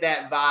get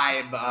that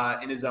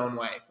vibe in his own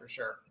way for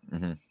sure.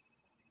 Mm-hmm.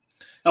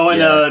 Oh,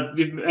 and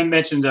you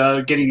mentioned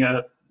getting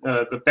a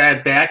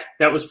bad back.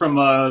 That was from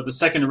the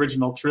second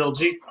original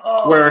trilogy,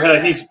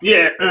 where he's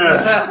yes.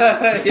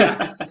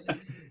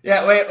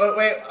 Yeah, wait.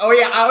 Oh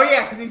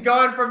yeah, because he's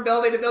going from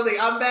building to building.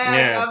 I'm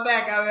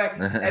back.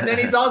 And then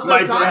he's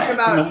also talking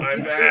about my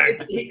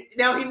back.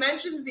 Now he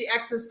mentions the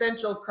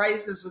existential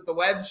crisis with the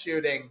web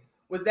shooting.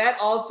 Was that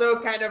also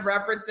kind of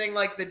referencing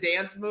like the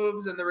dance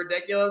moves and the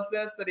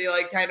ridiculousness that he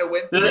like kind of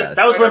went through?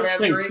 That was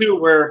referencing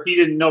too, where he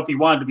didn't know if he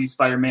wanted to be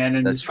Spider-Man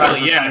and his trials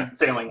were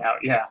failing out.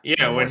 Yeah,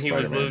 when he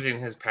was losing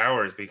his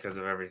powers because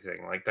of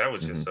everything, like that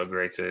was just so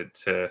great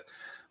to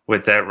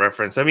with that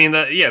reference. I mean,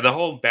 the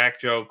whole back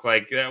joke,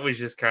 like that was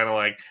just kind of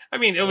like, I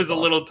mean, it was a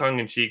little tongue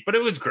in cheek, but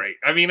it was great.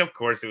 I mean, of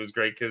course, it was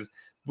great because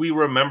we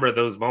remember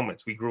those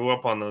moments. We grew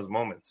up on those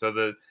moments, so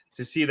to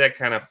see that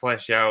kind of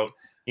flesh out.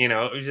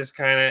 It was just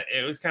kind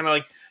of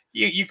like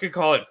you could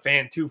call it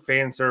too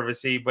fan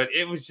servicey, but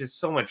it was just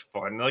so much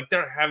fun. Like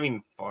they're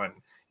having fun,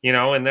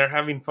 and they're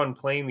having fun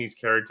playing these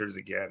characters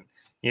again,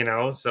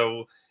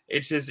 so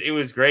it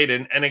was great.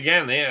 And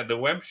again, the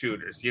web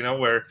shooters,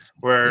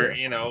 where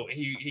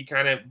he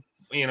kind of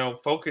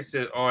focused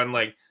it on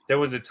like there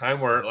was a time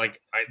where like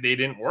they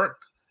didn't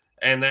work.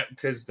 And that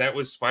because that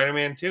was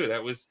Spider-Man 2.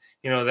 That was,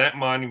 that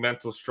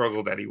monumental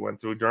struggle that he went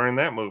through during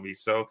that movie.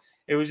 So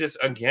it was just,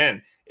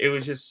 again, it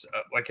was just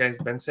like I've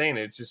been saying,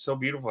 it's just so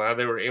beautiful how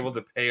they were able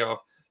to pay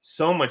off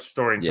so much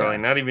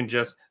storytelling, not even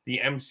just the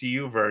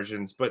MCU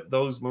versions, but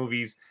those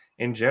movies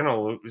in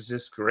general. It was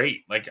just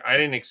great. Like I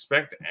didn't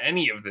expect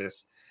any of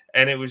this,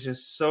 and it was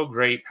just so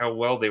great how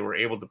well they were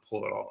able to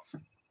pull it off.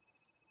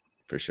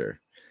 For sure.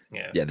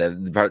 Yeah.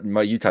 The part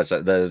you touched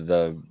on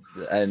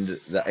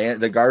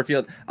the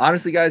Garfield.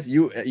 Honestly, guys,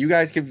 you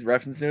guys keep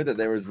referencing it that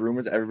there was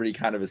rumors. Everybody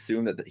kind of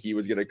assumed that he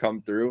was gonna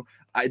come through.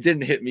 It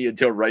didn't hit me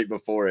until right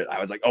before it.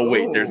 I was like, oh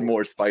wait, there's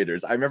more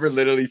spiders. I remember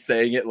literally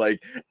saying it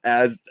like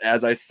as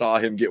I saw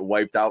him get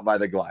wiped out by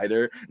the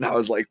glider, and I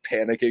was like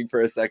panicking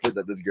for a second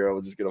that this girl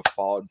was just gonna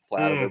fall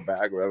flat on her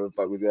back, whatever the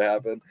fuck was gonna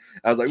happen.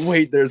 I was like,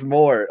 wait, there's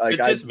more. Like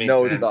I had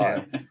no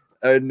thought.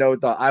 I had no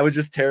thought. I was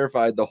just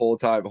terrified the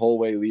whole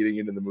way leading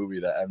into the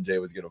movie that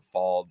MJ was gonna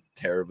fall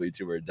terribly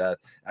to her death.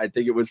 I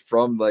think it was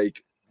from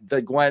like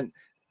the Gwen.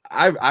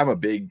 I'm a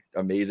big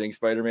Amazing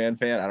Spider-Man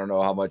fan. I don't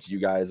know how much you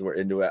guys were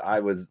into it. I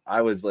was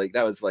like,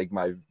 that was like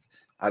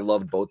I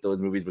loved both those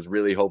movies, was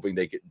really hoping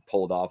they could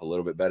pull it off a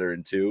little bit better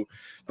in 2.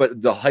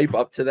 But the hype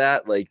up to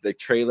that, like the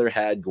trailer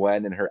had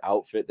Gwen in her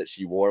outfit that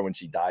she wore when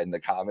she died in the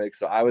comics.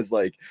 So I was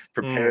like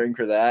preparing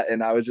for that.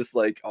 And I was just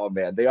like, oh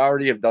man, they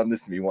already have done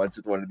this to me once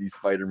with one of these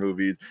Spider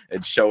movies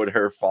and showed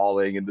her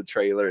falling in the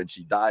trailer and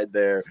she died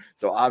there.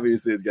 So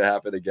obviously it's going to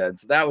happen again.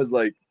 So that was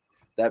like,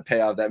 that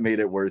payoff that made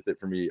it worth it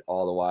for me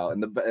all the while.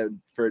 And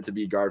for it to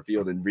be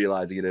Garfield and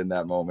realizing it in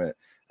that moment,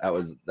 that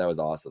was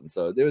awesome.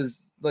 So there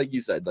was, like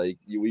you said,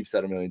 we've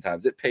said a million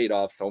times, it paid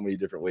off so many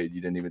different ways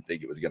you didn't even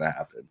think it was going to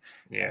happen.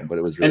 Yeah, but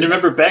it was. Really and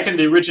remember, back in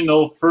the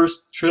original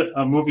first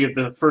movie of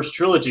the first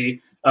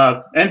trilogy,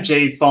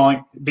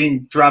 MJ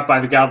being dropped by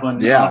the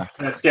Goblin off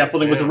that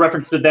scaffolding was a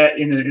reference to that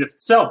in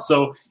itself.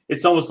 So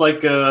it's almost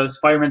like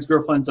Spider-Man's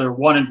girlfriends are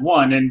 1 and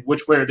 1, and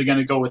which way are they going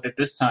to go with it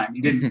this time?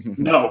 You didn't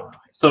know.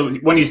 So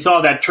when you saw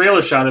that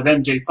trailer shot of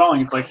MJ falling,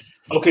 it's like,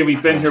 okay,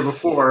 we've been here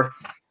before.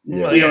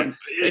 Yeah.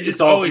 They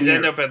just always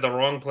end up at the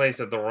wrong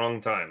place at the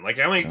wrong time. Like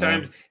how many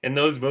times in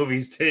those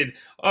movies did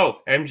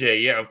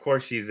MJ? Yeah, of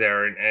course she's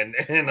there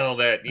and all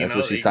that. That's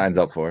what she signs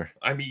up for.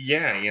 I mean,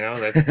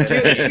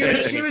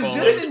 that's she was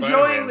just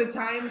enjoying the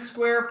Times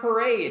Square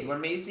parade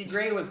when Macy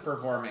Gray was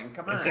performing.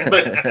 Come on,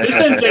 but this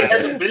MJ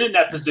hasn't been in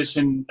that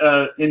position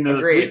in the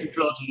recent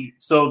trilogy,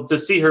 so to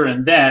see her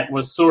in that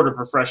was sort of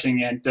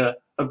refreshing and a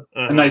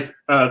nice.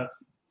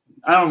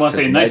 I don't want to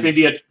say nice,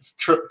 maybe a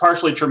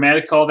partially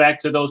traumatic callback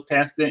to those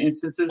past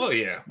instances. Oh,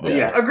 yeah.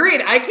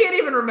 Agreed. I can't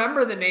even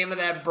remember the name of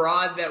that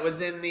broad that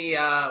was in the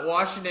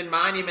Washington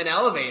Monument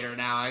elevator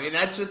now. I mean,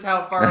 that's just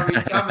how far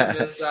we've come in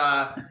this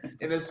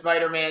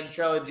Spider-Man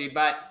trilogy.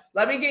 But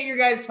let me get your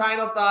guys'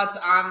 final thoughts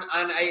on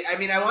I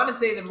mean, I want to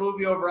say the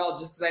movie overall,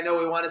 just because I know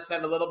we want to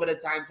spend a little bit of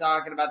time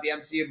talking about the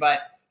MCU,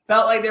 but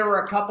felt like there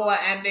were a couple of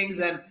endings,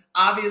 and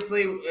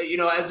obviously,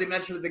 as we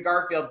mentioned with the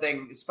Garfield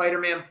thing,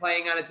 Spider-Man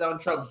playing on its own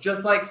tropes,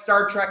 just like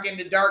Star Trek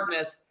Into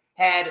Darkness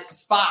had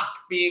Spock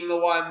being the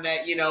one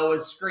that,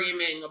 was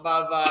screaming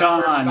above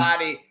Kurt's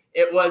body.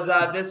 It was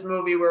this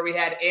movie where we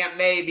had Aunt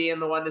May being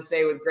the one to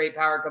say, with great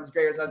power comes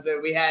great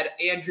responsibility. We had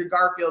Andrew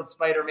Garfield's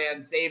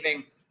Spider-Man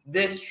saving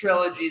this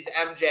trilogy's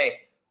MJ.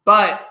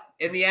 But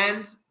in the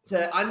end,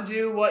 to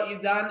undo what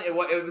you've done, it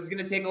was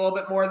going to take a little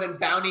bit more than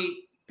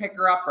bounty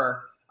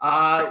picker-upper.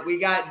 We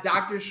got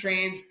Doctor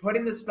Strange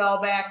putting the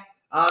spell back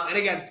And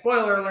again,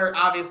 spoiler alert,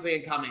 obviously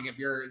incoming if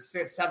you're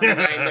 7 to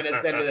 9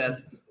 minutes into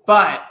this.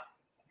 But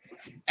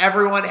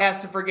everyone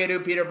has to forget who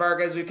Peter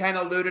Parker is. We kind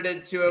of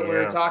alluded to it. We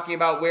were talking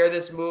about where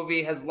this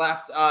movie has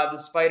left the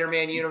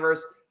Spider-Man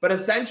universe. But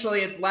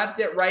essentially, it's left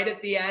it right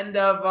at the end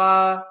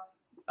of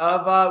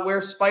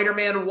where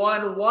Spider-Man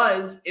 1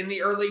 was in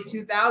the early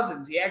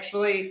 2000s. He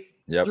actually,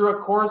 through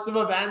a course of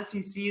events,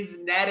 he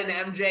sees Ned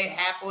and MJ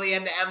happily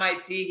into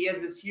MIT. He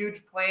has this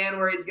huge plan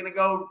where he's going to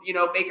go,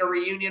 make a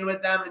reunion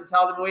with them and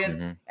tell them who he is.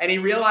 And he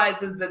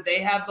realizes that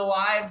they have the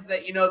lives that,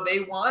 they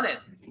wanted.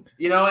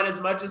 And as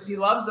much as he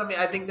loves them,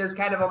 I think there's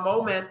kind of a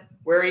moment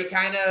where he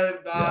kind of,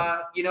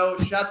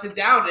 shuts it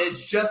down.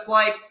 It's just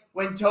like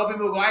when Tobey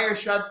Maguire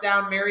shuts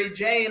down Mary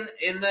Jane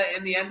in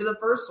the end of the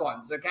first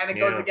one. So it kind of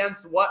goes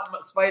against what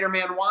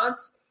Spider-Man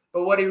wants,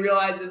 but what he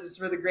realizes is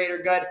for the greater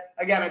good.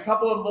 Again, a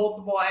couple of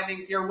multiple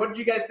endings here. What did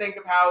you guys think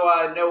of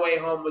how No Way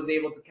Home was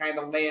able to kind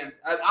of land?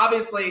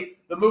 Obviously,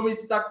 the movie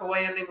stuck the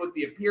landing with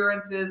the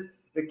appearances,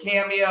 the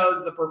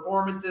cameos, the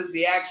performances,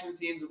 the action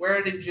scenes.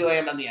 Where did you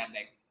land on the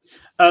ending?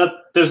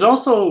 There's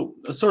also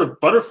a sort of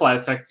butterfly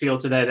effect feel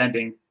to that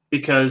ending,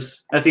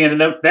 because at the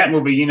end of that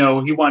movie, he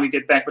wanted to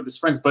get back with his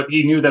friends, but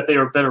he knew that they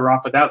were better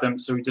off without them,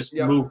 so he just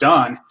moved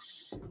on.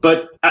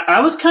 But I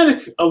was kind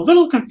of a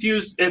little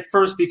confused at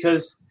first,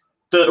 because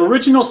the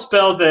original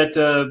spell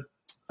that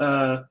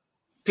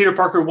Peter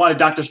Parker wanted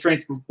Doctor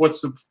Strange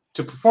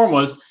to perform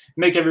was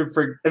make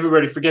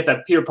everybody forget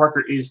that Peter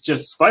Parker is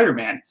just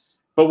Spider-Man.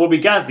 But what we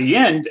got at the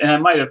end, and I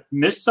might have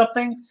missed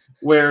something,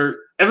 where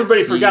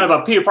everybody forgot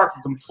about Peter Parker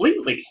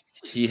completely.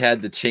 He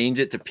had to change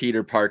it to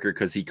Peter Parker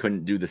because he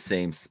couldn't do the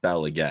same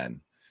spell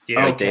again.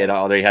 Yeah, Like they had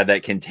already had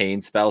that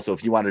contain spell. So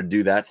if you wanted to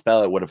do that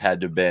spell, it would have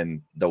had to have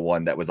been the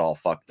one that was all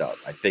fucked up.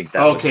 I think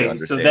that was the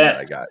understanding that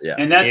I got. Yeah.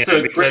 And that's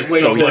a great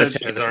way to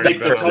make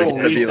the total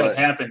reset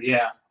happen.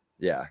 Yeah.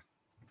 Yeah.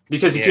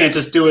 Because you can't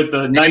just do it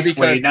the nice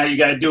way. Now you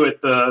got to do it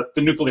the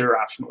nuclear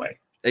option way.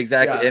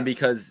 Exactly. Yes. And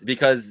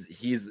because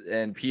he's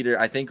and Peter,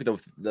 I think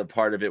the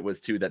part of it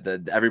was too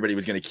that everybody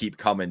was going to keep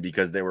coming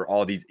because there were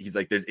all these. He's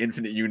like, there's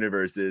infinite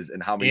universes,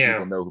 and how many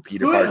people know who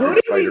Peter Parker is? Who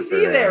did we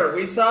see there?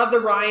 We saw the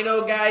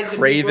Rhino guys.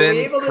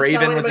 Craven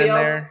was in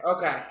there.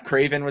 Okay.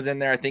 Craven was in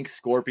there. I think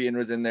Scorpion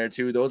was in there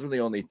too. Those were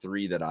the only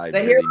three that I.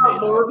 They hear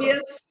about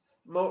Morbius.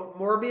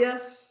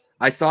 Morbius.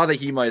 I saw that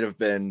he might have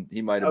been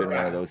one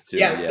of those two.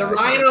 Yeah, the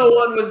Rhino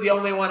one was the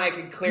only one I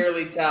could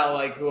clearly tell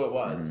who it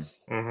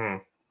was. Mm-hmm.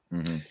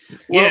 Mm-hmm.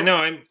 Well, yeah, no,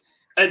 I'm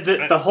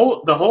the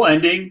whole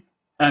ending.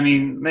 I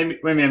mean, maybe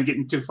I'm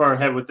getting too far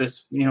ahead with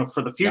this,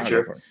 for the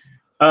future.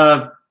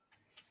 Like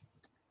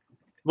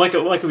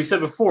we said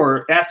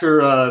before,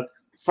 after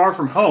Far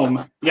From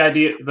Home,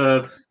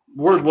 the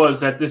word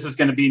was that this is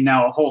going to be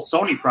now a whole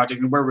Sony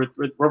project, and where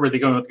were they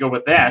going to go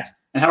with that,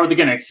 and how are they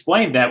going to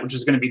explain that, which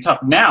is going to be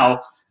tough.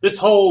 Now, this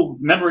whole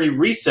memory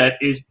reset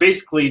is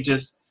basically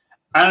just.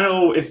 I don't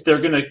know if they're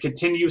going to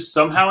continue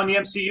somehow in the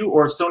MCU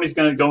or if Sony's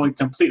going to go in a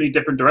completely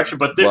different direction,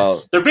 but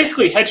they're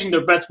basically hedging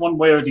their bets one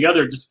way or the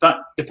other, just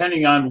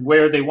depending on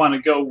where they want to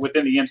go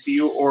within the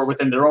MCU or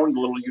within their own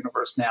little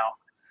universe now.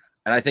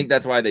 And I think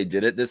that's why they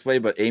did it this way.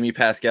 But Amy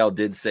Pascal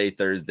did say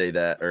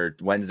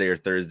Wednesday or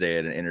Thursday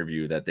at an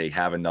interview that they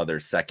have another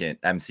second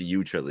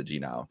MCU trilogy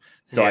now.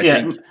 So I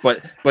think,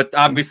 but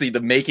obviously the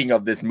making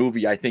of this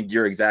movie, I think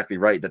you're exactly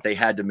right that they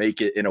had to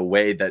make it in a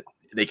way that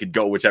they could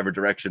go whichever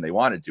direction they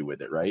wanted to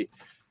with it, right?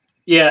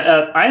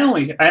 Yeah, I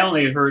only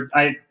heard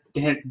I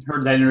hadn't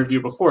heard that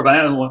interview before, but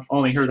I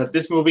only heard that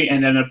this movie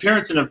and an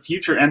appearance in a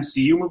future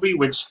MCU movie,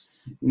 which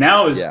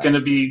now is going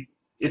to be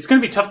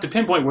tough to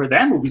pinpoint where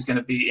that movie's going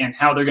to be and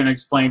how they're going to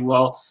explain.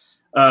 Well,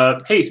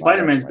 hey,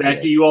 Spider-Man's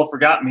back. You all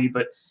forgot me,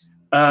 but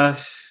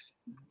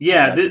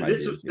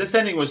this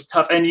ending was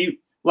tough, and you.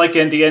 Like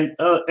at the end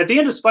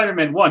of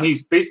Spider-Man 1,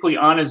 he's basically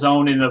on his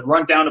own in a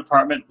rundown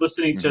apartment,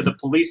 listening to the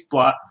police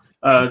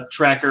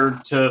tracker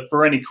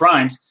for any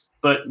crimes.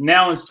 But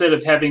now instead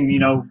of having,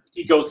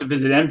 he goes to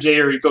visit MJ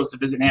or he goes to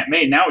visit Aunt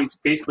May, now he's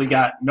basically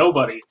got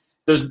nobody.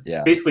 There's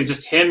basically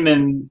just him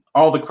and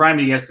all the crime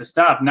he has to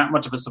stop. Not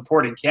much of a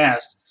supporting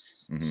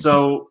cast. Mm-hmm.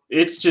 So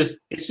it's just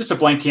a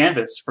blank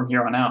canvas from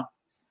here on out.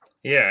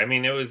 Yeah, I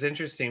mean, it was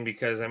interesting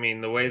because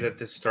the way that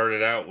this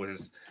started out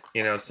was.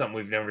 Something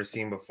we've never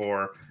seen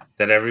before,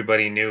 that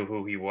everybody knew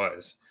who he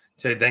was,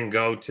 to then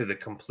go to the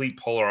complete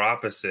polar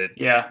opposite,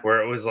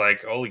 where it was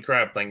like, holy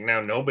crap, like now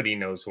nobody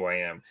knows who I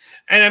am.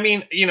 And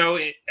it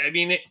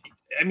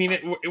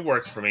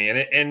works for me.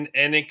 And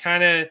it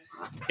kind of,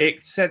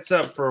 it sets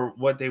up for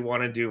what they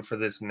want to do for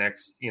this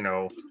next,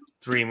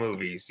 3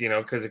 movies,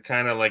 because it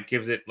kind of like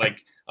gives it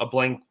like a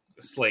blank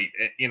slate,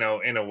 in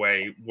a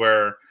way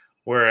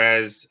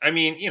Whereas,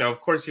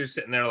 of course you're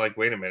sitting there like,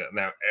 wait a minute,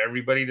 now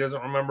everybody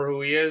doesn't remember who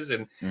he is.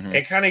 And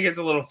it kind of gets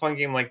a little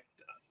funky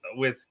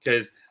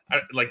because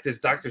does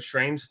Doctor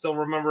Strange still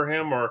remember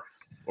him or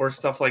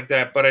stuff like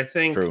that? But I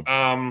think,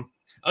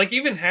 like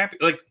even happy,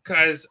 like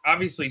because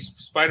obviously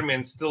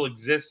Spider-Man still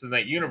exists in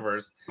that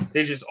universe.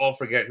 They just all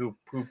forget who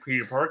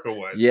Peter Parker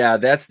was. Yeah,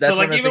 that's so like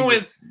one of the even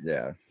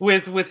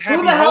things with Happy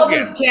Who the hell Hogan,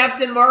 does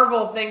Captain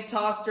Marvel think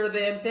tossed her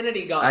the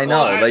Infinity Gauntlet? I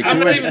know, like I'm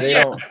who not is- even, they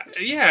yeah, don't.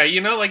 yeah, you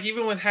know, like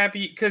even with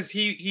Happy, because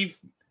he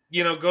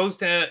goes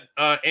to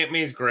Aunt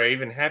May's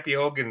grave and Happy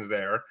Hogan's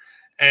there,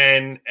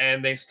 and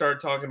they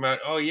start talking about,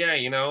 oh yeah,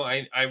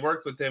 I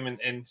worked with him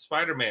and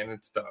Spider-Man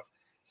and stuff.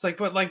 It's like,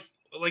 but like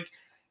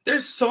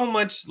there's so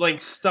much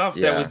like stuff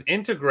that was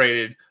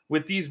integrated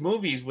with these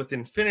movies, with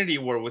Infinity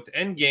War, with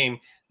Endgame,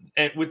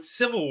 and with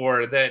Civil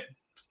War that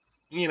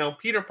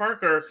Peter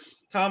Parker,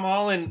 Tom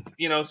Holland,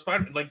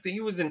 Spider, like he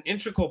was an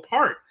integral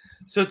part.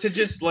 So to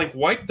just like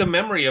wipe the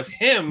memory of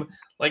him,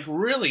 like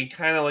really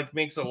kind of like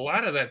makes a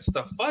lot of that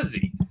stuff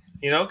fuzzy,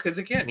 because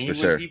again,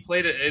 he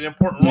played an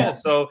important role.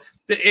 So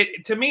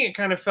to me, it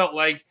kind of felt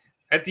like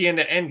at the end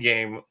of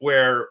Endgame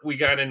where we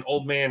got an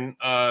old man,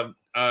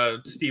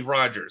 Steve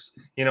Rogers,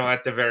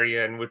 at the very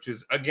end, which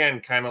was again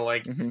kind of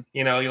like,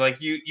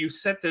 you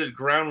set the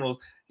ground rules.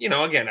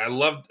 Again,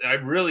 I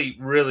really,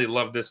 really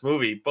love this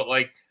movie, but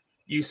like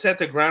you set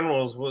the ground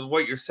rules with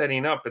what you're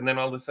setting up, and then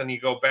all of a sudden you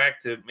go back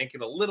to make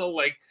it a little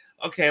like,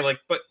 okay, like,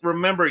 but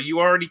remember, you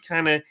already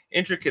kind of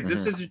intricate.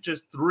 This isn't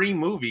just 3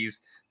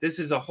 movies. This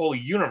is a whole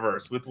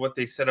universe with what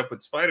they set up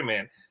with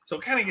Spider-Man. So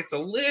it kind of gets a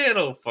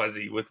little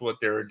fuzzy with what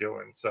they were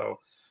doing. So,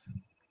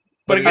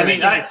 but again, I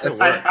mean,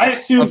 I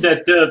assume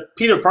that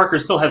Peter Parker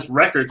still has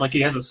records, like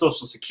he has a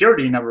social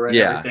security number and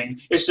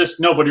everything. It's just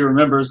nobody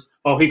remembers,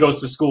 oh, he goes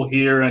to school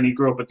here and he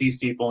grew up with these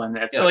people. And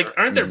that's like,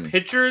 aren't there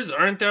pictures?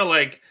 Aren't there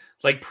like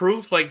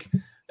proof? Like,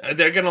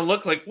 they're going to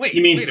look like, wait.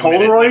 You mean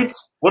Polaroids?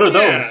 What are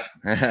those?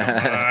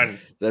 Come on.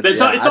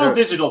 It's all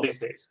digital these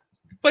days.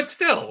 But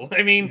still,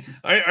 I mean,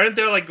 aren't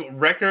there like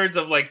records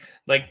of like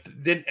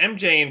did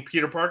MJ and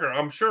Peter Parker,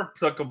 I'm sure,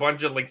 took a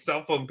bunch of like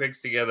cell phone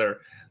pics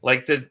together.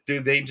 Like,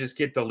 do they just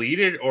get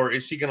deleted, or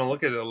is she gonna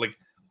look at it like,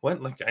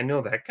 what? Like, I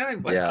know that guy.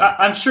 But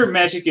I'm sure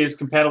Magic is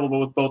compatible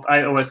with both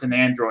iOS and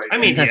Android. I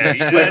mean, yeah,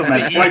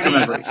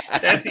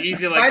 that's the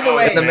easy. Like, by the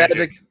way, the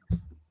Magic.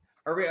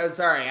 Are we?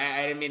 Sorry,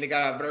 I didn't mean to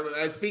cut off.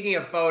 But speaking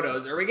of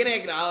photos, are we going to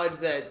acknowledge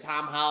that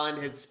Tom Holland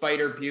hit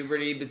spider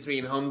puberty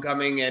between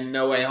Homecoming and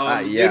No Way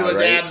Home? Dude was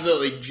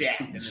absolutely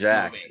jacked in this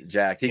movie.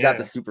 Jacked. He got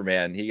the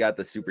Superman. He got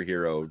the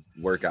superhero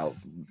workout.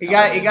 He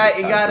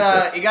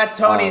got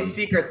Tony's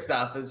secret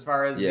stuff as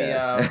far as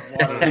the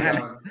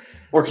water.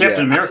 Or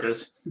Captain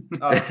America's.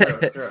 Oh,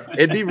 true.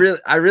 It'd be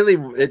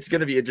it's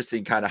going to be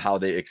interesting, kind of how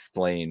they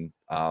explain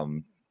how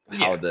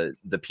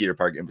the Peter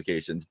Parker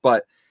implications,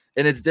 but.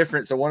 And it's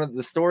different. So one of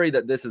the story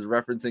that this is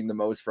referencing the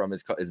most from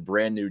is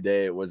Brand New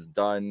Day. It was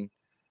done.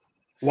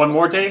 One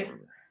More Day?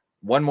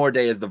 One More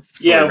Day is the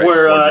story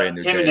where him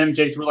and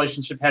MJ's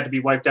relationship had to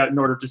be wiped out in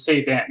order to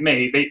save Aunt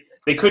May.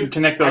 They couldn't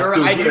connect those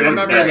two. I do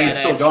remember that, he's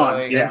still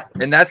gone. Yeah,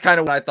 and that's kind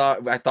of what I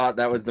thought. I thought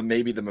that was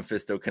maybe the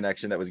Mephisto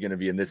connection that was going to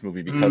be in this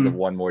movie because of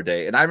One More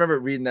Day. And I remember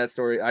reading that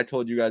story. I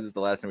told you guys this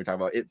the last time we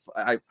talked about it.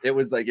 It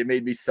was like, it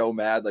made me so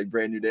mad. Like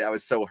Brand New Day, I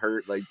was so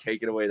hurt. Like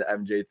taking away the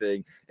MJ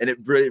thing, and it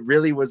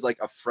really was like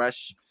a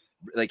fresh.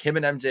 Like him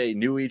and MJ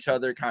knew each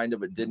other kind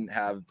of, but didn't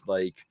have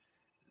like.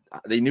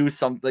 They knew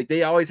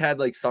they always had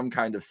like some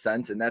kind of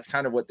sense, and that's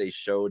kind of what they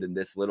showed in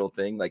this little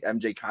thing. Like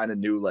MJ kind of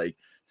knew like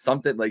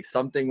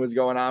something was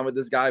going on with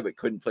this guy, but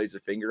couldn't place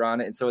a finger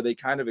on it. And so they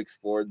kind of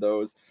explored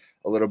those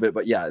a little bit.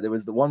 But yeah, there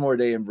was the One More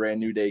Day and Brand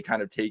New Day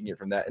kind of taking it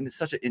from that. And it's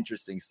such an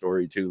interesting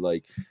story too.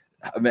 Like,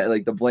 I mean,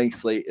 like the blank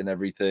slate and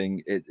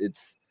everything.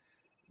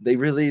 They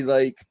really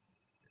like,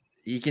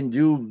 he can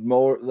do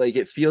more. Like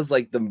it feels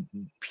like the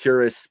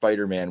purest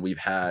Spider-Man we've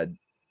had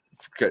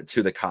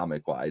to the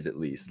comic wise, at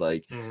least.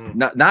 Like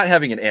not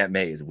having an Aunt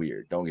May is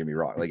weird, don't get me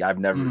wrong. Like I've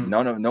never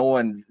no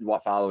one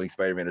following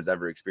Spider-Man has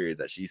ever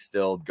experienced that. She's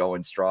still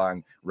going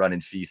strong,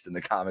 running feast in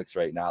the comics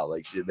right now.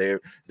 Like the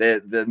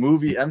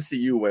movie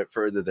MCU went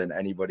further than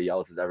anybody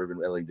else has ever been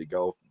willing to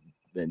go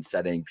in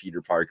setting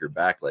Peter Parker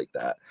back like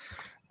that.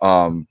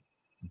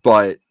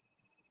 But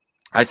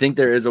I think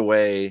there is a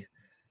way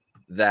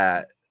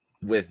that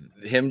with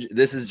him,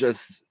 this is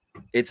just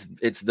it's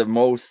the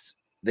most.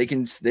 They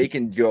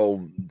can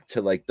go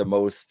to like the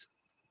most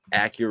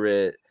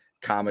accurate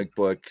comic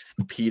books,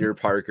 Peter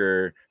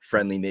Parker,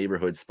 friendly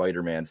neighborhood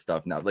Spider-Man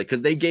stuff now. Like,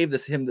 because they gave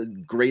him the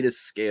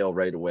greatest scale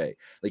right away.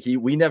 Like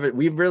we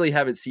really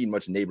haven't seen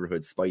much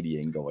neighborhood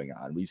Spideying going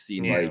on. We've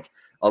seen like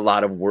a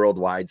lot of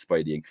worldwide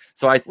Spideying.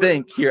 So I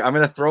think here I'm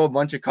gonna throw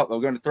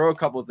a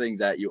couple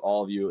things at you,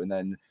 all of you, and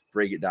then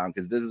break it down,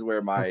 because this is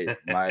where my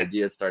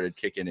ideas started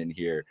kicking in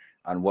here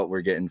on what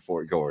we're getting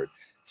for Gord.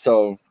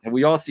 So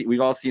we've all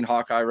seen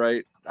Hawkeye,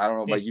 right? I don't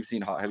know, like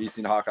have you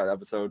seen Hawkeye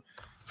episode?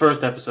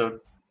 First episode.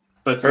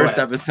 But first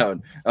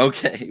episode.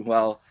 Okay,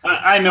 well,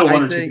 I know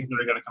one or two things that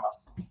are going to come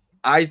up.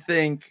 I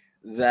think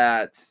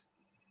that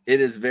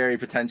it is very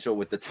potential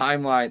with the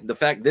timeline. The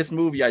fact this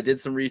movie, I did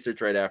some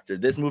research right after.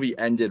 This movie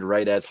ended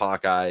right as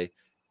Hawkeye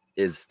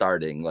is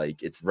starting.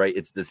 Like it's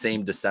the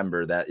same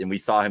December and we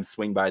saw him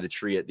swing by the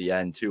tree at the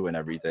end too and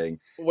everything.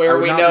 Where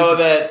we know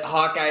that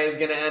Hawkeye is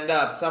going to end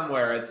up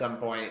somewhere at some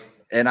point.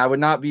 And I would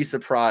not be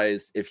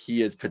surprised if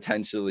he is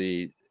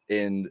potentially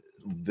in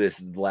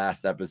this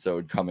last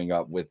episode coming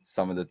up with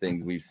some of the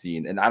things we've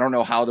seen. And I don't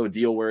know how the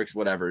deal works,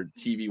 whatever,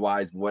 TV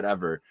wise,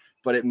 whatever,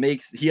 but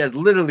he has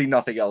literally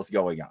nothing else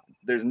going on.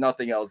 There's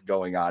nothing else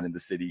going on in the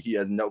city. He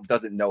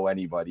doesn't know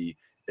anybody,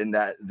 and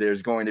that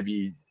there's going to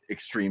be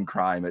extreme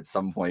crime at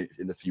some point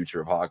in the future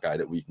of Hawkeye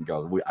that we can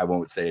go. I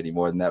won't say any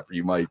more than that for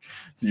you, Mike.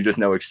 So you just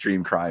know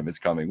extreme crime is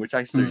coming, which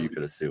I'm sure you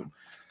could assume.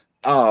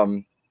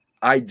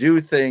 I do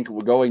think,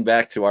 going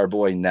back to our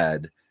boy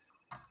Ned,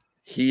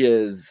 he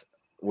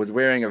was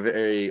wearing a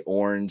very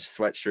orange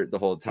sweatshirt the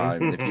whole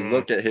time. And if you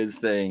look at his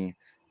thing,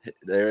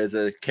 there is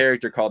a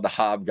character called the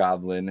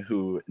Hobgoblin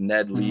who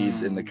Ned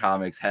leads in the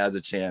comics, has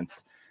a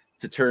chance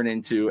to turn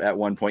into at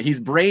one point.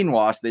 He's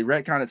brainwashed. They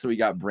retcon it so he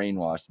got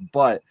brainwashed.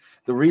 But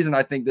the reason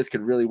I think this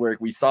could really work,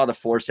 we saw the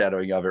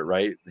foreshadowing of it,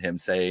 right? Him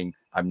saying,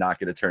 "I'm not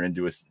going to turn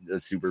into a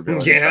super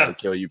villain and try to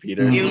kill you,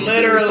 Peter." He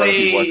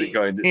literally he wasn't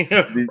going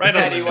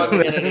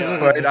to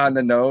right on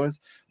the nose.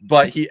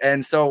 But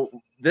so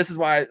this is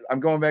why I'm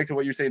going back to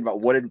what you're saying about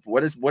what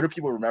do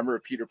people remember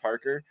of Peter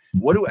Parker?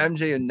 What do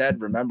MJ and Ned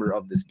remember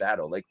of this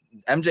battle? Like,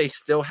 MJ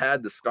still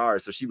had the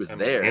scars, so she was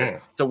there. Yeah.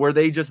 So were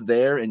they just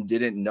there and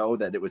didn't know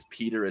that it was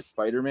Peter as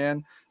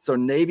Spider-Man? So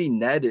maybe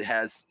Ned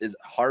is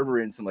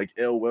harboring some like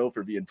ill will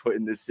for being put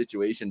in this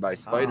situation by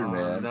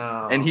Spider-Man.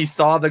 No. And he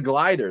saw the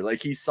glider,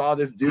 like he saw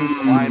this dude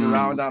flying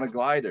around on a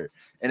glider.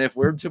 And if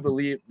we're to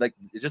believe, like,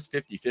 it's just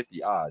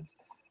 50-50 odds.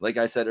 Like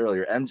I said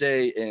earlier,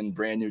 MJ in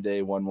Brand New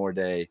Day, One More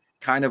Day,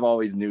 kind of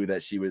always knew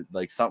that she would,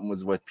 like, something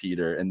was with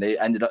Peter, and they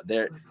ended up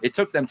there. It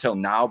took them till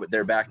now, but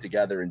they're back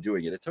together and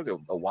doing it. It took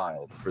a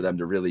while for them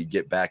to really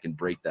get back and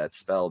break that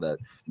spell that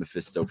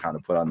Mephisto kind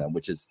of put on them,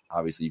 which is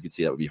obviously, you could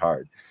see that would be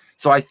hard.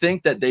 So I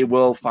think that they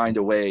will find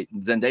a way.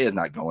 Zendaya's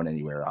not going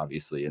anywhere,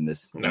 obviously, in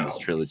this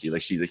trilogy.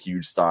 Like, she's a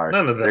huge star.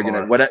 None of them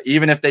They're gonna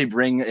even if they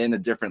bring in a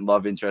different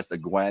love interest, a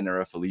Gwen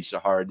or a Felicia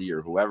Hardy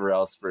or whoever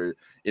else for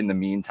in the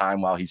meantime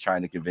while he's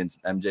trying to convince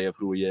MJ of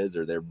who he is,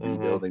 or they're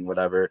rebuilding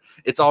whatever,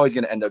 it's always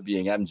going to end up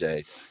being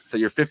MJ. So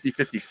your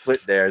 50-50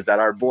 split there is that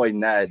our boy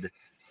Ned's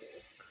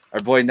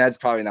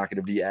probably not going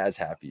to be as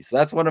happy. So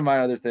that's one of my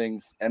other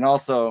things. And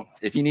also,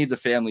 if he needs a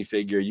family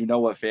figure, you know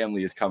what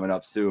family is coming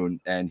up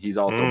soon. And he's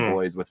also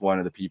boys with one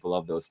of the people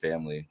of those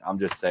family. I'm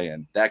just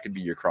saying that could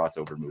be your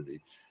crossover movie.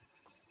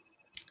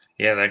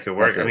 Yeah, that could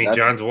work.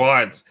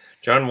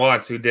 John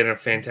Watts, who did a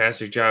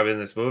fantastic job in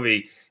this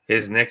movie,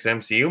 his next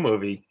MCU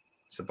movie,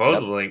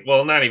 supposedly.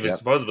 Well, not even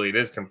supposedly, it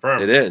is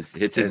confirmed. It is.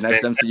 It's his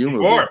next MCU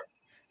movie.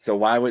 So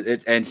why would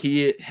it? And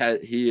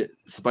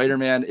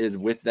Spider-Man is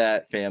with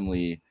that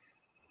family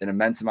an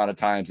immense amount of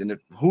times, and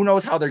who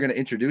knows how they're going to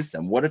introduce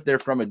them. What if they're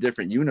from a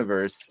different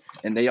universe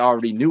and they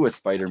already knew a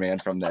Spider-Man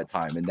from that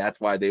time, and that's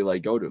why they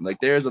like go to him? Like,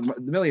 there's a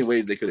million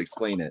ways they could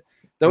explain it.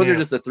 Those are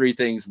just the three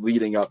things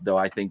leading up, though,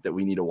 I think that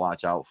we need to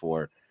watch out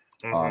for.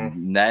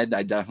 Ned,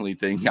 I definitely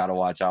think got to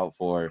watch out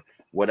for.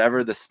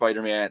 Whatever the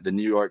Spider-Man, the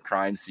New York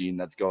crime scene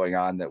that's going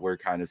on that we're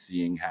kind of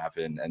seeing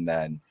happen, and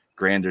then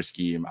grander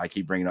scheme. I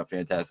keep bringing up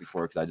Fantastic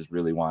Four because I just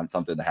really want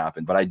something to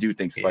happen, but I do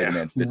think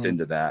Spider-Man fits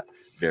into that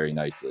very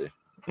nicely.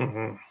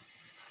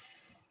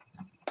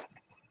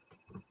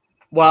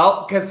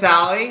 Well,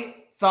 Casali,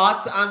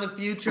 thoughts on the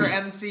future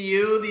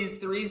MCU? These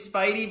three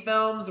Spidey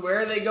films,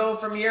 where they go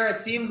from here? It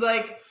seems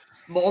like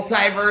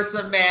multiverse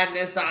of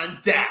madness on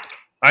deck.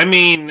 I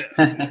mean,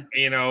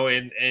 you know,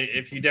 and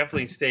if you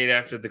definitely stayed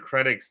after the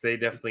credits, they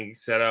definitely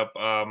set up,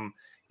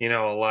 you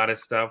know, a lot of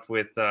stuff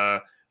with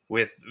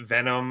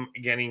Venom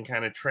getting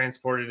kind of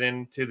transported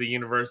into the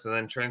universe and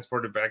then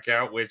transported back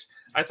out, which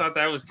I thought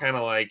that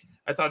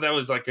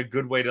was like a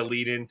good way to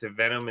lead into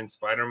Venom and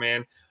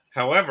Spider-Man.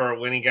 However,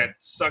 when he got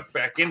sucked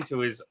back into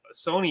his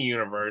Sony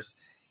universe,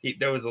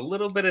 there was a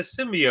little bit of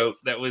symbiote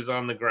that was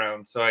on the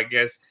ground. So I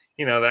guess,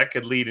 you know, that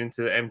could lead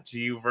into the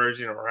MCU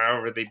version or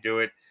however they do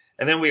it.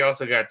 And then we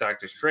also got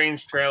Doctor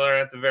Strange trailer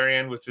at the very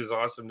end, which was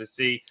awesome to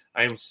see.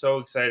 I am so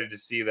excited to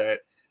see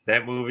that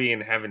movie,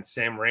 and having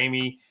Sam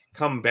Raimi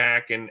come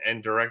back and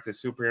direct a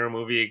superhero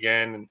movie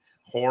again, and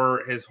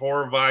his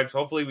horror vibes.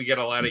 Hopefully we get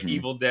a lot of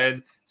Evil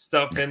Dead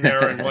stuff in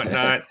there and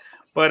whatnot.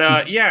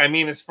 But yeah, I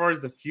mean, as far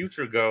as the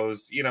future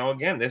goes, you know,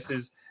 again, this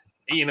is,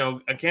 you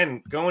know,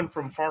 again, going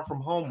from Far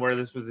From Home, where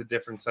this was a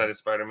different side of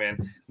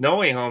Spider-Man, No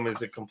Way Home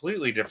is a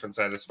completely different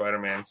side of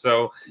Spider-Man.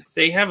 So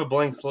they have a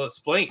blank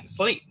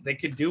slate. They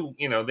could do,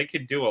 you know,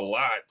 a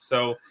lot.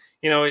 So,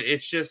 you know,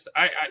 it's just,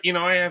 I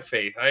have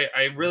faith.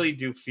 I really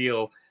do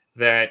feel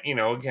that, you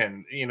know,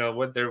 again, you know,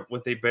 what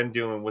they've been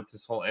doing with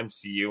this whole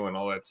MCU and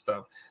all that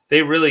stuff,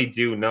 they really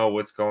do know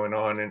what's going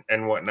on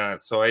and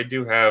whatnot. So I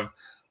do have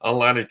a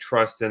lot of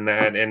trust in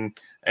that.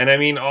 And I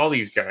mean, all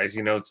these guys,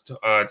 you know,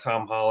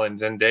 Tom Holland,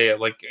 Zendaya,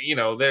 like, you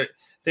know,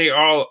 they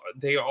all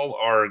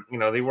are, you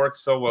know, they work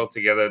so well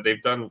together.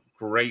 They've done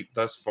great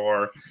thus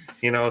far,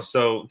 you know,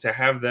 so to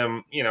have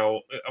them, you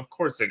know, of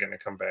course they're going to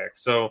come back.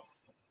 So,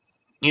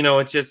 you know,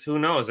 it's just, who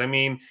knows? I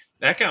mean,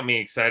 that got me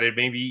excited.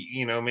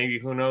 Maybe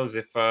who knows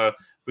if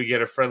we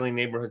get a Friendly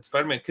Neighborhood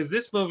Spider-Man, because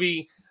this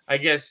movie, I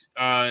guess,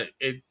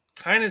 it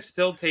kind of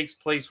still takes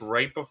place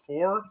right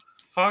before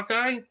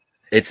Hawkeye.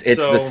 It's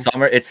So- the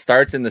summer. It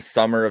starts in the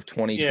summer of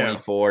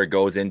 2024,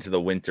 goes into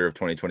the winter of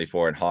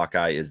 2024, and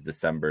Hawkeye is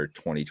December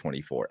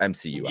 2024.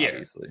 MCU, Yeah.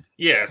 obviously.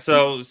 Yeah,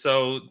 so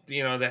they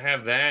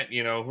have that,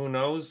 who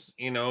knows,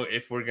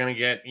 if we're gonna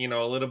get,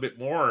 a little bit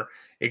more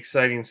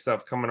exciting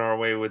stuff coming our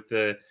way with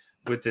the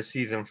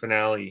season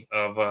finale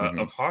of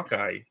of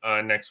Hawkeye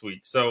next week.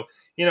 So,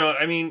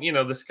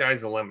 the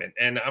sky's the limit.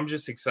 And I'm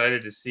just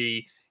excited to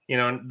see,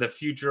 the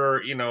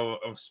future,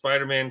 of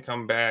Spider-Man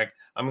come back.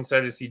 I'm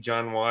excited to see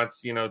John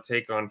Watts,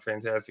 take on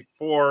Fantastic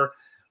Four.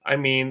 I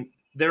mean,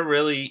 they're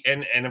really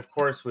and of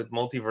course with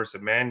Multiverse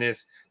of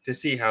Madness to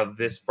see how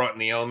this brought in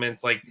the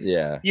elements. Like,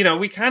 Yeah.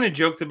 we kind of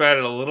joked about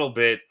it a little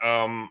bit,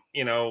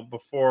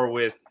 before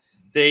with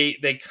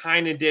they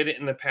kind of did it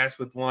in the past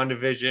with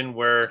WandaVision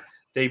where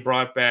they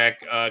brought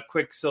back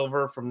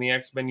Quicksilver from the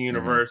X-Men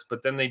universe,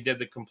 but then they did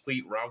the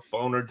complete Ralph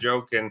Boner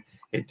joke and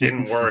it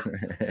didn't work.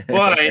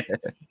 But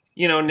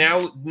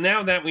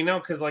now that we know,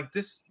 because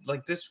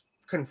this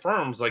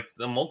confirms like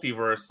the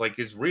multiverse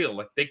is real.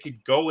 Like they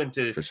could go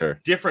into For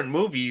sure. different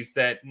movies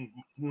that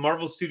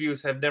Marvel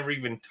Studios have never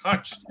even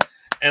touched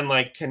and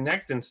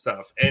connect and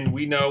stuff. And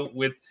we know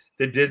with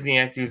the Disney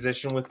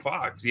acquisition with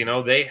Fox,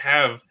 they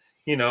have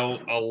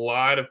a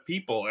lot of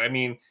people. I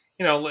mean,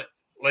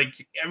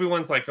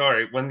 everyone's like, all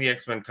right, when the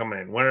X-Men coming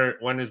in,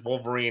 when is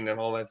Wolverine and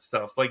all that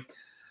stuff.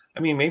 I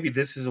mean, maybe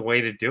this is a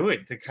way to do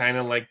it, to kind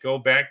of go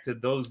back to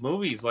those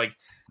movies. Could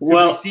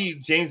we see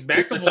James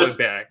McAvoy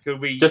back? Could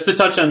we just to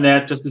touch on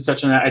that?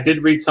 I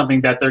did read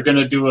something that they're going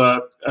to do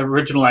a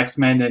original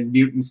X-Men and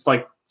mutants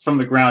from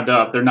the ground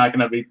up. They're not going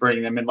to be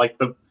bringing them in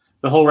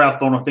the whole Ralph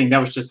Boner thing. That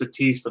was just a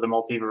tease for the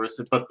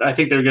multiverse. But I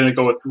think they're going to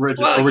go with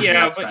original.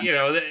 Yeah, X-Men.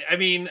 but I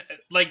mean,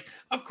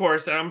 of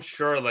course, I'm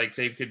sure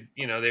they could,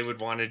 they would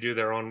want to do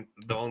their own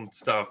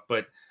stuff.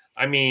 But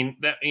I mean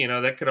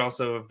that could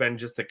also have been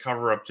just a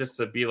cover up, just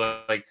to be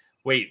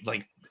wait,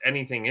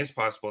 anything is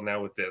possible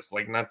now with this.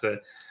 Not to,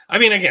 I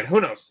mean, again,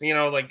 who knows?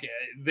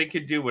 They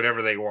could do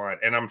whatever they want,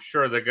 and I'm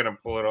sure they're gonna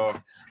pull it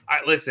off.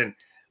 Listen,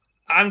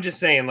 I'm just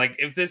saying,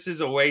 if this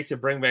is a way to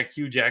bring back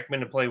Hugh Jackman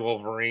to play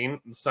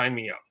Wolverine, sign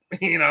me up.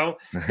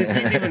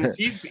 Because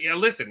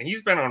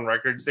he's been on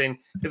record saying,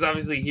 because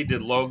obviously he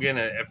did Logan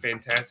a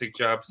fantastic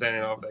job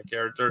sending off that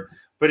character,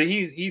 but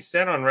he's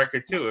said on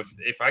record too,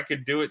 if I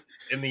could do it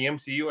in the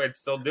MCU, I'd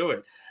still do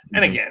it.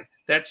 And again,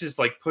 that's just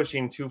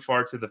pushing too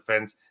far to the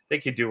fence. They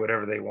could do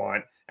whatever they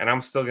want, and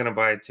I'm still gonna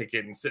buy a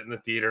ticket and sit in the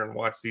theater and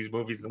watch these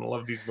movies and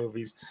love these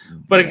movies.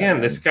 But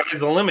again, the sky's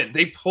the limit.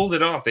 They pulled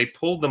it off. They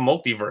pulled the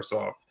multiverse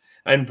off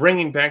and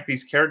bringing back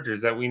these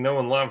characters that we know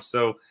and love.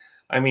 So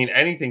I mean,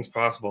 anything's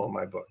possible in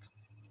my book.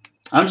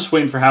 I'm just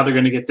waiting for how they're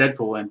going to get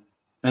Deadpool in.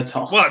 That's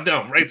all. Well,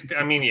 no, right?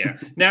 I mean, yeah.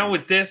 Now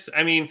with this,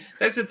 I mean,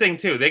 that's the thing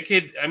too. They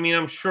could, I mean,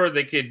 I'm sure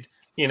they could,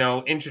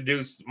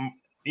 introduce,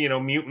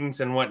 mutants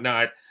and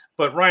whatnot.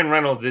 But Ryan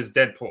Reynolds is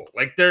Deadpool.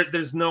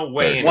 There's no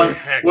way in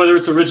heck. Whether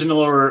it's original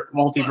or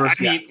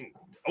multiverse.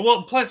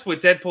 Well, plus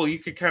with Deadpool, you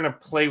could kind of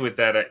play with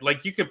that.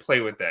 You could play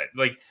with that.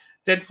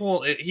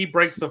 Deadpool, he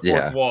breaks the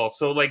fourth wall,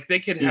 so they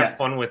could have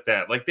fun with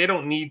that. They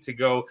don't need to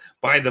go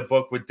buy the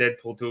book with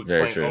Deadpool to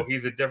explain, oh,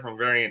 he's a different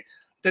variant.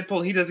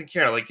 Deadpool, he doesn't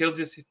care. He'll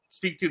just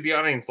speak to the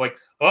audience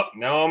oh,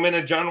 now I'm in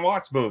a John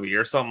Watts movie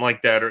or something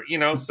like that, or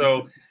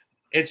so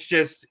it's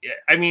just,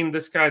 I mean, the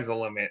sky's the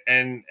limit.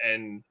 And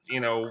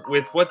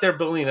with what they're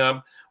building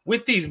up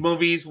with these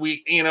movies,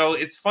 we,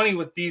 it's funny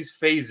with these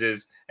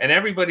phases, and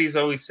everybody's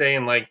always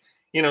saying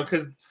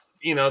because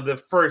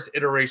the first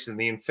iteration,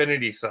 the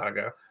Infinity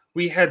Saga,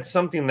 we had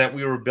something that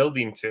we were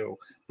building to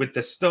with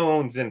the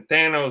stones and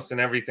Thanos and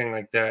everything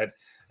like that.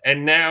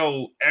 And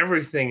now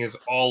everything is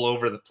all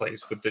over the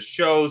place with the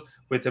shows,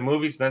 with the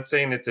movies. Not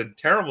saying it's a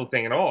terrible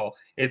thing at all.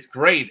 It's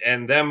great.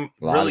 And them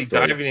really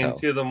diving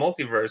into the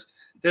multiverse.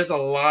 There's a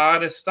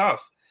lot of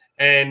stuff.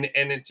 And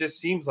it just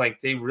seems like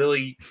they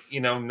really,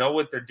 know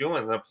what they're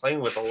doing. They're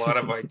playing with a lot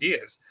of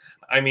ideas.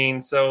 I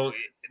mean, so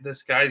the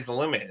sky's the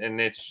limit.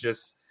 And it's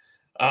just,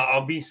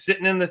 I'll be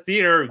sitting in the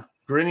theater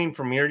grinning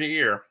from ear to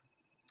ear.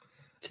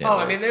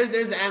 I mean,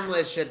 there's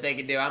endless shit they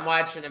could do. I'm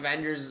watching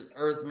Avengers: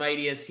 Earth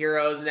Mightiest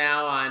Heroes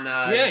now on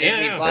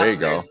Disney Plus. There you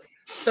go. There's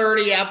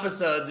 30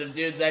 episodes of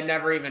dudes I've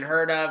never even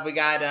heard of. We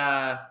got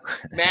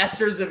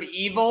Masters of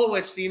Evil,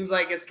 which seems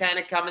like it's kind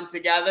of coming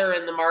together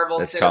in the Marvel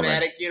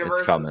Cinematic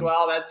Universe as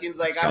well. That seems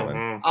like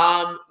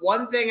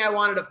one thing I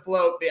wanted to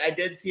float. I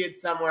did see it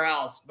somewhere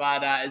else,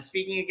 but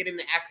speaking of getting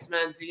the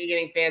X-Men, speaking of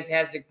getting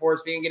Fantastic Four,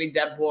 speaking of getting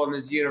Deadpool in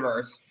this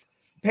universe.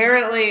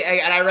 Apparently,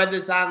 and I read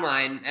this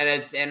online,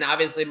 and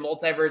obviously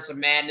Multiverse of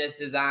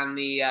Madness is on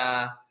the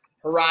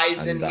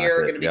horizon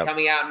here, going to be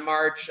coming out in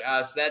March.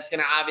 So that's going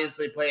to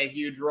obviously play a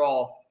huge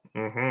role.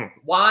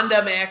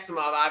 Wanda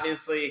Maximoff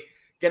obviously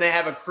going to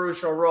have a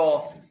crucial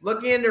role.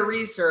 Looking into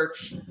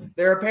research,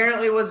 there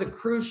apparently was a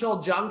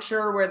crucial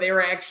juncture where they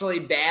were actually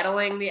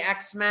battling the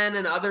X-Men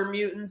and other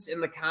mutants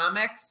in the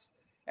comics,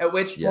 at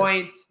which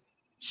point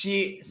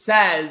she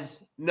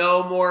says,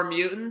 "No more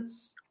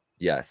mutants."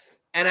 Yes.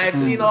 And I've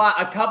seen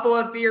a couple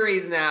of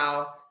theories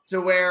now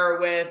to where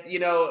with,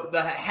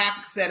 the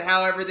hex and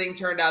how everything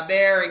turned out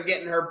there and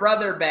getting her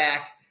brother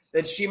back,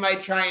 that she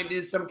might try and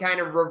do some kind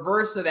of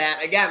reverse of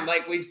that. Again,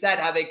 like we've said,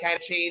 how they kind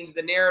of change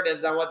the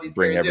narratives on what these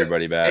Bring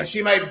everybody back. And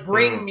she might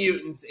bring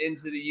mutants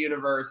into the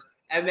universe.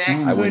 And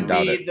that could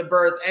be the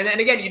birth. And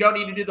then again, you don't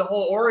need to do the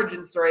whole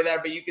origin story there,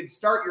 but you could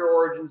start your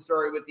origin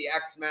story with the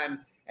X-Men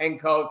and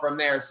co from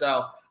there.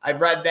 So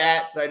I've read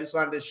that. So I just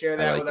wanted to share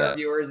that with our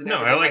viewers. And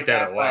I like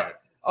that a lot.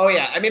 Oh,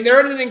 yeah. I mean, they're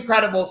in an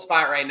incredible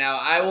spot right now.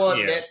 I will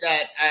admit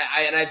that,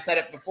 and I've said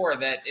it before,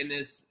 that in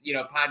this,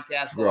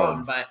 podcast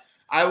alone, but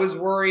I was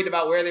worried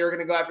about where they were going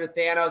to go after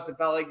Thanos. It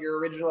felt like your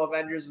original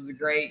Avengers was a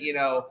great,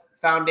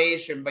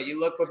 foundation, but you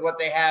look with what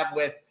they have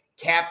with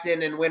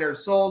Captain and Winter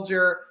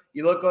Soldier.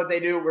 You look what they're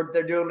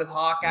doing with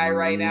Hawkeye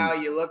right now.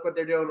 You look what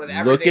they're doing with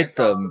everything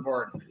across the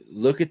board.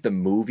 Look at the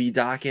movie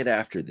docket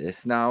after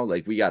this now.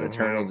 Like, we got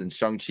Eternals, and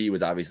Shang-Chi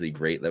was obviously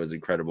great. That was an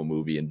incredible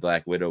movie. And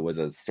Black Widow was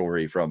a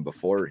story from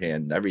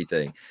beforehand and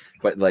everything.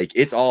 But like,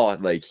 it's all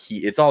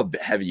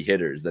heavy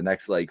hitters. The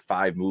next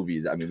 5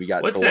 movies. I mean, we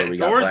got Thor, we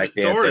got Black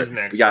Panther,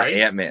 next, we got right?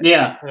 Ant-Man.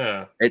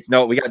 Yeah.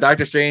 We got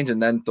Doctor Strange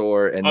and then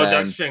Thor, and then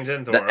Doctor Strange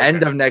and Thor. The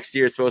end of next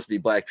year is supposed to be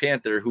Black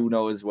Panther. Who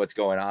knows what's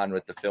going on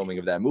with the filming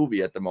of that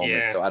movie at the moment?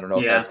 Yeah. So I don't know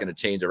if that's going to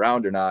change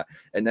around or not.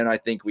 And then I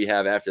think we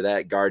have after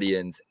that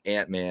Guardians,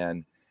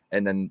 Ant-Man,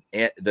 and then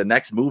the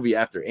next movie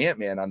after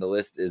Ant-Man on the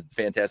list is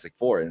Fantastic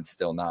Four, and it's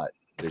still not.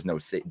 There's no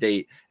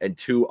date, and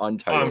 2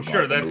 untitled. I'm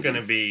sure that's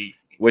going to be,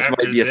 which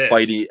might be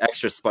a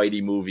extra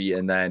Spidey movie,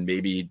 and then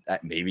maybe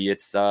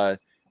it's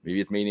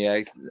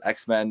Maniacs,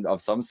 X-Men of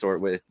some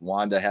sort with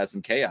Wanda has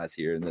some chaos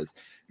here in this.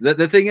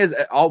 The thing is,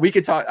 all we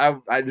could talk.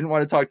 I didn't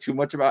want to talk too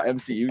much about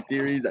MCU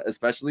theories,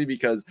 especially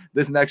because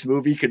this next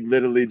movie could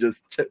literally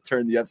just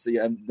turn the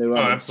MCU and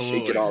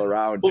shake it all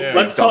around. Well,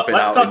 let's talk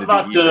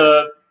about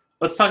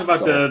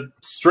the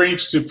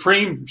Strange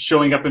Supreme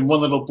showing up in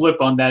one little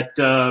blip on that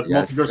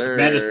Multiverse of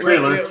Madness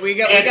trailer. We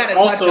got to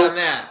touch on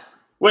that.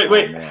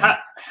 Wait.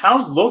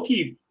 How's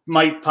Loki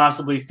might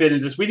possibly fit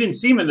into this? We didn't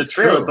see him in the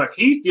trailer, but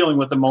he's dealing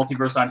with the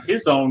multiverse on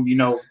his own,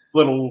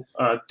 little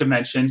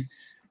dimension.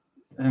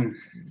 And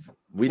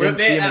we didn't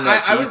see him in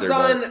that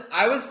teaser,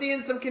 I was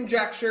seeing some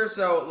conjecture.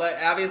 So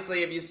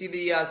obviously, if you see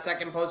the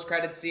second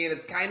post-credit scene,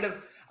 it's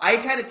I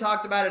kind of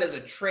talked about it as a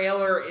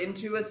trailer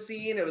into a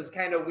scene. It was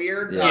kind of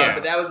weird,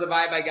 but that was the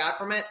vibe I got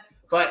from it.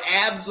 But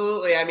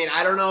absolutely, I mean,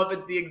 I don't know if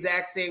it's the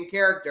exact same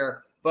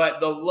character, but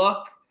the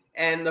look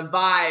and the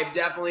vibe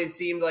definitely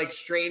seemed like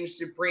Strange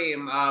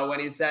Supreme when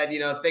he said,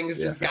 things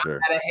just got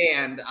out of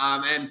hand.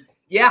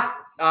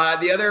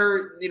 The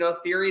other,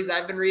 theories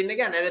I've been reading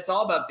again, and it's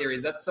all about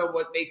theories. That's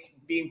what makes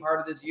being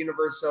part of this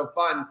universe so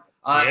fun.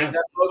 Is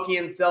that Loki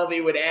and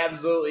Sylvie would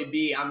absolutely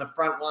be on the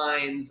front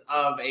lines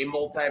of a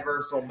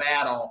multiversal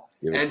battle.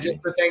 And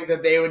just to think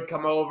that they would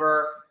come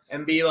over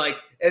and be like,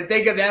 and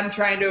think of them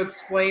trying to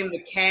explain the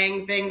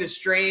Kang thing to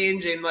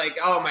Strange, and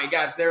oh my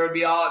gosh, there would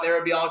be all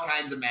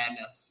kinds of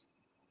madness.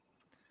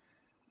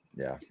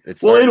 Yeah,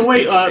 it's in a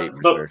way,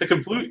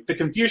 the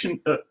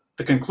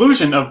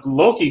conclusion of the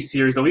Loki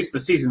series, at least the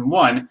season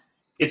 1,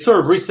 it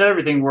sort of reset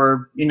everything.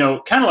 Where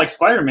kind of like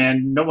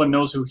Spider-Man, no one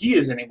knows who he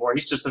is anymore.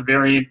 He's just a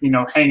variant,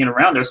 hanging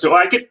around there. So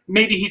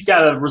maybe he's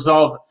got to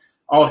resolve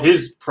all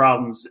his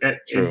problems in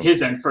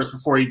his end first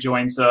before he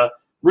rejoins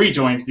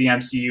the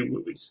MCU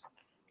movies.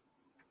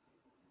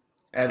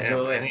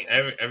 Absolutely,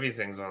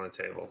 everything's on the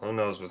table. Who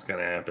knows what's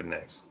going to happen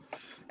next?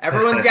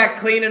 Everyone's got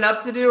cleaning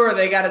up to do, or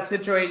they got a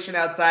situation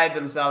outside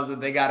themselves that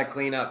they got to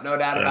clean up. No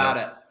doubt about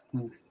it.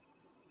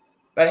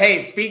 But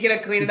hey, speaking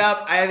of cleaning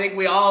up, I think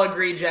we all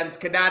agree, gents,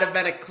 could not have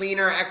been a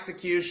cleaner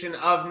execution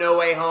of No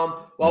Way Home.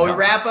 While we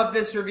wrap up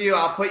this review,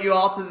 I'll put you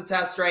all to the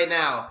test right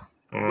now.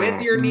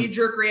 With your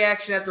knee-jerk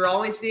reaction after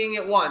only seeing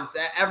it once,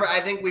 I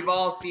think we've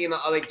all seen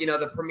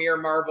the premiere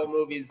Marvel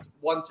movies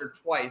once or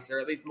twice, or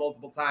at least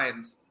multiple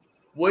times.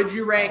 Would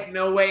you rank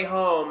No Way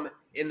Home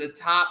in the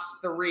top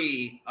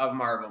 3 of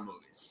Marvel movies?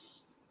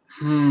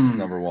 It's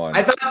number 1.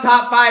 I thought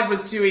top 5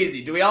 was too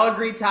easy. Do we all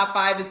agree top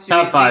 5 is too easy?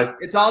 Top 5.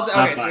 It's all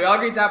okay. So we all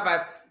agree top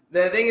 5.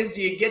 The thing is,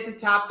 do you get to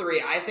top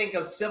 3? I think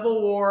of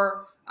Civil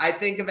War. I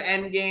think of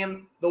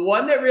Endgame. The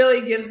one that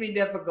really gives me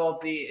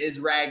difficulty is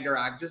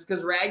Ragnarok, just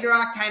because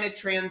Ragnarok kind of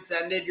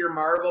transcended your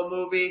Marvel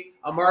movie.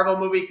 A Marvel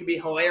movie could be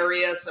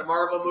hilarious. A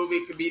Marvel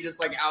movie could be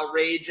just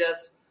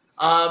outrageous.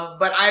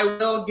 But I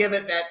will give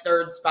it that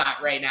 3rd spot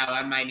right now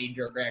on my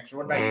knee-jerk reaction.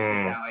 What about you,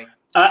 Sally?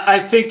 I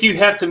think you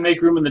have to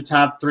make room in the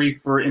top 3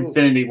 for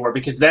Infinity War,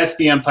 because that's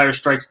the Empire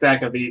Strikes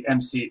Back of the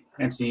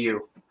MCU.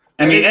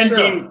 I mean,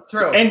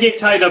 Endgame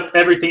tied up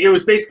everything. It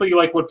was basically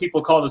like what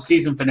people call the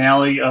season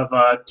finale of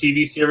a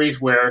TV series,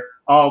 where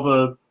all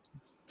the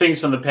things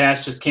from the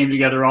past just came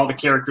together, all the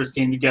characters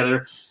came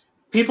together.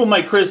 People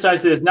might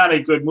criticize it as not a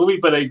good movie,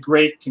 but a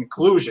great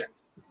conclusion,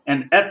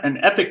 an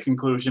epic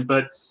conclusion.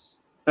 But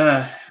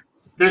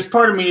there's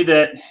part of me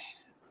that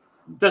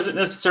doesn't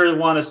necessarily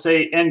want to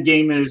say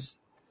Endgame is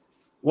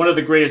one of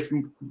the greatest,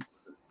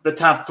 the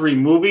top 3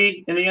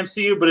 movie in the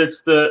MCU, but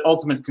it's the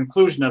ultimate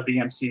conclusion of the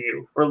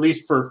MCU, or at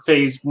least for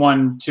phase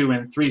 1, 2,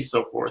 and 3,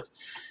 so forth.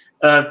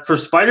 For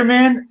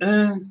Spider-Man,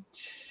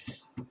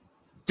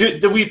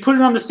 do we put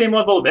it on the same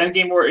level of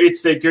Endgame, where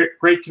it's a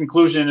great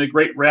conclusion and a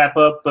great wrap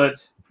up?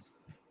 But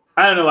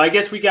I don't know. I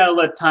guess we gotta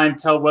let time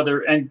tell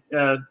whether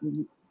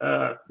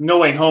No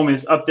Way Home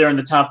is up there in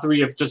the top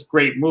 3 of just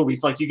great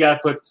movies. Like, you gotta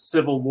put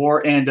Civil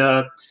War and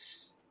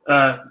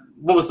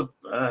what was the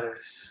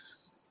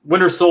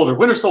Winter Soldier?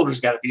 Winter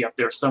Soldier's got to be up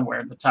there somewhere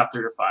in the top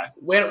 3 or 5.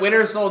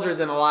 Winter Soldier's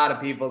in a lot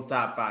of people's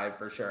top 5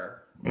 for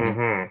sure.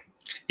 Mm-hmm.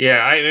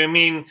 Yeah, I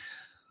mean,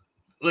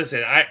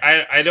 listen,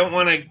 I don't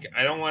want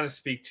to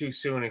speak too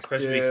soon,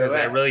 especially because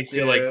I really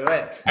feel like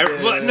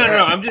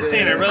I'm just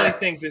saying I really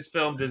think this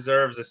film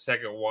deserves a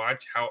second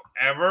watch.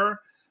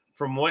 However,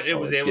 from what it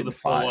was able to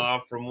pull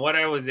off, from what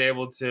I was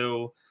able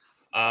to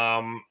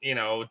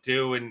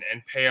do and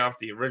pay off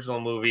the original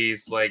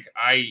movies, like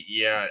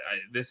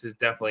this is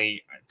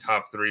definitely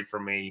top 3 for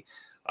me.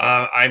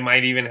 I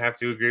might even have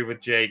to agree with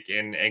Jake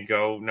and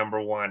go number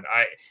 1.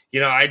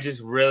 I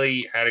just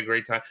really had a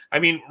great time. I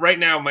mean, right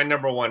now my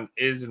number 1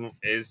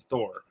 is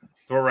Thor.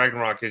 Thor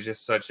Ragnarok is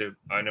just such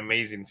an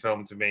amazing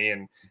film to me,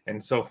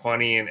 and so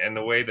funny, and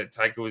the way that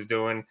Taika was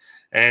doing,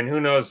 and who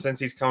knows, since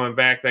he's coming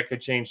back, that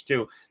could change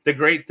too. The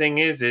great thing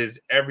is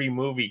every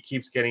movie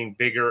keeps getting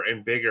bigger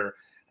and bigger.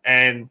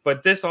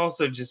 But this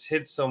also just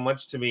hit so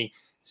much to me,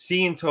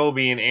 seeing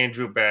Toby and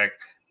Andrew back,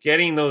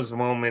 getting those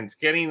moments,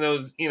 getting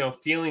those,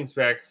 feelings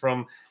back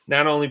from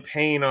not only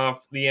paying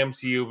off the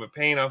MCU, but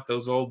paying off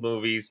those old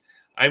movies.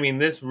 I mean,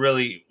 this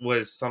really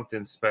was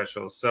something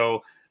special.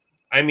 So,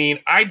 I mean,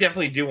 I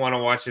definitely do want to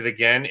watch it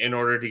again in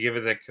order to give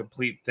it the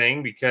complete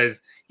thing,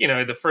 because,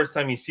 the first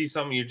time you see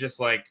something, you're just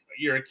like,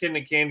 you're a kid in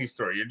a candy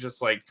store. You're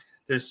just like,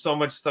 there's so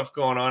much stuff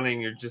going on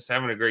and you're just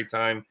having a great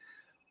time.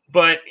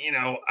 But,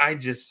 I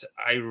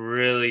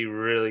really,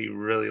 really,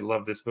 really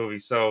love this movie.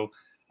 So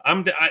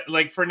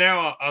for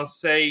now, I'll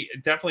say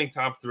definitely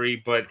top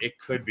 3, but it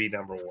could be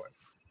number 1.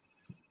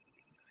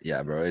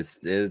 Yeah, bro, it's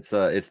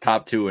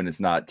top 2 and it's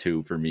not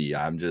 2 for me.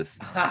 I literally,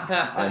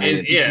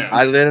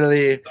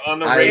 it's on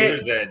the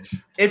razor's edge.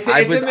 It's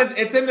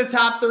in the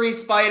top 3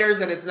 spiders,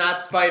 and it's not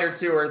Spider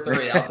 2 or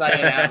 3. I'll tell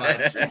you that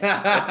much.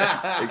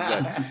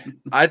 Exactly.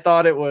 I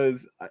thought it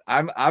was.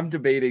 I'm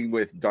debating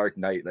with Dark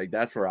Knight. Like,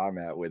 that's where I'm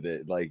at with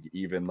it. Like,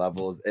 even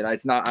levels, and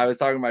it's not. I was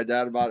talking to my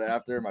dad about it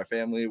after my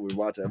family. We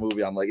watched that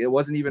movie. I'm like, it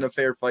wasn't even a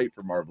fair fight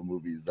for Marvel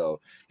movies though,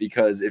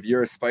 because if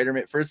you're a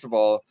Spider-Man, first of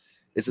all,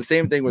 it's the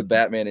same thing with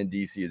Batman and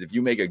DC. Is if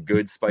you make a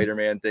good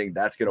Spider-Man thing,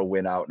 that's gonna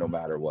win out no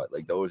matter what.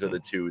 Like, those are the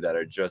two that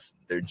are just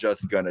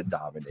gonna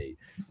dominate.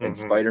 And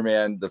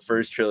Spider-Man, the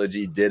first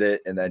trilogy did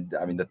it, and then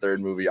the third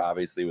movie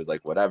obviously was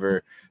like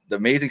whatever. The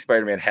Amazing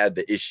Spider-Man had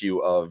the issue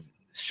of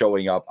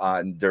showing up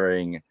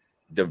during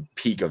the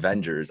peak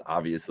Avengers,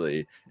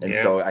 obviously, and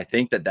so I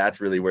think that's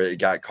really where it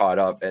got caught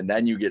up. And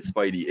then you get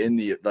Spidey in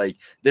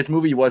this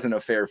movie wasn't a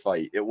fair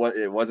fight. It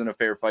wasn't a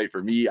fair fight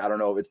for me. I don't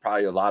know if it's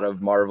probably a lot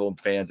of Marvel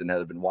fans and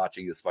have been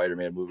watching the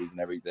Spider-Man movies and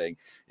everything.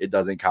 It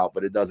doesn't count,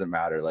 but it doesn't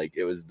matter. Like,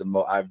 it was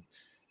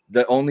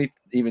the only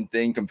even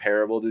thing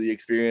comparable to the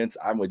experience.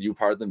 I'm with you,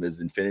 Partham, is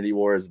Infinity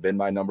War has been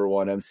my number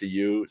 1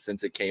 MCU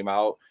since it came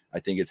out. I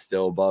think it's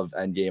still above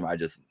Endgame.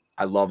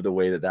 I love the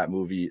way that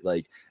movie,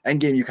 like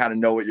Endgame, you kind of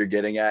know what you're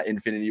getting at.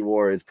 Infinity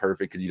War is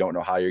perfect because you don't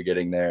know how you're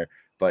getting there.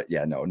 But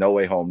yeah, No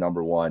Way Home,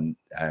 number 1.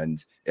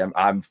 And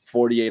I'm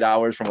 48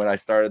 hours from when I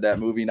started that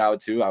movie now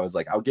too. I was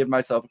like, I'll give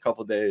myself a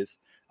couple days.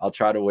 I'll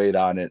try to wait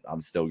on it.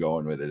 I'm still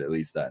going with it at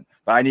least then.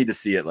 But I need to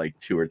see it like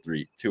two or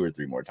three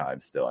more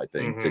times still, I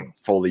think, to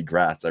fully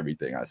grasp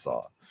everything I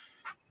saw.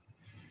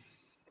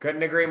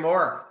 Couldn't agree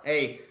more.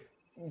 Hey,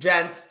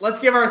 gents, let's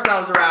give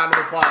ourselves a round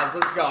of applause.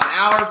 Let's go. An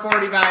hour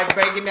 45,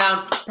 breaking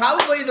down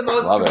probably the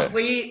most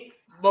complete,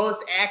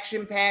 most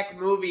action-packed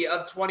movie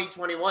of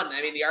 2021.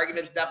 I mean, the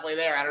argument's definitely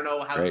there. I don't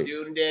know how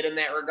Dune did in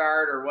that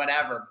regard or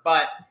whatever,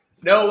 but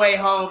No Way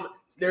Home,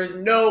 there's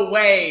no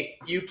way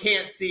you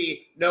can't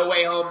see No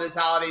Way Home this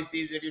holiday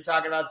season if you're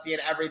talking about seeing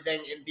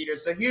everything in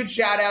theaters. So huge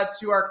shout out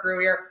to our crew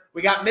here.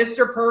 We got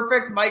Mr.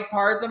 Perfect, Mike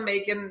Partham,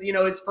 making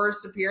his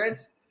first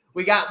appearance.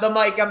 We got the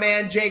Micah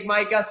man, Jake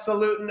Micah,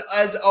 saluting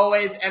as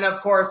always. And,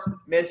 of course,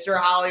 Mr.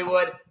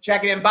 Hollywood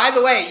checking in. By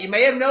the way, you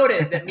may have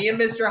noted that me and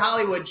Mr.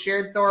 Hollywood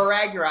shared Thor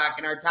Ragnarok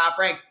in our top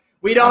ranks.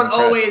 We don't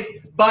always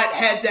butt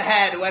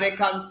head-to-head when it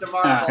comes to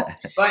Marvel.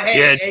 But,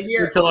 hey,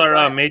 until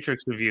our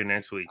Matrix review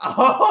next week.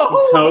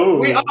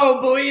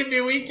 Believe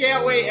me, we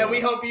can't wait. And we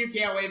hope you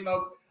can't wait,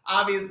 folks,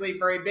 obviously,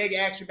 for a big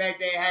action-packed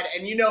day ahead.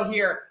 And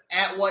here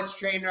at What's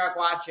Trainwreck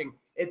Watching,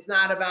 it's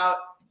not about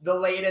the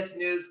latest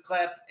news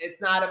clip.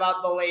 It's not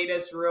about the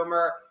latest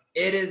rumor.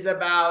 It is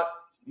about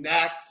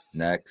next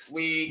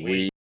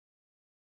week.